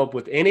will come up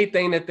with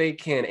anything that they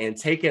can and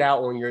take it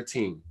out on your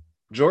team.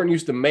 Jordan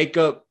used to make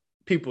up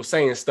people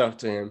saying stuff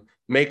to him,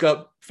 make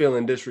up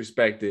feeling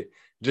disrespected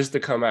just to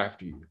come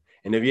after you.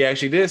 And if you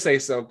actually did say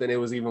something, it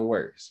was even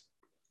worse.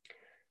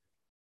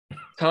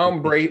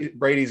 Tom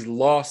Brady's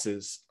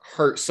losses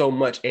hurt so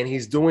much, and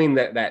he's doing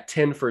that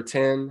 10 for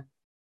 10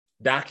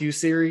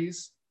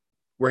 docuseries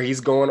where he's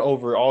going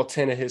over all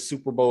 10 of his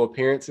Super Bowl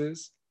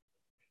appearances.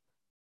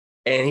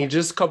 And he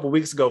just a couple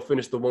weeks ago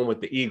finished the one with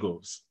the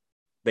Eagles.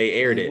 They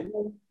aired it.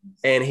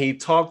 And he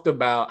talked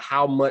about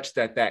how much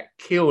that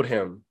killed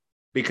him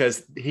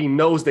because he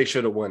knows they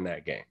should have won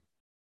that game.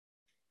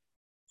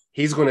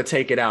 He's going to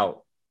take it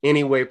out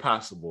any way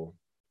possible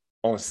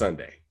on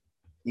Sunday.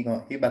 He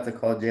about to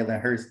call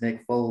Jalen Hurts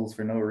Nick Foles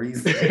for no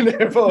reason.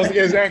 Nick Foles,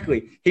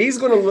 exactly. He's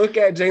going to look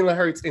at Jalen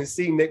Hurts and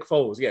see Nick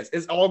Foles. Yes,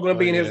 it's all going to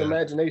be in his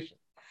imagination.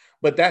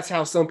 But that's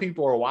how some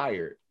people are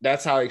wired.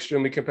 That's how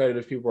extremely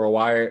competitive people are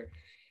wired.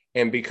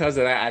 And because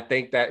of that, I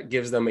think that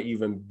gives them an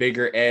even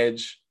bigger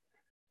edge.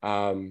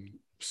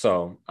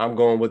 So I'm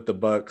going with the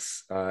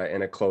Bucks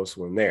in a close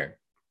one there.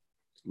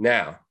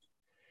 Now,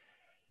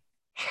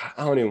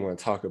 I don't even want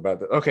to talk about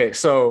that. Okay,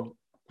 so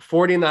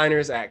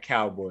 49ers at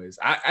Cowboys.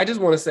 I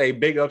just want to say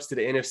big ups to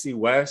the NFC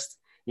West.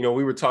 You know,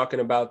 we were talking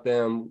about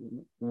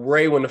them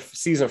right when the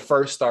season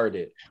first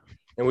started,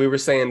 and we were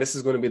saying this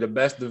is going to be the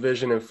best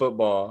division in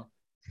football,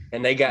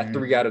 and they got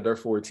 3 out of their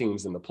 4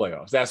 teams in the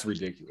playoffs. That's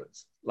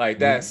ridiculous. Like,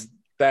 that's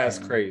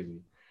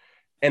crazy.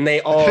 And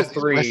they all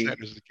 3 our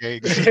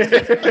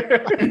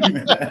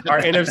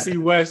NFC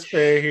West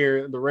fan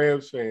here, the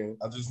Rams fan.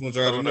 I just want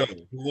y'all to know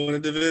who won the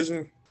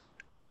division.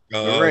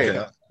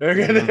 Okay. We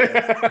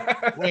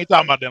ain't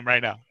talking about them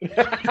right now.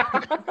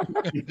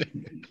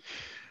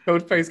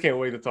 Coach Pace can't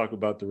wait to talk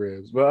about the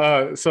Rams.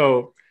 But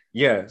so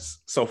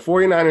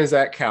 49ers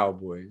at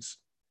Cowboys.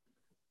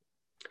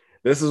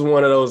 This is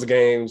one of those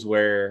games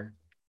where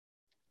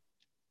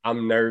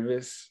I'm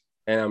nervous,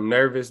 and I'm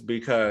nervous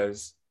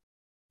because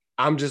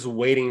I'm just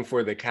waiting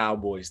for the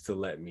Cowboys to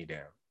let me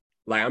down.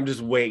 Like, I'm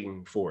just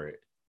waiting for it.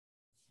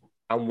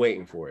 I'm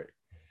waiting for it.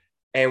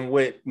 And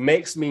what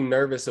makes me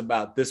nervous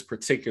about this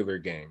particular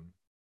game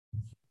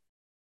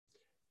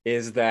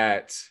is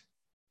that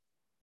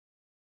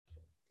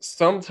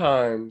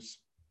sometimes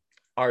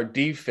our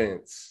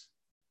defense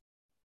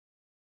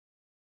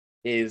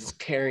is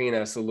carrying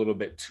us a little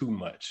bit too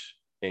much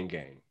in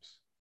games,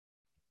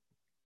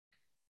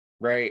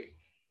 right?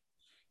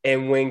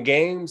 And when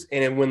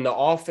the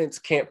offense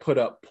can't put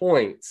up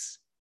points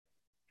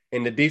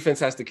and the defense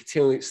has to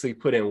continuously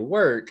put in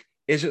work,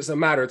 it's just a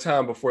matter of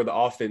time before the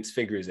offense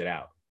figures it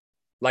out.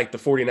 Like the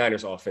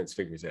 49ers offense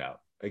figures it out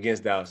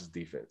against Dallas's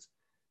defense.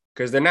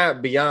 Because they're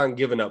not beyond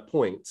giving up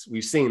points.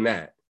 We've seen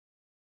that.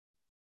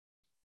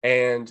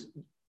 And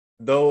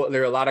though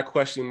there are a lot of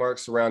question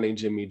marks surrounding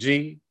Jimmy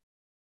G,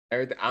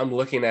 I'm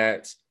looking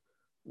at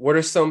what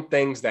are some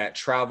things that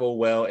travel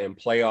well in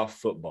playoff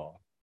football?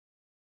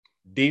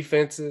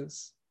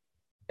 Defenses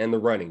and the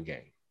running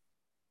game.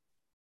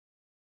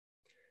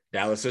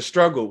 Dallas has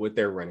struggled with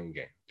their running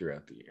game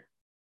throughout the year.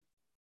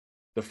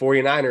 The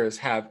 49ers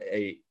have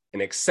an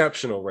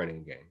exceptional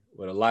running game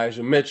with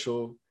Elijah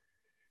Mitchell,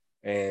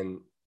 and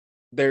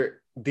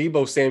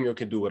Deebo Samuel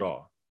can do it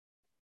all.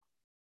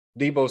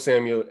 Deebo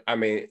Samuel, I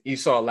mean, you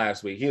saw it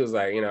last week. He was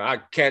like, I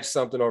catch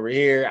something over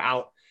here.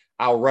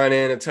 I'll run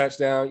in a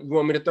touchdown. You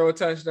want me to throw a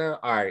touchdown?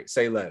 All right,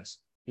 say less.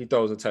 He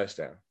throws a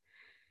touchdown.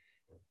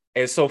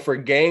 And so for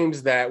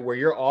games where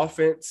your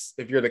offense,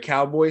 if you're the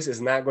Cowboys,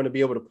 is not going to be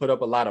able to put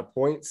up a lot of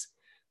points,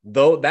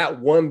 though that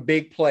one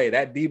big play,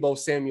 that Deebo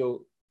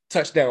Samuel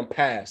touchdown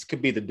pass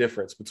could be the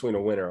difference between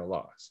a win or a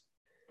loss.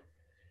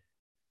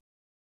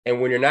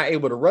 And when you're not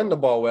able to run the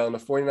ball well, and the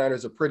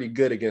 49ers are pretty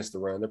good against the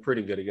run, they're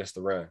pretty good against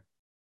the run.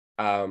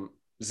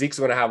 Zeke's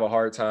going to have a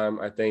hard time,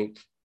 I think.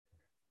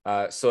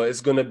 So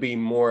it's going to be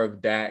more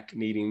of Dak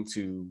needing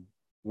to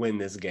win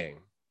this game.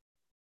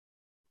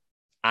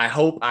 I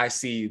hope I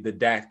see the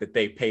Dak that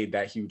they paid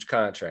that huge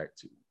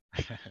contract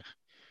to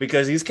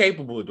because he's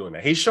capable of doing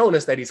that. He's shown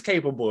us that he's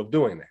capable of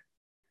doing that.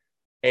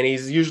 And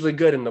he's usually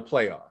good in the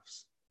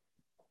playoffs.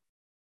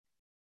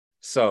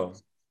 So,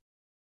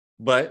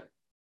 but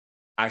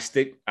I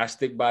stick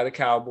by the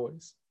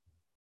Cowboys.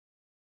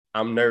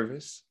 I'm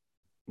nervous,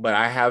 but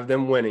I have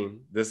them winning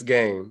this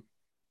game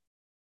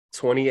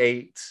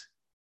 28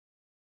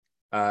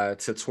 to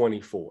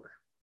 24.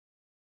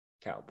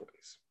 Cowboys.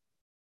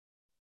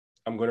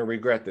 I'm going to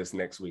regret this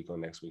next week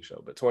on next week's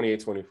show, but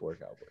 28-24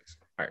 Cowboys.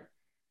 All right.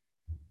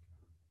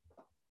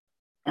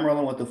 I'm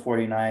rolling with the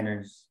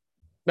 49ers.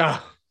 No.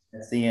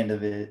 That's the end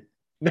of it.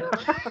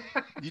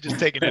 You just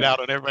taking it out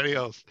on everybody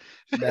else.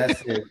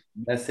 That's it.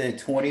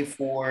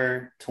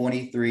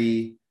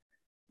 24-23.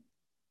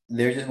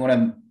 They're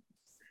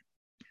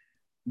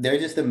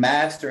just a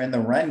master in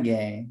the run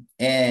game,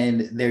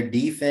 and their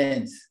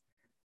defense.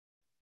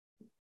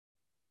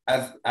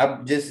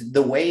 I've just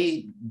the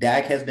way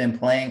Dak has been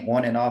playing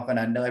on and off, and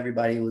I know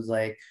everybody was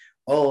like,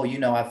 "Oh,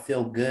 I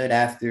feel good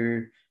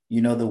after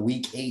the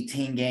Week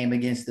 18 game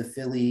against the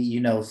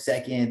Philly,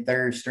 second,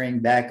 third string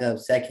backup,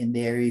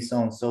 secondary, so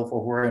on and so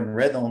forth. We're in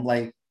rhythm.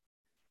 Like,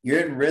 you're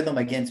in rhythm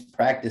against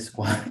practice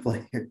squad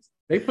players.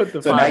 They put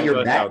the so now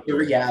you're back to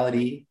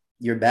reality.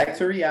 You're back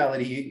to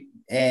reality,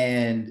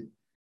 and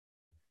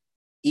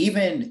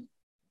even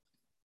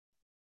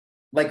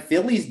like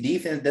Philly's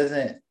defense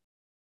doesn't.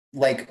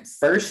 Like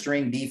first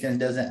string defense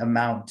doesn't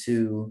amount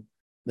to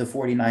the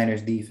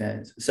 49ers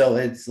defense. So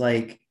it's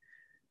like,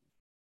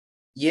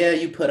 yeah,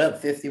 you put up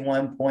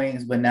 51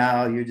 points, but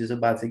now you're just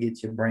about to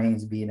get your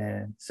brains beat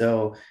in.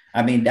 So,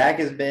 I mean, Dak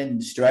has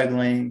been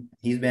struggling.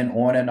 He's been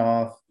on and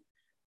off.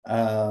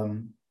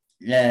 And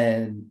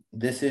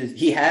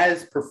he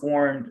has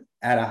performed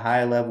at a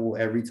high level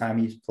every time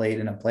he's played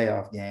in a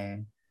playoff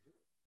game.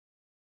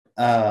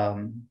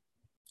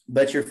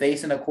 But you're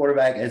facing a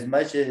quarterback as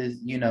much as,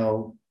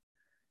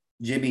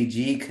 Jimmy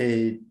G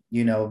could,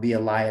 be a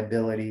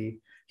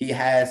liability. He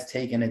has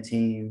taken a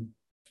team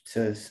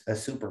to a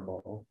Super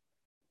Bowl.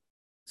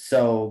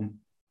 So,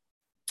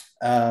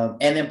 and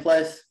then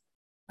plus,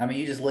 I mean,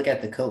 you just look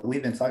at the coach.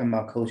 We've been talking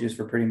about coaches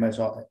for pretty much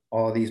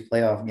all these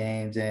playoff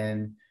games,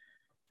 and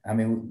I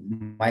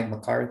mean, Mike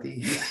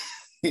McCarthy.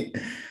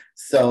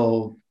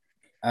 So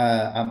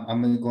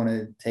I'm going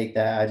to take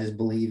that. I just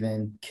believe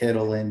in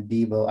Kittle and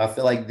Debo. I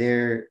feel like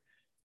they're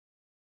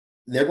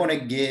going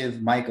to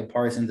give Micah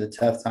Parsons a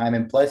tough time.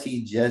 And plus,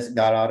 he just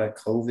got out of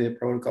COVID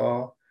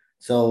protocol.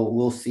 So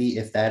we'll see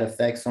if that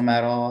affects him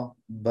at all.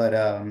 But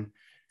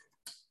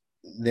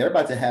they're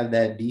about to have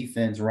that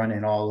defense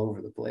running all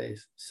over the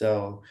place.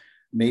 So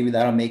maybe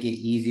that'll make it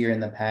easier in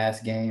the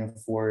pass game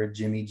for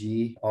Jimmy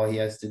G. All he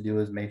has to do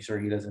is make sure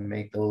he doesn't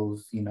make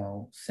those,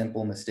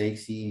 simple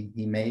mistakes he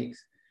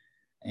makes.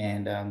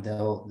 And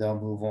they'll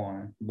move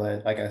on.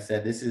 But like I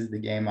said, this is the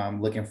game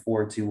I'm looking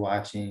forward to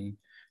watching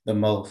the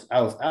most.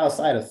 I was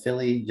outside of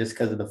Philly just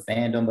because of the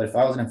fandom, but if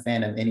I wasn't a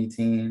fan of any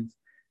teams,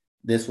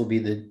 this will be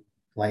the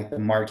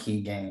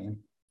marquee game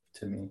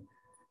to me.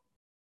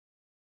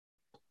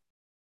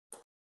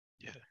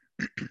 Yeah,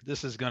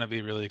 this is going to be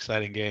a really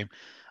exciting game.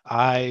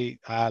 I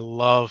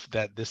love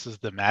that this is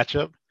the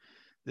matchup.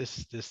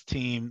 This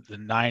team, the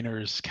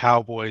Niners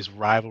Cowboys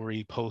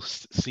rivalry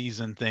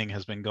postseason thing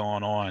has been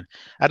going on.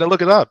 I had to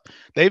look it up.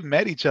 They've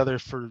met each other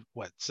for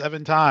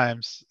 7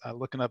 times.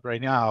 Looking up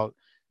right now.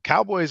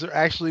 Cowboys are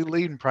actually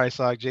leading Price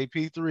Lock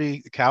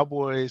JP3. The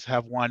Cowboys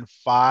have won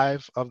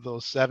 5 of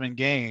those 7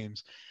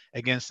 games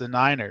against the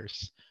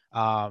Niners.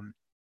 Now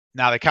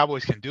the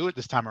Cowboys can do it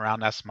this time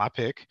around. That's my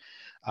pick.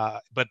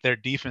 But their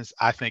defense,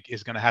 I think,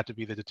 is going to have to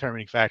be the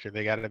determining factor.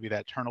 They got to be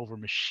that turnover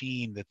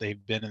machine that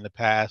they've been in the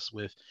past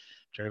with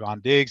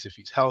Trayvon Diggs, if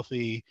he's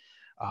healthy.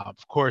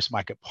 Of course,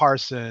 Micah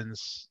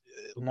Parsons,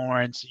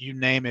 Lawrence, you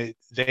name it,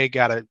 they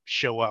got to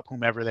show up,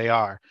 whomever they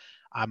are.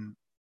 I'm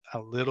a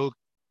little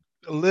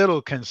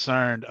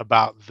concerned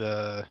about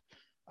the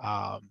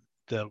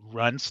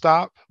run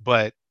stop,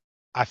 but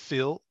I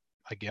feel,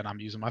 again, I'm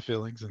using my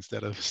feelings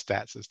instead of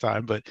stats this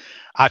time, but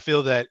I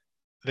feel that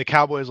the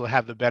Cowboys will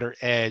have the better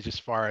edge as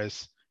far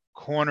as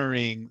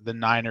cornering the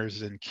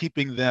Niners and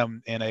keeping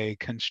them in a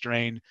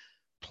constrained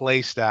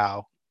play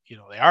style.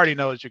 They already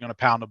know that you're going to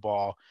pound the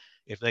ball.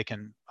 If they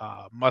can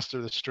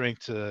muster the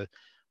strength to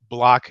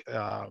block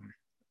the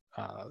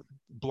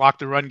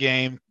run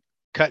game,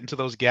 cut into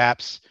those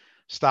gaps,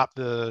 stop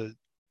the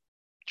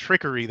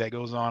trickery that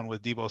goes on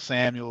with Deebo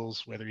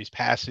Samuels, whether he's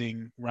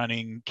passing,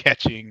 running,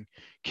 catching,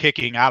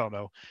 kicking, I don't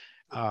know,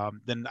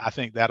 then I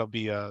think that'll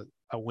be a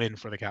win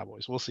for the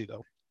Cowboys. We'll see,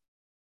 though.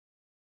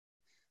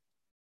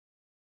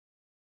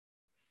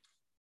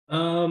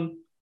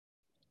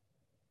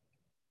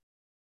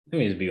 Let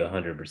me just be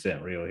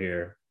 100% real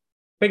here.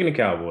 Picking the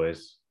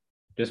Cowboys,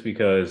 just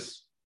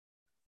because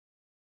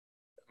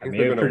I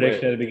made a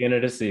prediction at the beginning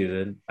of the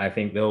season. I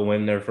think they'll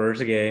win their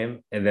first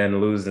game and then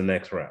lose the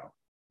next round.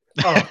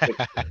 Oh.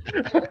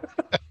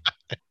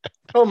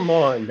 Come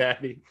on,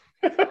 Daddy.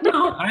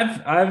 No,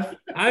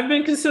 I've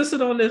been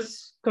consistent on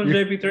this, Coach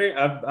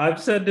JP3. I've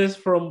said this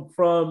from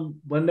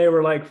when they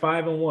were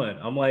 5-1.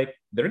 I'm like,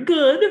 they're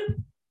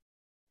good,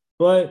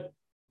 but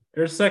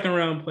they're second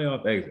round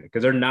playoff exit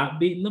because they're not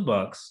beating the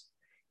Bucs,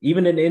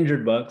 even an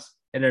injured Bucs,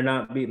 and they're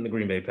not beating the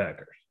Green Bay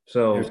Packers.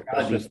 So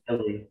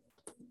Philly.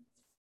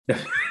 They're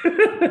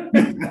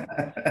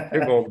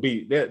gonna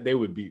beat. They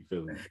would beat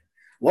Philly.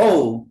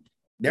 Whoa.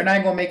 They're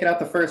not going to make it out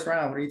the first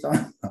round. What are you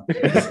talking about?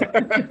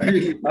 What are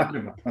you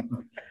talking about?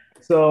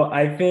 So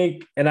I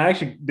think, and I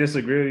actually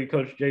disagree with you,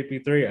 Coach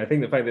JP3. I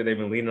think the fact that they've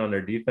been leaning on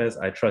their defense,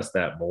 I trust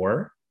that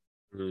more.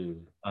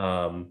 And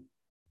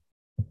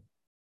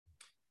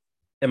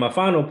my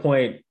final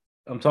point,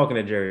 I'm talking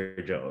to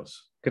Jerry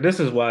Jones, because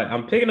this is why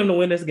I'm picking them to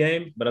win this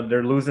game, but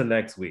they're losing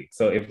next week.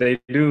 So if they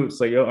do,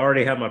 so you'll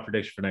already have my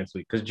prediction for next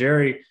week. Because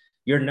Jerry,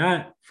 you're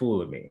not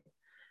fooling me,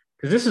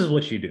 because this is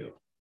what you do.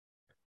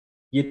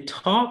 You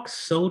talk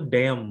so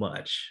damn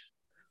much.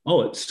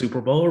 Oh, it's Super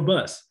Bowl or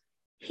bust.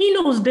 He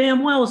knows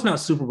damn well it's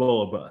not Super Bowl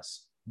or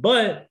bust.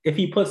 But if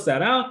he puts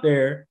that out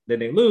there, then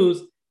they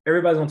lose,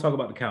 everybody's going to talk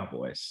about the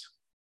Cowboys.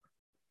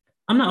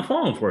 I'm not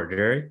falling for it,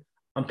 Jerry.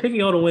 I'm picking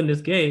y'all to win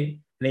this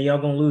game, and then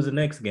y'all going to lose the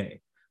next game.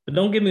 But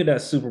don't give me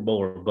that Super Bowl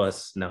or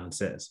bust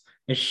nonsense.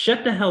 And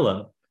shut the hell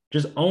up.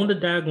 Just own the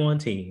daggone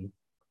team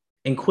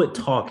and quit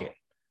talking.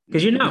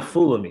 Because you're not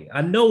fooling me.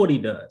 I know what he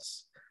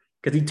does.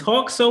 Because he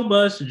talks so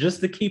much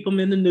just to keep him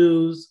in the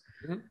news,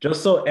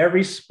 just so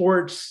every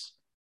sports,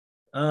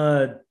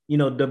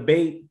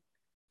 debate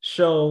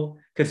show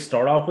could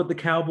start off with the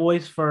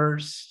Cowboys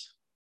first.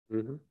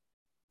 Mm-hmm.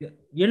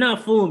 You're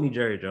not fooling me,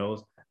 Jerry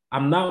Jones.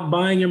 I'm not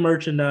buying your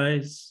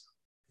merchandise.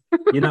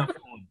 You're not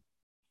fooling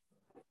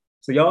me.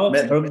 So y'all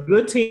are a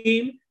good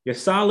team. You're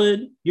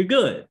solid. You're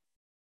good.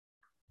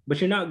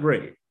 But you're not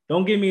great.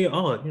 Don't give me,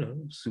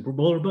 Super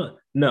Bowl or bust.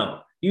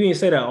 No, you didn't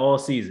say that all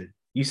season.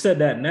 You said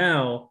that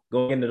now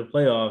going into the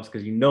playoffs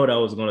because you know that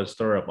was going to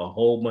stir up a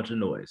whole bunch of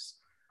noise.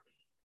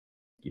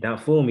 You're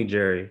not fooling me,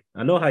 Jerry.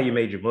 I know how you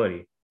made your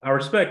money. I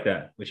respect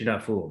that, but you're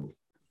not fooling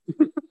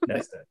me.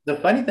 That's that. The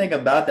funny thing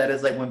about that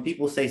is when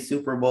people say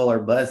Super Bowl or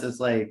bust, it's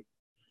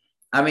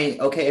I mean,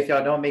 okay, if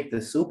y'all don't make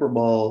the Super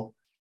Bowl,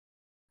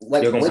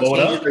 like You're gonna what blow it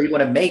changes up? are you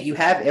going to make? You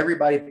have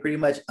everybody pretty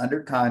much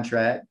under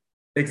contract.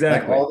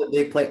 Exactly. Like all the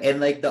big play, and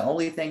like the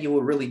only thing you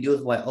would really do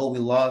is like, oh, we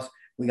lost.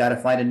 We got to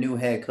find a new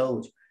head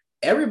coach.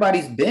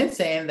 Everybody's been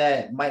saying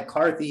that Mike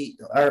McCarthy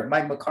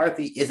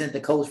isn't the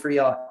coach for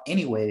y'all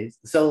anyways.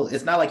 So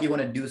it's not like you're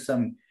going to do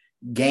some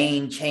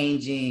game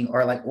changing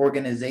or like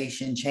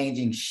organization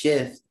changing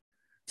shift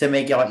to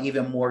make y'all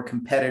even more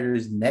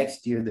competitors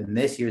next year than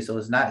this year. So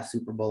it's not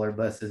Super Bowl or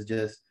bust. It's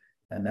just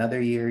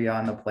another year y'all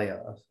in the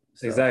playoffs.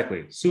 So.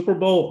 Exactly. Super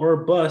Bowl or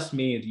bust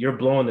means you're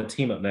blowing the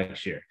team up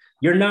next year.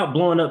 You're not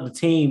blowing up the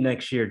team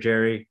next year,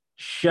 Jerry.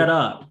 Shut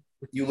up.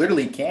 You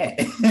literally can't.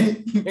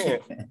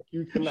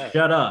 You cannot.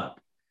 Shut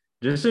up.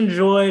 Just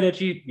enjoy that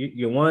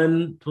you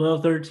won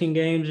 12, 13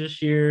 games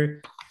this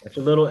year. That's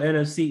a little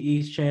NFC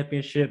East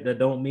championship that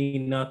don't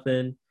mean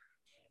nothing.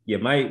 You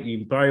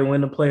probably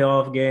win the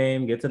playoff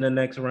game, get to the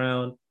next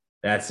round.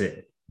 That's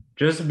it.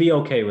 Just be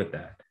okay with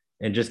that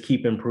and just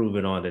keep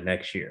improving on the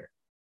next year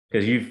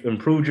because you've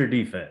improved your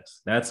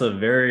defense. That's a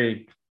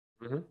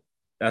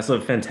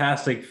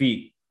fantastic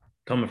feat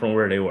coming from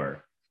where they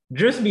were.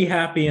 Just be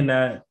happy in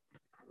that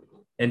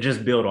and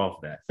just build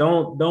off that.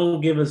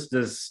 Don't give us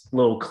this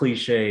little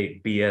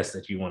cliche BS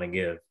that you want to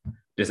give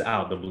just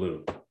out the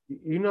blue.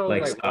 You know,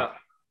 like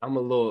I'm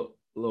a little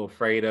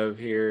afraid of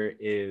here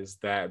is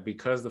that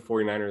because the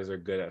 49ers are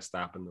good at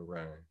stopping the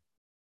run,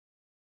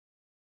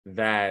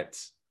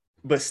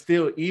 but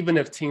still, even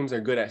if teams are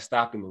good at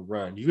stopping the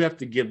run, you have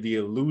to give the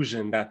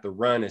illusion that the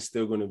run is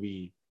still going to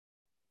be,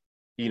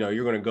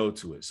 you're going to go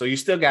to it. So you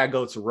still got to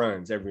go to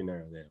runs every now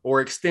and then,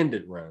 or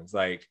extended runs,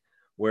 like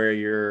where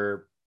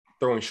you're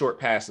throwing short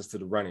passes to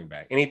the running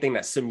back, anything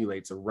that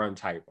simulates a run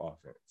type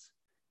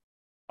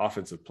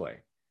offensive play.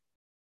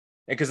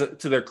 And because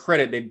to their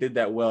credit, they did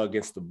that well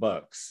against the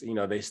Bucs.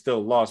 They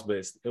still lost, but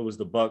it was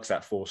the Bucs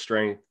at full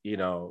strength,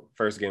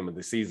 first game of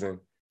the season.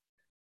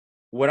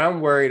 What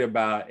I'm worried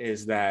about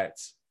is that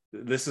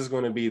this is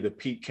going to be the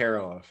Pete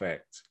Carroll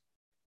effect,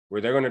 where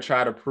they're going to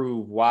try to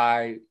prove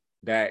why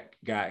Dak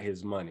got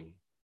his money.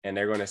 And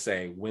they're going to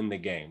say, win the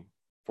game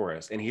for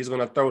us. And he's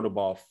going to throw the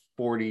ball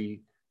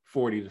 40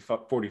 to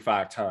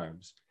 45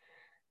 times.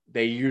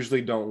 They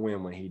usually don't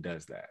win when he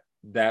does that.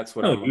 That's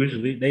what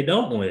usually they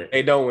don't win.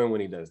 They don't win when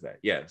he does that.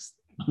 Yes.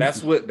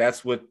 That's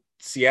what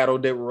Seattle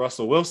did with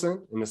Russell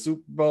Wilson in the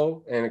Super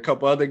Bowl and a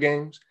couple other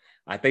games.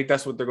 I think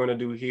that's what they're going to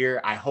do here.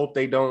 I hope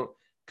they don't,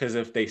 because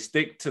if they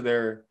stick to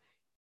their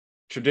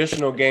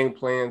traditional game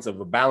plans of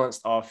a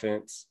balanced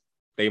offense,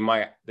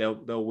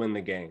 they'll win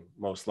the game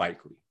most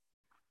likely.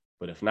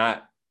 But if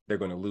not, they're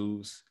going to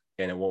lose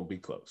and it won't be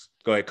close.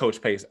 Go ahead,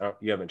 Coach Pace.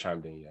 You haven't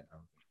chimed in yet.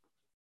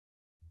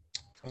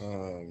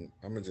 I'm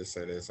gonna just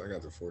say this. I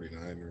got the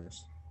 49ers.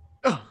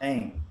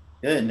 Dang,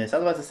 goodness. I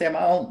was about to say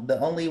the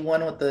only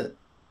one with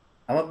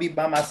I'm gonna be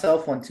by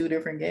myself on two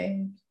different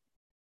games.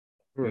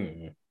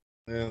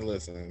 And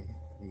listen,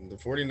 the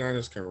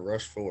 49ers can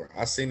rush 4.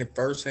 I seen it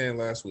firsthand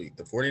last week.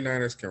 The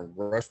 49ers can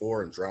rush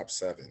 4 and drop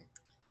 7.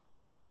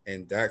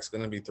 And Dak's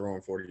gonna be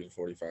throwing 40 to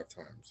 45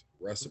 times.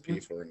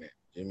 Recipe for it.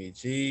 Jimmy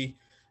G.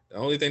 The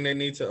only thing they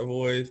need to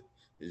avoid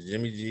is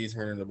Jimmy G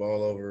turning the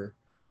ball over,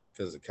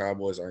 because the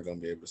Cowboys aren't going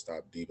to be able to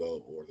stop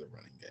Debo or the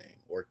running game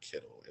or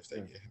Kittle if they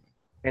get him.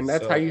 And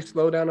that's how you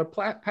slow down a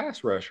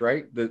pass rush,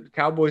 right? The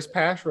Cowboys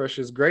pass rush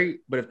is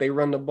great, but if they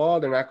run the ball,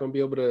 they're not going to be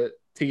able to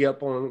tee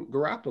up on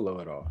Garoppolo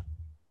at all.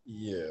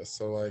 Yeah,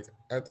 so like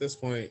at this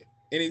point,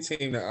 any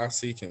team that I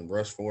see can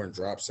rush 4 and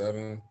drop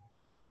 7,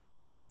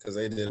 because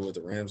they did it with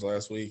the Rams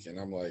last week, and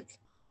I'm like,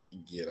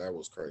 yeah, that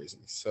was crazy.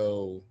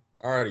 So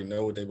I already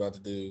know what they're about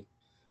to do.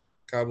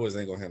 Cowboys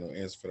ain't going to have no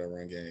answer for that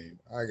run game.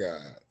 I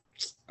got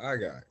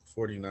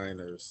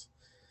 49ers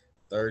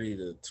 30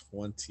 to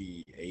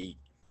 28.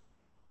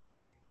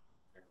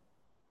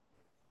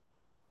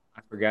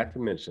 I forgot to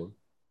mention,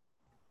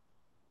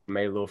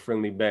 made a little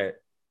friendly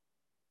bet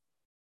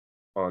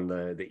on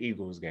the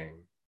Eagles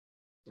game.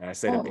 I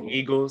said if the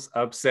Eagles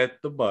upset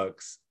the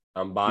Bucs,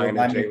 I'm buying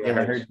a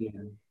Jalen Hurts.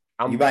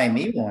 You buying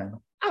me one?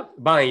 I'm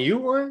buying you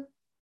one?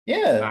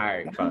 Yeah. All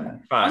right,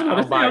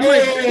 fine.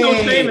 There's no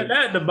shame in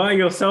that to buy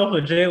yourself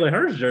a Jalen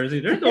Hurts jersey.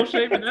 There's no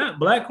shame in that.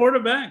 Black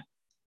quarterback.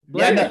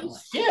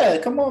 Yeah,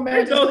 come on,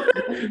 man.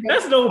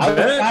 That's no bad.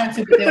 I was trying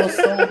to, but they were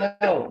sold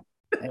out.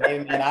 Hey,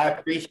 man, I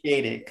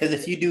appreciate it. Because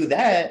if you do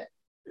that,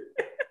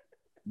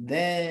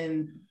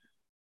 then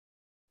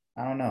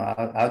I don't know.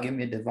 I'll give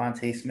me a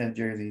Devontae Smith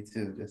jersey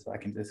too, just so I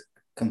can just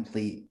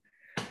complete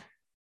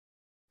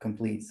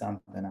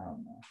something. I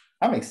don't know.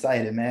 I'm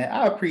excited, man.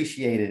 I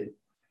appreciate it.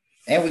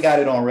 And we got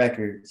it on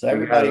record. So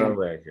everybody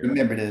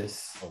remember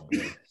this. Oh,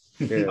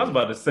 yeah. I was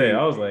about to say,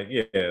 I was like,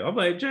 yeah. I'm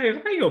like, James,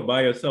 how you gonna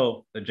buy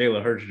yourself a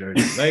Jalen Hurts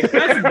jersey? Like,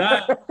 that's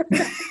not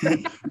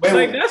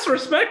that's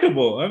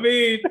respectable. I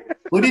mean,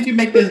 who did you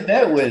make this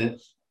bet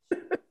with?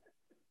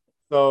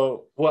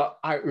 So, well,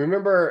 I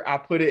remember I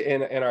put it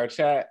in our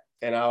chat,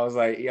 and I was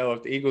like, yo,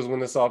 if the Eagles win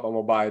this off, I'm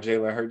gonna buy a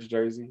Jalen Hurts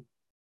jersey.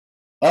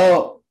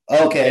 Oh,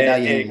 Okay,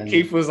 and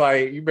Keith was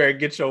like, "You better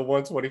get your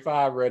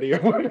 125 ready."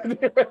 Oh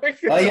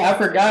yeah, I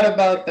forgot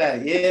about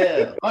that.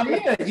 Yeah. Oh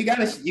yeah, you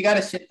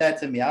gotta ship that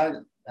to me.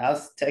 I'll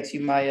text you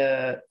my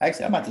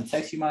actually I'm about to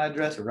text you my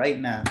address right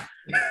now.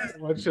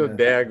 What's your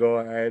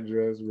daggone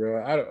address,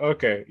 bro?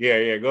 Okay.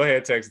 Yeah. Go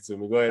ahead, text it to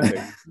me. Go ahead,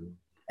 text it to me.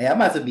 Hey, I'm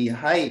about to be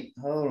hyped.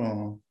 Hold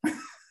on.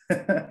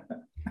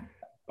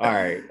 All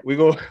right. We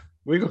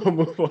gonna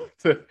move on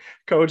to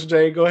Coach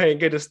Jay. Go ahead and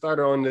get us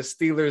started on the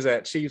Steelers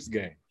at Chiefs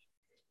game.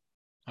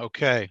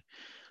 Okay.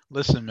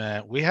 Listen,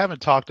 man, we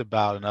haven't talked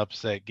about an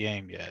upset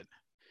game yet.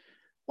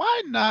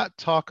 Why not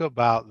talk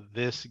about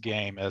this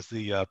game as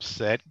the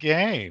upset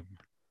game?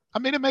 I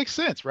mean, it makes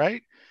sense,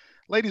 right?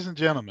 Ladies and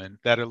gentlemen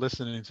that are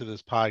listening to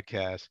this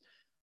podcast,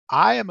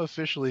 I am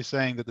officially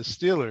saying that the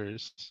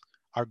Steelers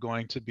are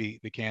going to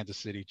beat the Kansas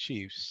City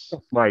Chiefs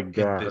in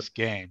this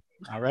game.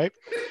 All right.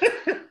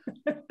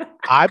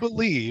 I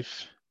believe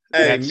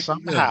that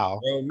somehow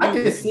I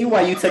can see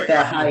why you took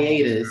that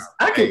hiatus.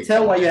 I can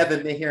tell why you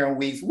haven't been here in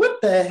weeks.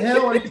 What the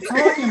hell are you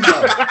talking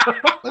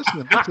about?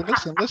 Listen.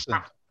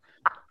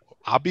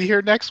 I'll be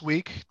here next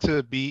week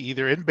to be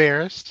either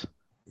embarrassed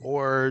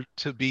or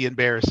to be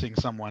embarrassing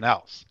someone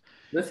else.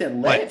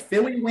 Listen, let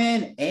Philly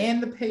win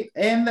and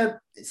the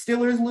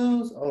Steelers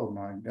lose. Oh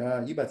my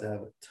God, you about to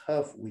have a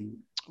tough week.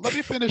 Let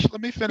me finish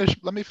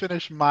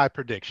my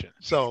prediction.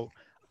 So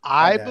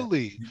I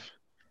believe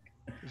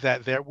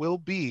that there will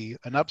be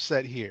an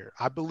upset here.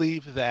 I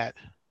believe that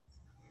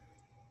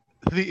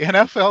the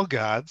NFL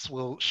gods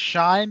will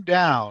shine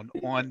down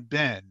on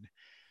Ben.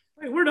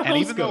 Wait, where the and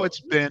host even go? though it's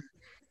been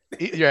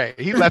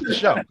he left the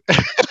show.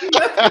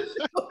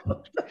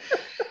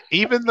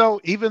 even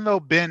though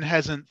Ben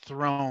hasn't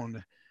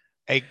thrown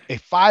a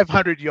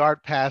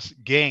 500-yard pass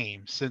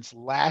game since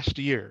last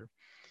year,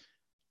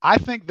 I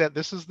think that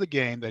this is the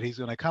game that he's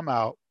going to come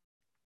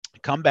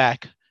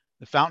back.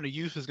 The Fountain of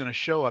Youth is going to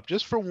show up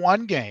just for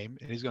one game,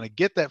 and he's going to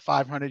get that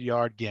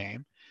 500-yard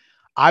game.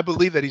 I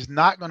believe that he's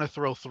not going to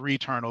throw 3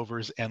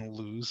 turnovers and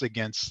lose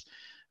against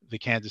the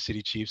Kansas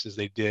City Chiefs as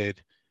they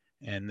did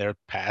in their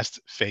past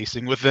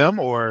facing with them,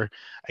 or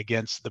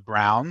against the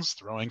Browns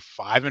throwing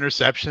 5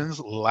 interceptions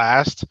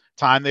last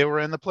time they were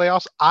in the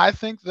playoffs. I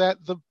think that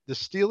the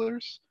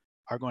Steelers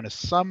are going to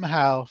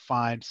somehow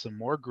find some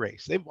more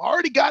grace. They've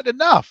already gotten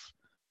enough.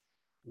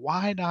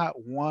 Why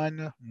not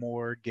one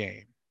more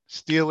game?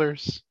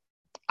 Steelers,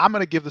 I'm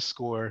going to give the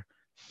score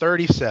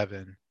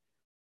 37-26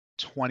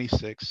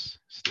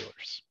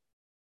 Steelers.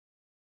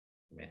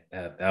 Man,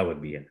 that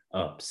would be an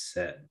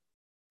upset.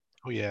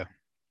 Oh yeah.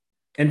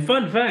 And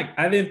fun fact,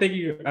 I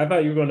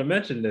thought you were going to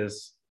mention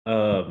this,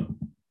 Coach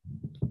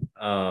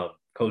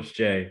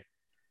Jay.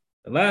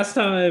 The last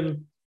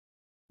time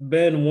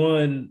Ben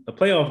won a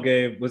playoff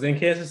game was in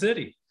Kansas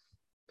City.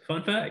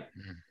 Fun fact.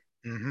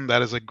 Mm-hmm.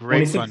 That is a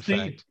great fun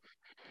fact.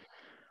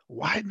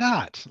 Why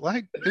not?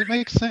 Like, it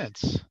makes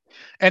sense.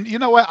 And you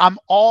know what? I'm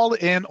all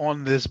in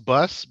on this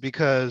bus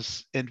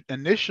because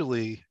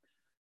initially,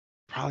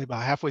 probably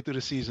about halfway through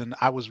the season,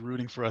 I was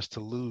rooting for us to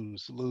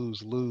lose.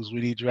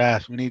 We need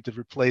drafts. We need to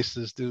replace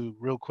this dude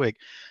real quick.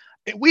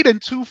 We done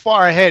too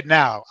far ahead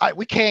now.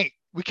 We can't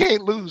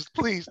lose.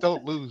 Please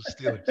don't lose,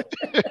 Steelers.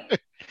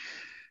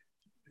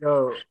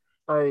 Yo,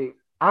 I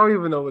don't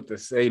even know what to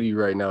say to you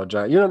right now,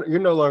 John. You're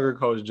no longer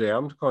Coach Jay.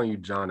 I'm calling you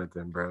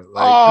Jonathan, bro.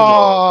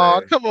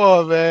 Like, come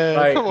on, man.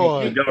 Like, come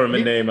on. Your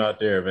government name out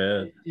there,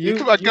 man. You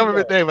put my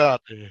government name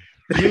out there.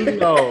 You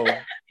know.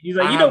 He's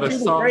like,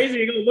 people crazy.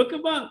 You're going to look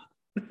him up.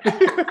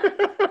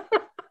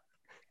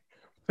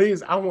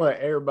 Please, I want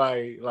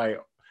everybody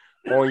like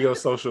on your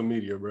social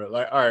media, bro.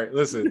 Like, all right,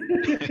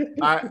 listen.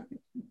 I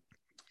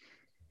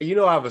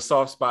have a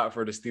soft spot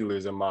for the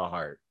Steelers in my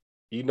heart.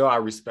 I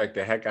respect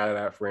the heck out of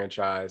that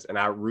franchise, and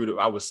I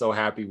was so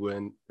happy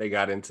when they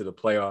got into the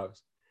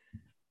playoffs.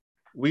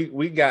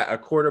 We got a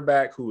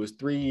quarterback who was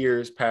 3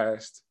 years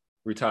past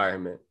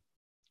retirement.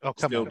 Oh,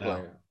 come on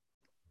now.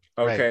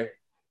 Okay.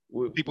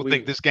 Right. People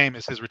think this game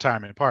is his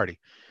retirement party.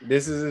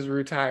 This is his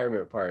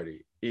retirement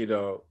party,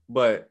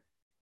 but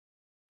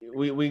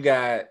we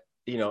got,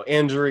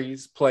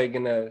 injuries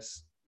plaguing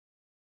us.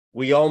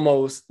 We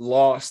almost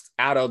lost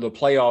out of the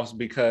playoffs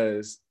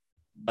because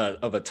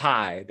of a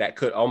tie that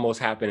could almost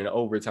happen in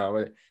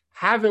overtime.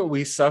 Haven't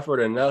we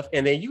suffered enough?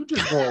 And then you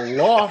just going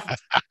to loft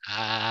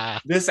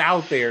this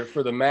out there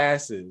for the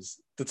masses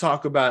to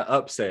talk about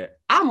upset.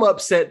 I'm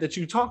upset that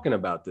you're talking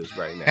about this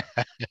right now.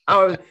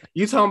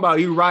 You talking about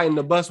you riding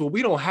the bus. Well,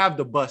 we don't have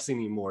the bus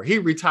anymore. He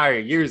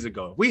retired years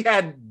ago. We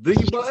had the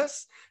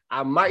bus.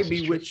 I might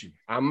be with you.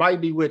 I might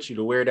be with you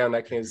to wear down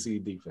that Kansas City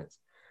defense.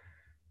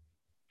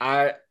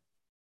 I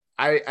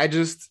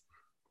just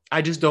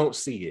don't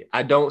see it.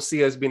 I don't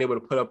see us being able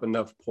to put up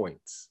enough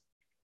points.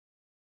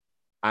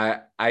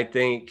 I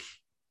think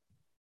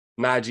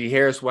Najee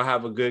Harris will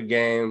have a good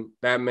game.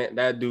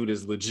 That dude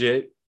is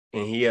legit,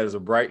 and he has a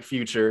bright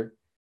future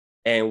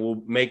and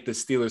will make the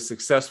Steelers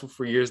successful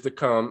for years to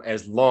come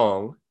as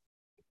long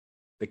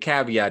as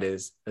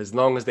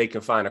they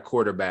can find a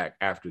quarterback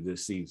after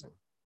this season.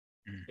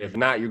 Mm-hmm. If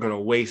not, you're going to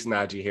waste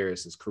Najee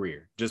Harris's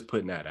career. Just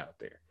putting that out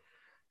there.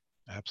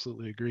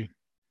 Absolutely agree.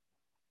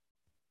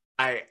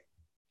 I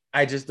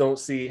just don't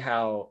see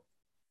how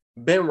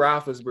Ben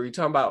Roethlisberger,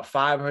 talking about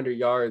 500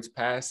 yards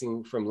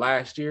passing from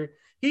last year.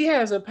 He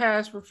hasn't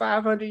passed for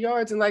 500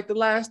 yards in like the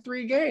last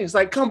 3 games,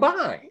 like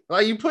combined.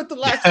 Like you put the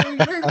last 3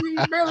 games, he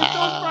barely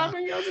throws 500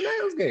 yards in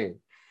those games.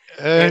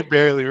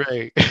 Barely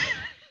right.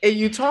 And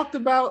you talked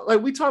about,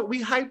 like we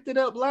hyped it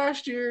up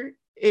last year,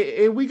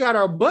 and we got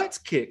our butts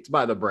kicked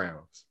by the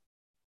Browns.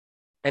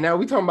 And now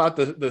we talking about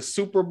the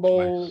Super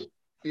Bowl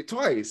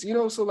twice, you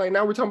know. So like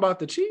now we're talking about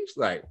the Chiefs.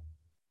 Like,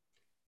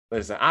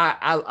 listen,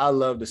 I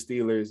love the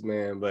Steelers,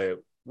 man,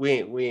 but we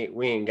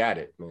ain't got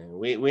it, man.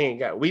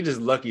 We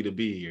just lucky to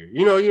be here.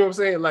 You know what I'm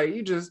saying? Like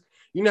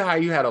you know how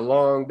you had a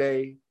long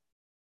day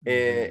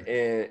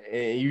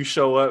and you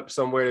show up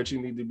somewhere that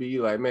you need to be,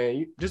 like, man,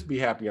 you just be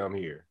happy I'm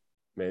here.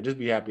 Man, just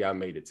be happy I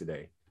made it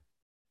today.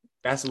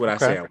 That's what I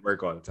say at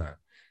work all the time.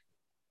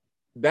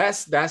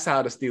 That's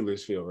how the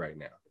Steelers feel right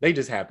now. They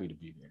just happy to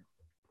be there.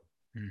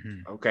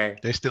 Mm-hmm. Okay.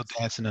 They're still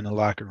dancing in the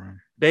locker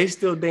room. They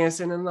still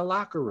dancing in the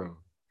locker room.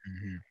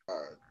 Mm-hmm. All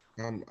right.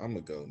 I'm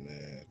gonna go,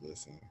 man.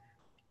 Listen,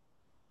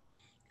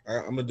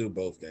 I'm gonna do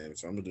both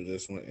games. So I'm gonna do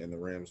this one and the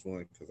Rams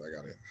one because I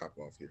gotta hop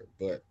off here.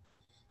 But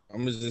I'm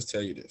gonna just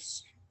tell you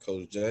this,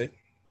 Coach Jay.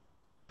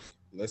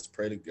 Let's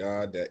pray to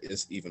God that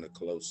it's even a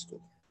close score.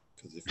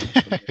 Because if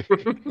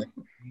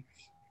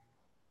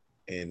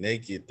and they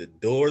get the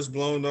doors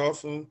blown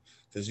off them,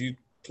 because you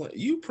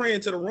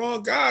praying to the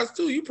wrong guys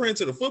too. You praying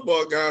to the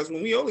football guys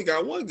when we only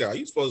got one guy.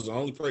 You supposed to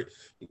only pray.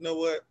 You know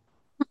what?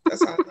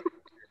 That's how I care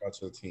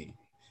about your team.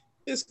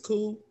 It's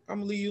cool. I'm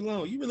gonna leave you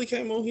alone. You really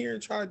came on here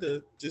and tried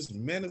to just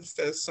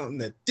manifest something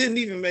that didn't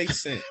even make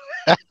sense.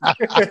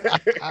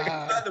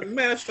 Tried to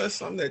manifest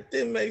something that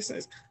didn't make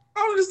sense. I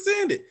don't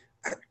understand it.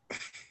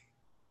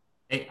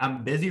 Hey,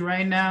 I'm busy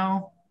right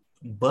now,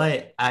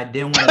 but I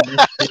didn't want to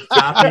miss this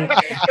topic.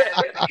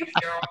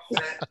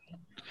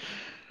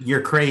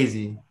 You're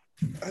crazy.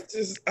 I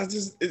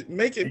just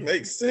make it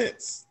make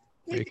sense.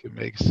 Make it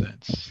make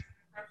sense.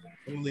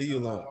 I'm gonna leave you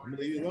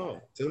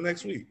alone. Till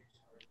next week.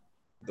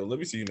 Don't let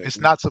me see you next week. It's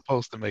not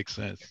supposed to make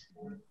sense.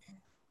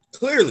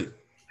 Clearly.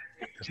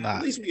 It's not.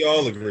 At least we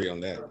all agree on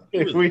that.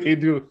 We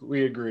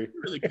agree.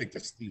 Really picked the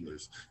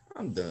Steelers.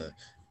 I'm done.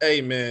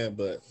 Hey, man,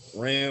 but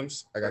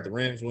Rams, I got the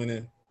Rams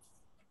winning.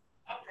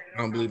 I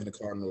don't believe in the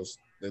Cardinals.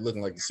 They're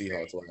looking like the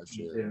Seahawks last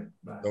year.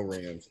 No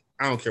Rams.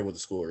 I don't care what the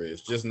score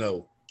is. Just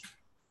know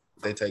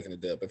they're taking a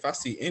dub. If I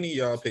see any of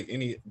y'all pick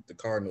any of the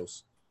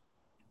Cardinals,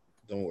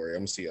 don't worry. I'm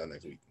going to see y'all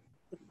next week.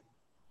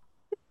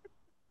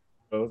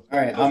 All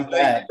right, I'm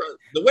back.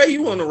 The way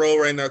you on the roll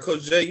right now,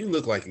 Coach Jay, you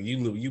look like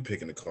you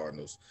picking the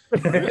Cardinals. Are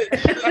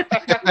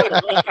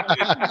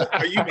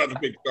you about to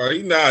pick the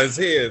Cardinals? He nod his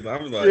head.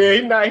 I'm like,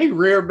 yeah, he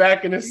reared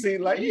back in the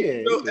seat like,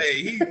 yeah.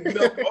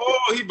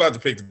 He about to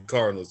pick the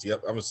Cardinals.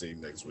 Yep, I'm gonna see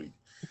him next week.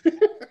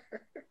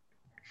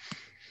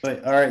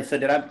 But all right, so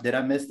did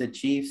I miss the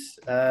Chiefs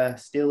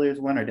Steelers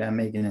one, or did I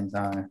make it in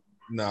time?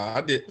 No,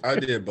 I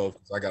did both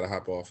because I gotta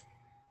hop off.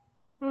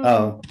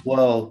 Oh,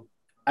 well,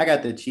 I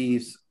got the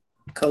Chiefs.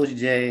 Coach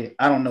Jay,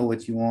 I don't know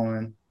what you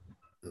on.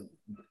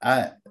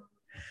 I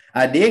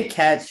did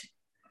catch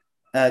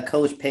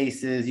Coach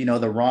Pace's,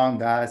 the wrong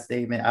guy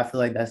statement. I feel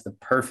like that's the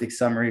perfect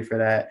summary for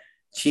that.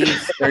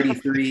 Chiefs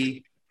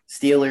 33,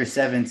 Steelers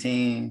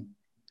 17.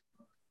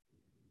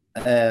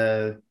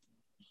 Sorry,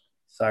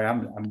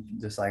 I'm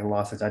just like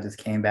lost since I just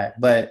came back.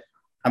 But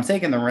I'm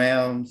taking the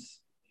Rams.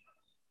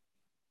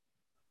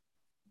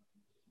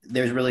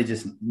 There's really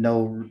just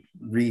no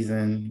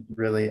reason,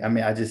 really. I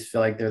mean, I just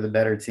feel like they're the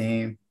better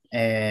team.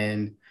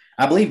 And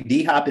I believe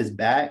D-Hop is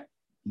back,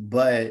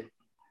 but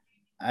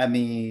I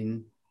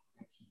mean,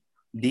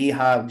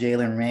 D-Hop,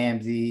 Jalen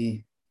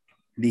Ramsey,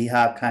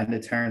 D-Hop kind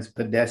of turns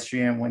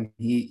pedestrian when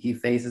he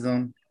faces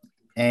them.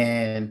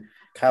 And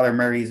Kyler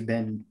Murray's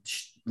been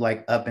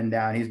like up and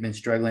down. He's been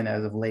struggling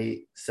as of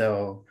late.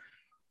 So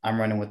I'm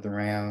running with the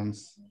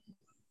Rams.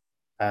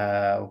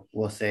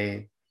 We'll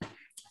say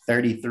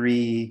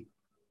 33-24.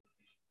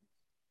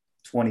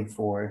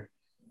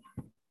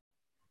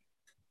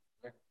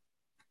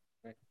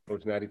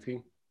 Coach Natty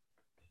T.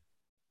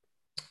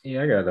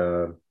 Yeah, I got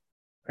the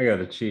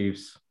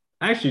Chiefs.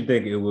 I actually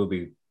think it will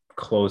be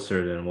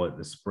closer than what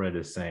the spread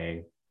is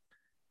saying.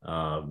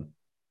 Not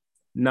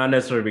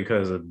necessarily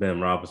because of Ben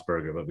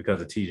Roethlisberger, but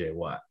because of TJ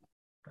Watt.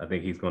 I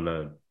think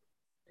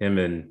him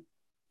and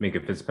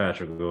Minka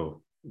Fitzpatrick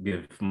will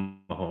give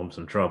Mahomes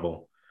some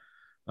trouble.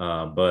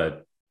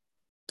 But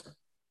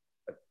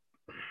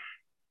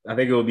I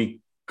think it will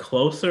be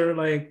closer,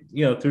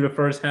 through the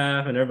first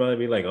half, and everybody will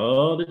be like,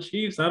 "Oh, the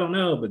Chiefs." I don't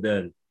know, but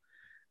then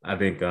I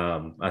think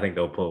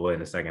they'll pull away in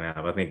the second half.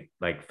 I think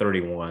like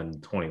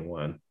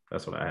 31-21.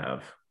 That's what I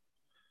have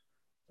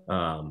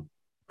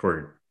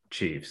for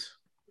Chiefs.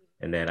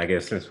 And then I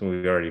guess since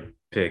we already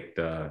picked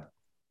the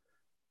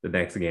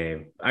next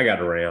game, I got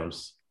the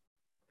Rams.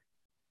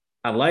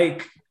 I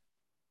like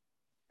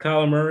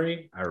Kyler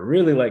Murray. I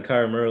really like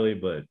Kyler Murray,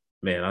 but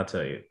man, I'll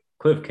tell you,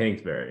 Cliff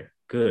Kingsbury,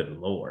 good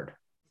Lord.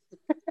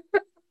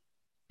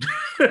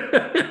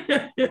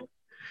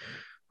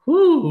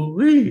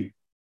 Woo-wee.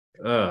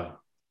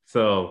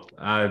 So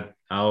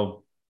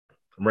I'll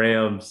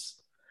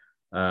Rams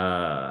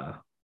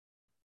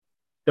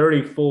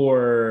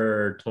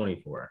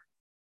 34-24.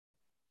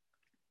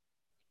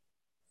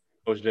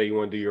 Coach Jay, you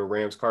want to do your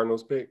Rams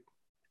Cardinals pick?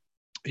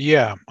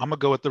 Yeah, I'm gonna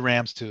go with the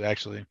Rams too.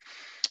 Actually,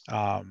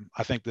 I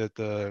think that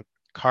the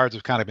Cards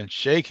have kind of been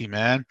shaky,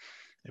 man.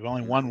 They've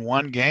only won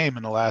one game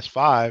in the last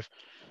 5,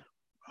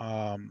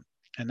 and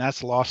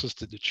that's losses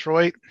to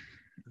Detroit,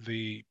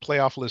 the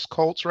playoff list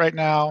Colts right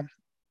now,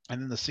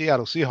 and then the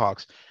Seattle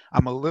Seahawks.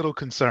 I'm a little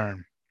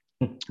concerned.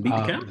 Beat the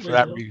Cowboys. For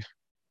that reason,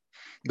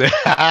 they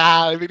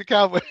beat the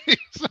Cowboys.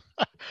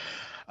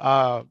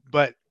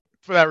 But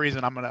for that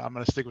reason, I'm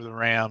gonna stick with the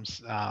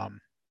Rams. I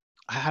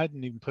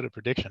hadn't even put a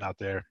prediction out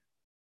there.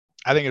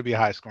 I think it'd be a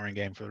high scoring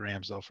game for the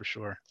Rams, though, for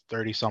sure.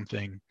 30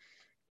 something.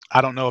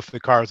 I don't know if the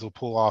Cards will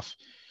pull off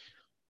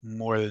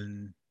more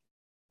than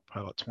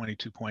probably about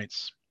 22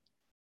 points,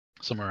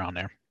 somewhere around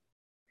there.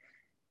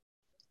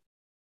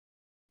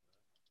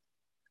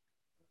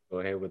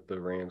 Go ahead with the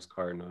Rams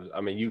Cardinals. I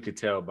mean, you could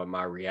tell by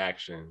my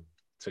reaction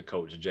to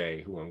Coach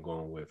Jay who I'm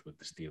going with the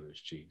Steelers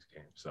Chiefs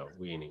game. So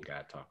we ain't even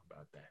got to talk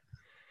about that.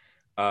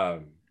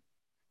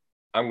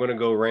 I'm gonna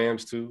go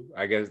Rams too.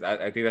 I guess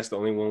I think that's the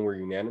only one we're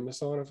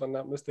unanimous on, if I'm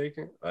not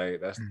mistaken. Like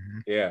that's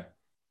yeah.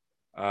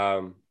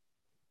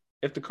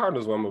 If the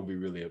Cardinals won, I'm gonna be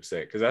really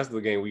upset because that's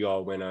the game we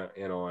all went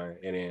in on,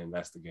 and then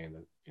that's the game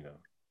that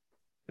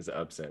is an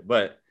upset.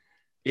 But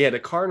yeah, the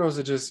Cardinals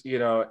are just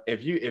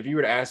if you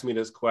were to ask me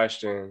this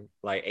question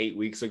like 8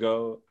 weeks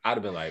ago, I'd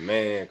have been like,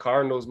 man,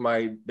 Cardinals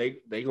they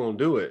gonna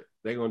do it.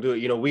 They gonna do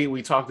it.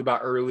 We talked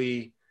about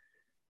early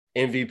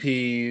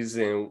MVPs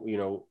and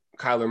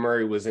Kyler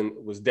Murray was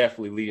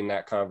definitely leading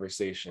that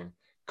conversation.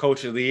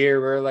 Coach of the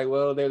year, we're like,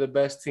 well, they're the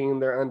best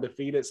team. They're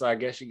undefeated. So I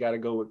guess you got to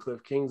go with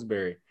Cliff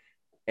Kingsbury.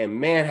 And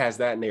man, has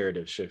that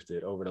narrative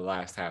shifted over the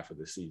last half of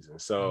the season.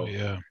 So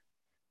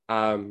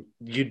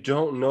you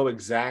don't know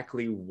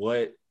exactly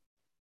what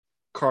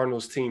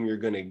Cardinals team you're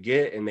going to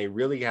get. And they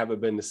really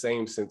haven't been the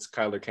same since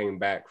Kyler came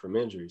back from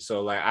injury.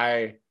 So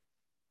like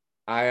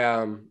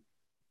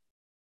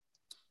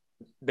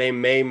they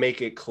may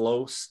make it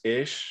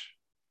close-ish.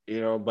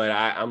 But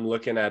I'm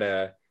looking at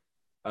a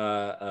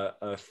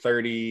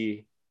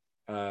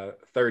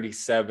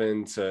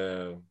 37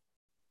 to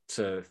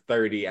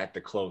 30 at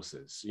the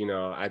closest.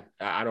 I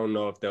don't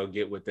know if they'll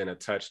get within a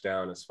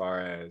touchdown as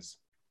far as,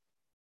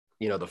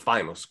 the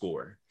final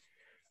score.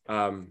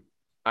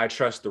 I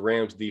trust the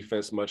Rams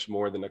defense much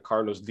more than the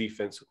Cardinals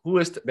defense,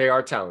 they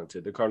are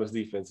talented. The Cardinals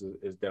defense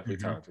is definitely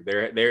talented.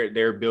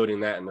 They're building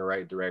that in the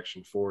right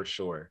direction for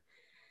sure.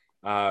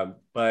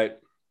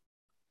 But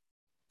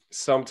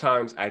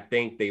sometimes I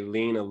think they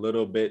lean a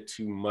little bit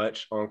too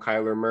much on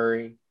Kyler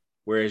Murray,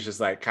 where it's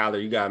just like,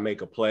 Kyler, you got to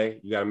make a play.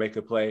 You got to make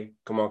a play.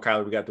 Come on,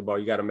 Kyler, we got the ball.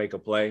 You got to make a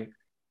play.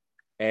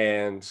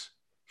 And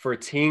for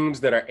teams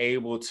that are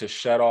able to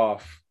shut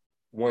off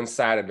one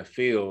side of the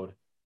field,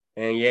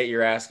 and yet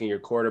you're asking your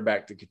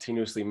quarterback to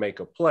continuously make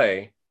a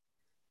play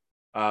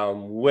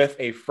with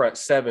a front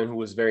seven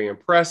who is very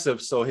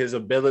impressive. So his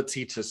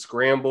ability to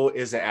scramble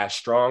isn't as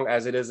strong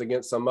as it is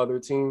against some other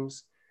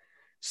teams.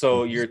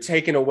 So you're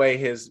taking away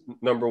his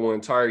number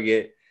one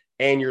target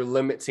and you're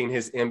limiting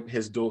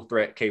his dual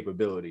threat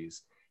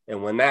capabilities.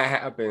 And when that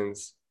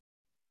happens,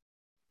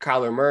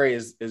 Kyler Murray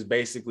is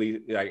basically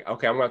like,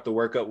 okay, I'm going to have to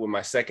work up with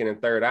my second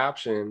and third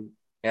option,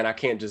 and I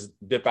can't just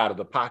dip out of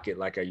the pocket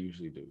like I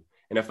usually do.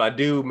 And if I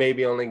do,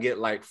 maybe only get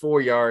like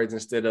 4 yards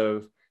instead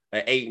of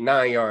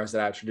 8-9 yards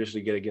that I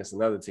traditionally get against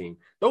another team.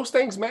 Those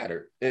things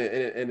matter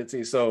in the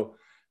team. So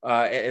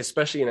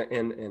especially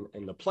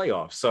in the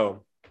playoffs.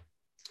 So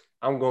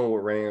I'm going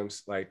with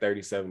Rams like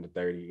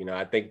 37-30.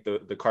 I think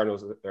the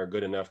Cardinals are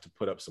good enough to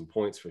put up some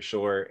points for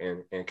sure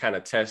and kind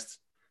of test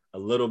a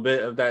little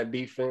bit of that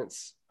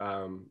defense.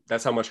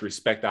 That's how much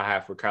respect I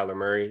have for Kyler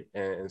Murray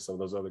and some of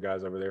those other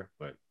guys over there,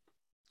 but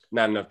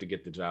not enough to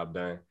get the job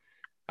done.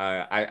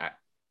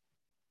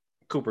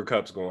 Cooper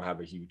Kupp's going to have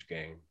a huge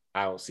game.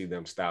 I don't see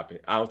them stopping.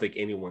 I don't think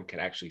anyone can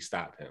actually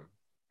stop him.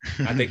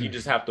 I think you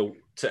just have to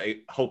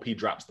hope he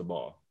drops the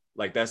ball.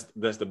 Like that's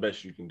the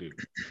best you can do.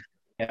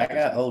 I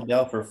got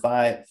Odell for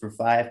five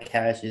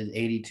catches,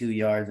 82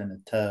 yards in the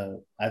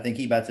tub. I think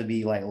he's about to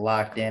be like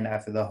locked in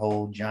after the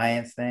whole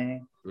Giants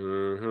thing.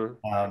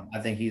 I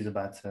think he's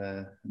about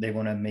to. They're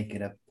going to make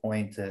it a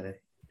point to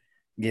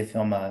give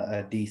him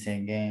a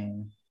decent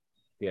game.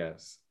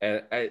 Yes,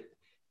 and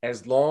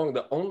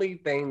the only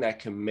thing that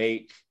can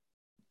make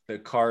the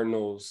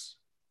Cardinals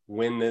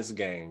win this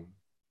game,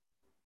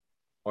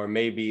 or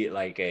maybe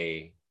like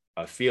a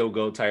field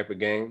goal type of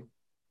game,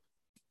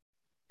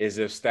 is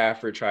if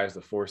Stafford tries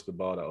to force the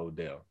ball to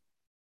Odell.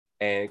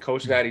 And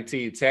Coach Natty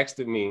T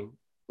texted me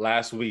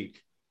last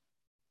week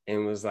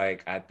and was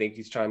like, I think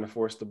he's trying to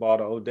force the ball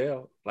to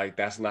Odell. Like,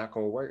 that's not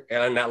going to work.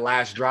 And on that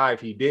last drive,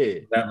 he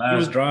did. That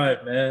last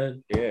drive,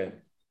 man. Yeah.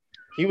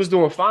 He was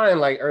doing fine,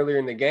 like, earlier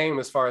in the game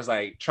as far as,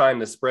 like, trying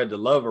to spread the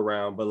love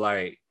around. But,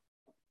 like,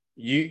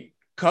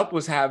 Kupp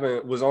was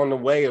on the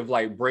way of,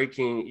 like,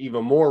 breaking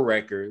even more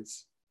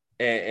records.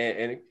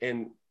 And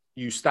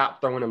you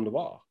stopped throwing him the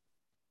ball.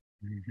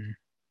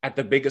 at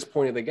the biggest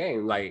point of the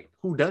game. Like,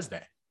 who does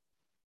that?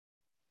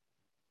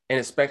 And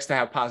expects to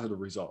have positive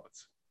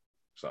results.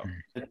 So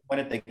Just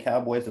wanted the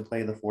Cowboys to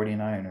play the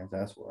 49ers.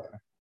 That's why.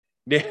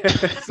 yeah,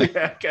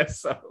 I guess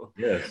so.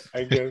 Yes.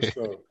 I guess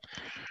so.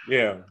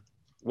 Yeah.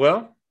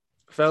 Well,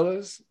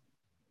 fellas,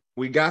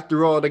 we got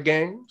through all the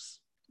games.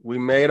 We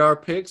made our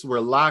picks. We're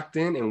locked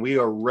in, and we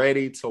are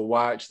ready to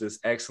watch this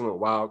excellent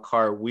wild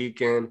card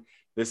weekend.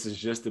 This is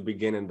just the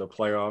beginning of the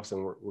playoffs,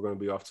 and we're going to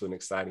be off to an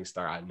exciting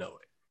start. I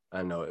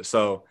know it.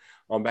 So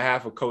on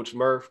behalf of Coach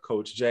Murph,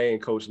 Coach Jay,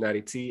 and Coach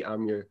Natty T,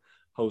 I'm your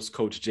host,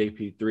 Coach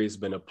JP3. It's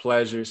been a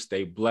pleasure.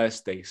 Stay blessed.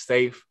 Stay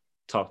safe.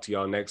 Talk to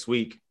y'all next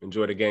week.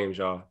 Enjoy the games,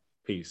 y'all.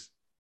 Peace.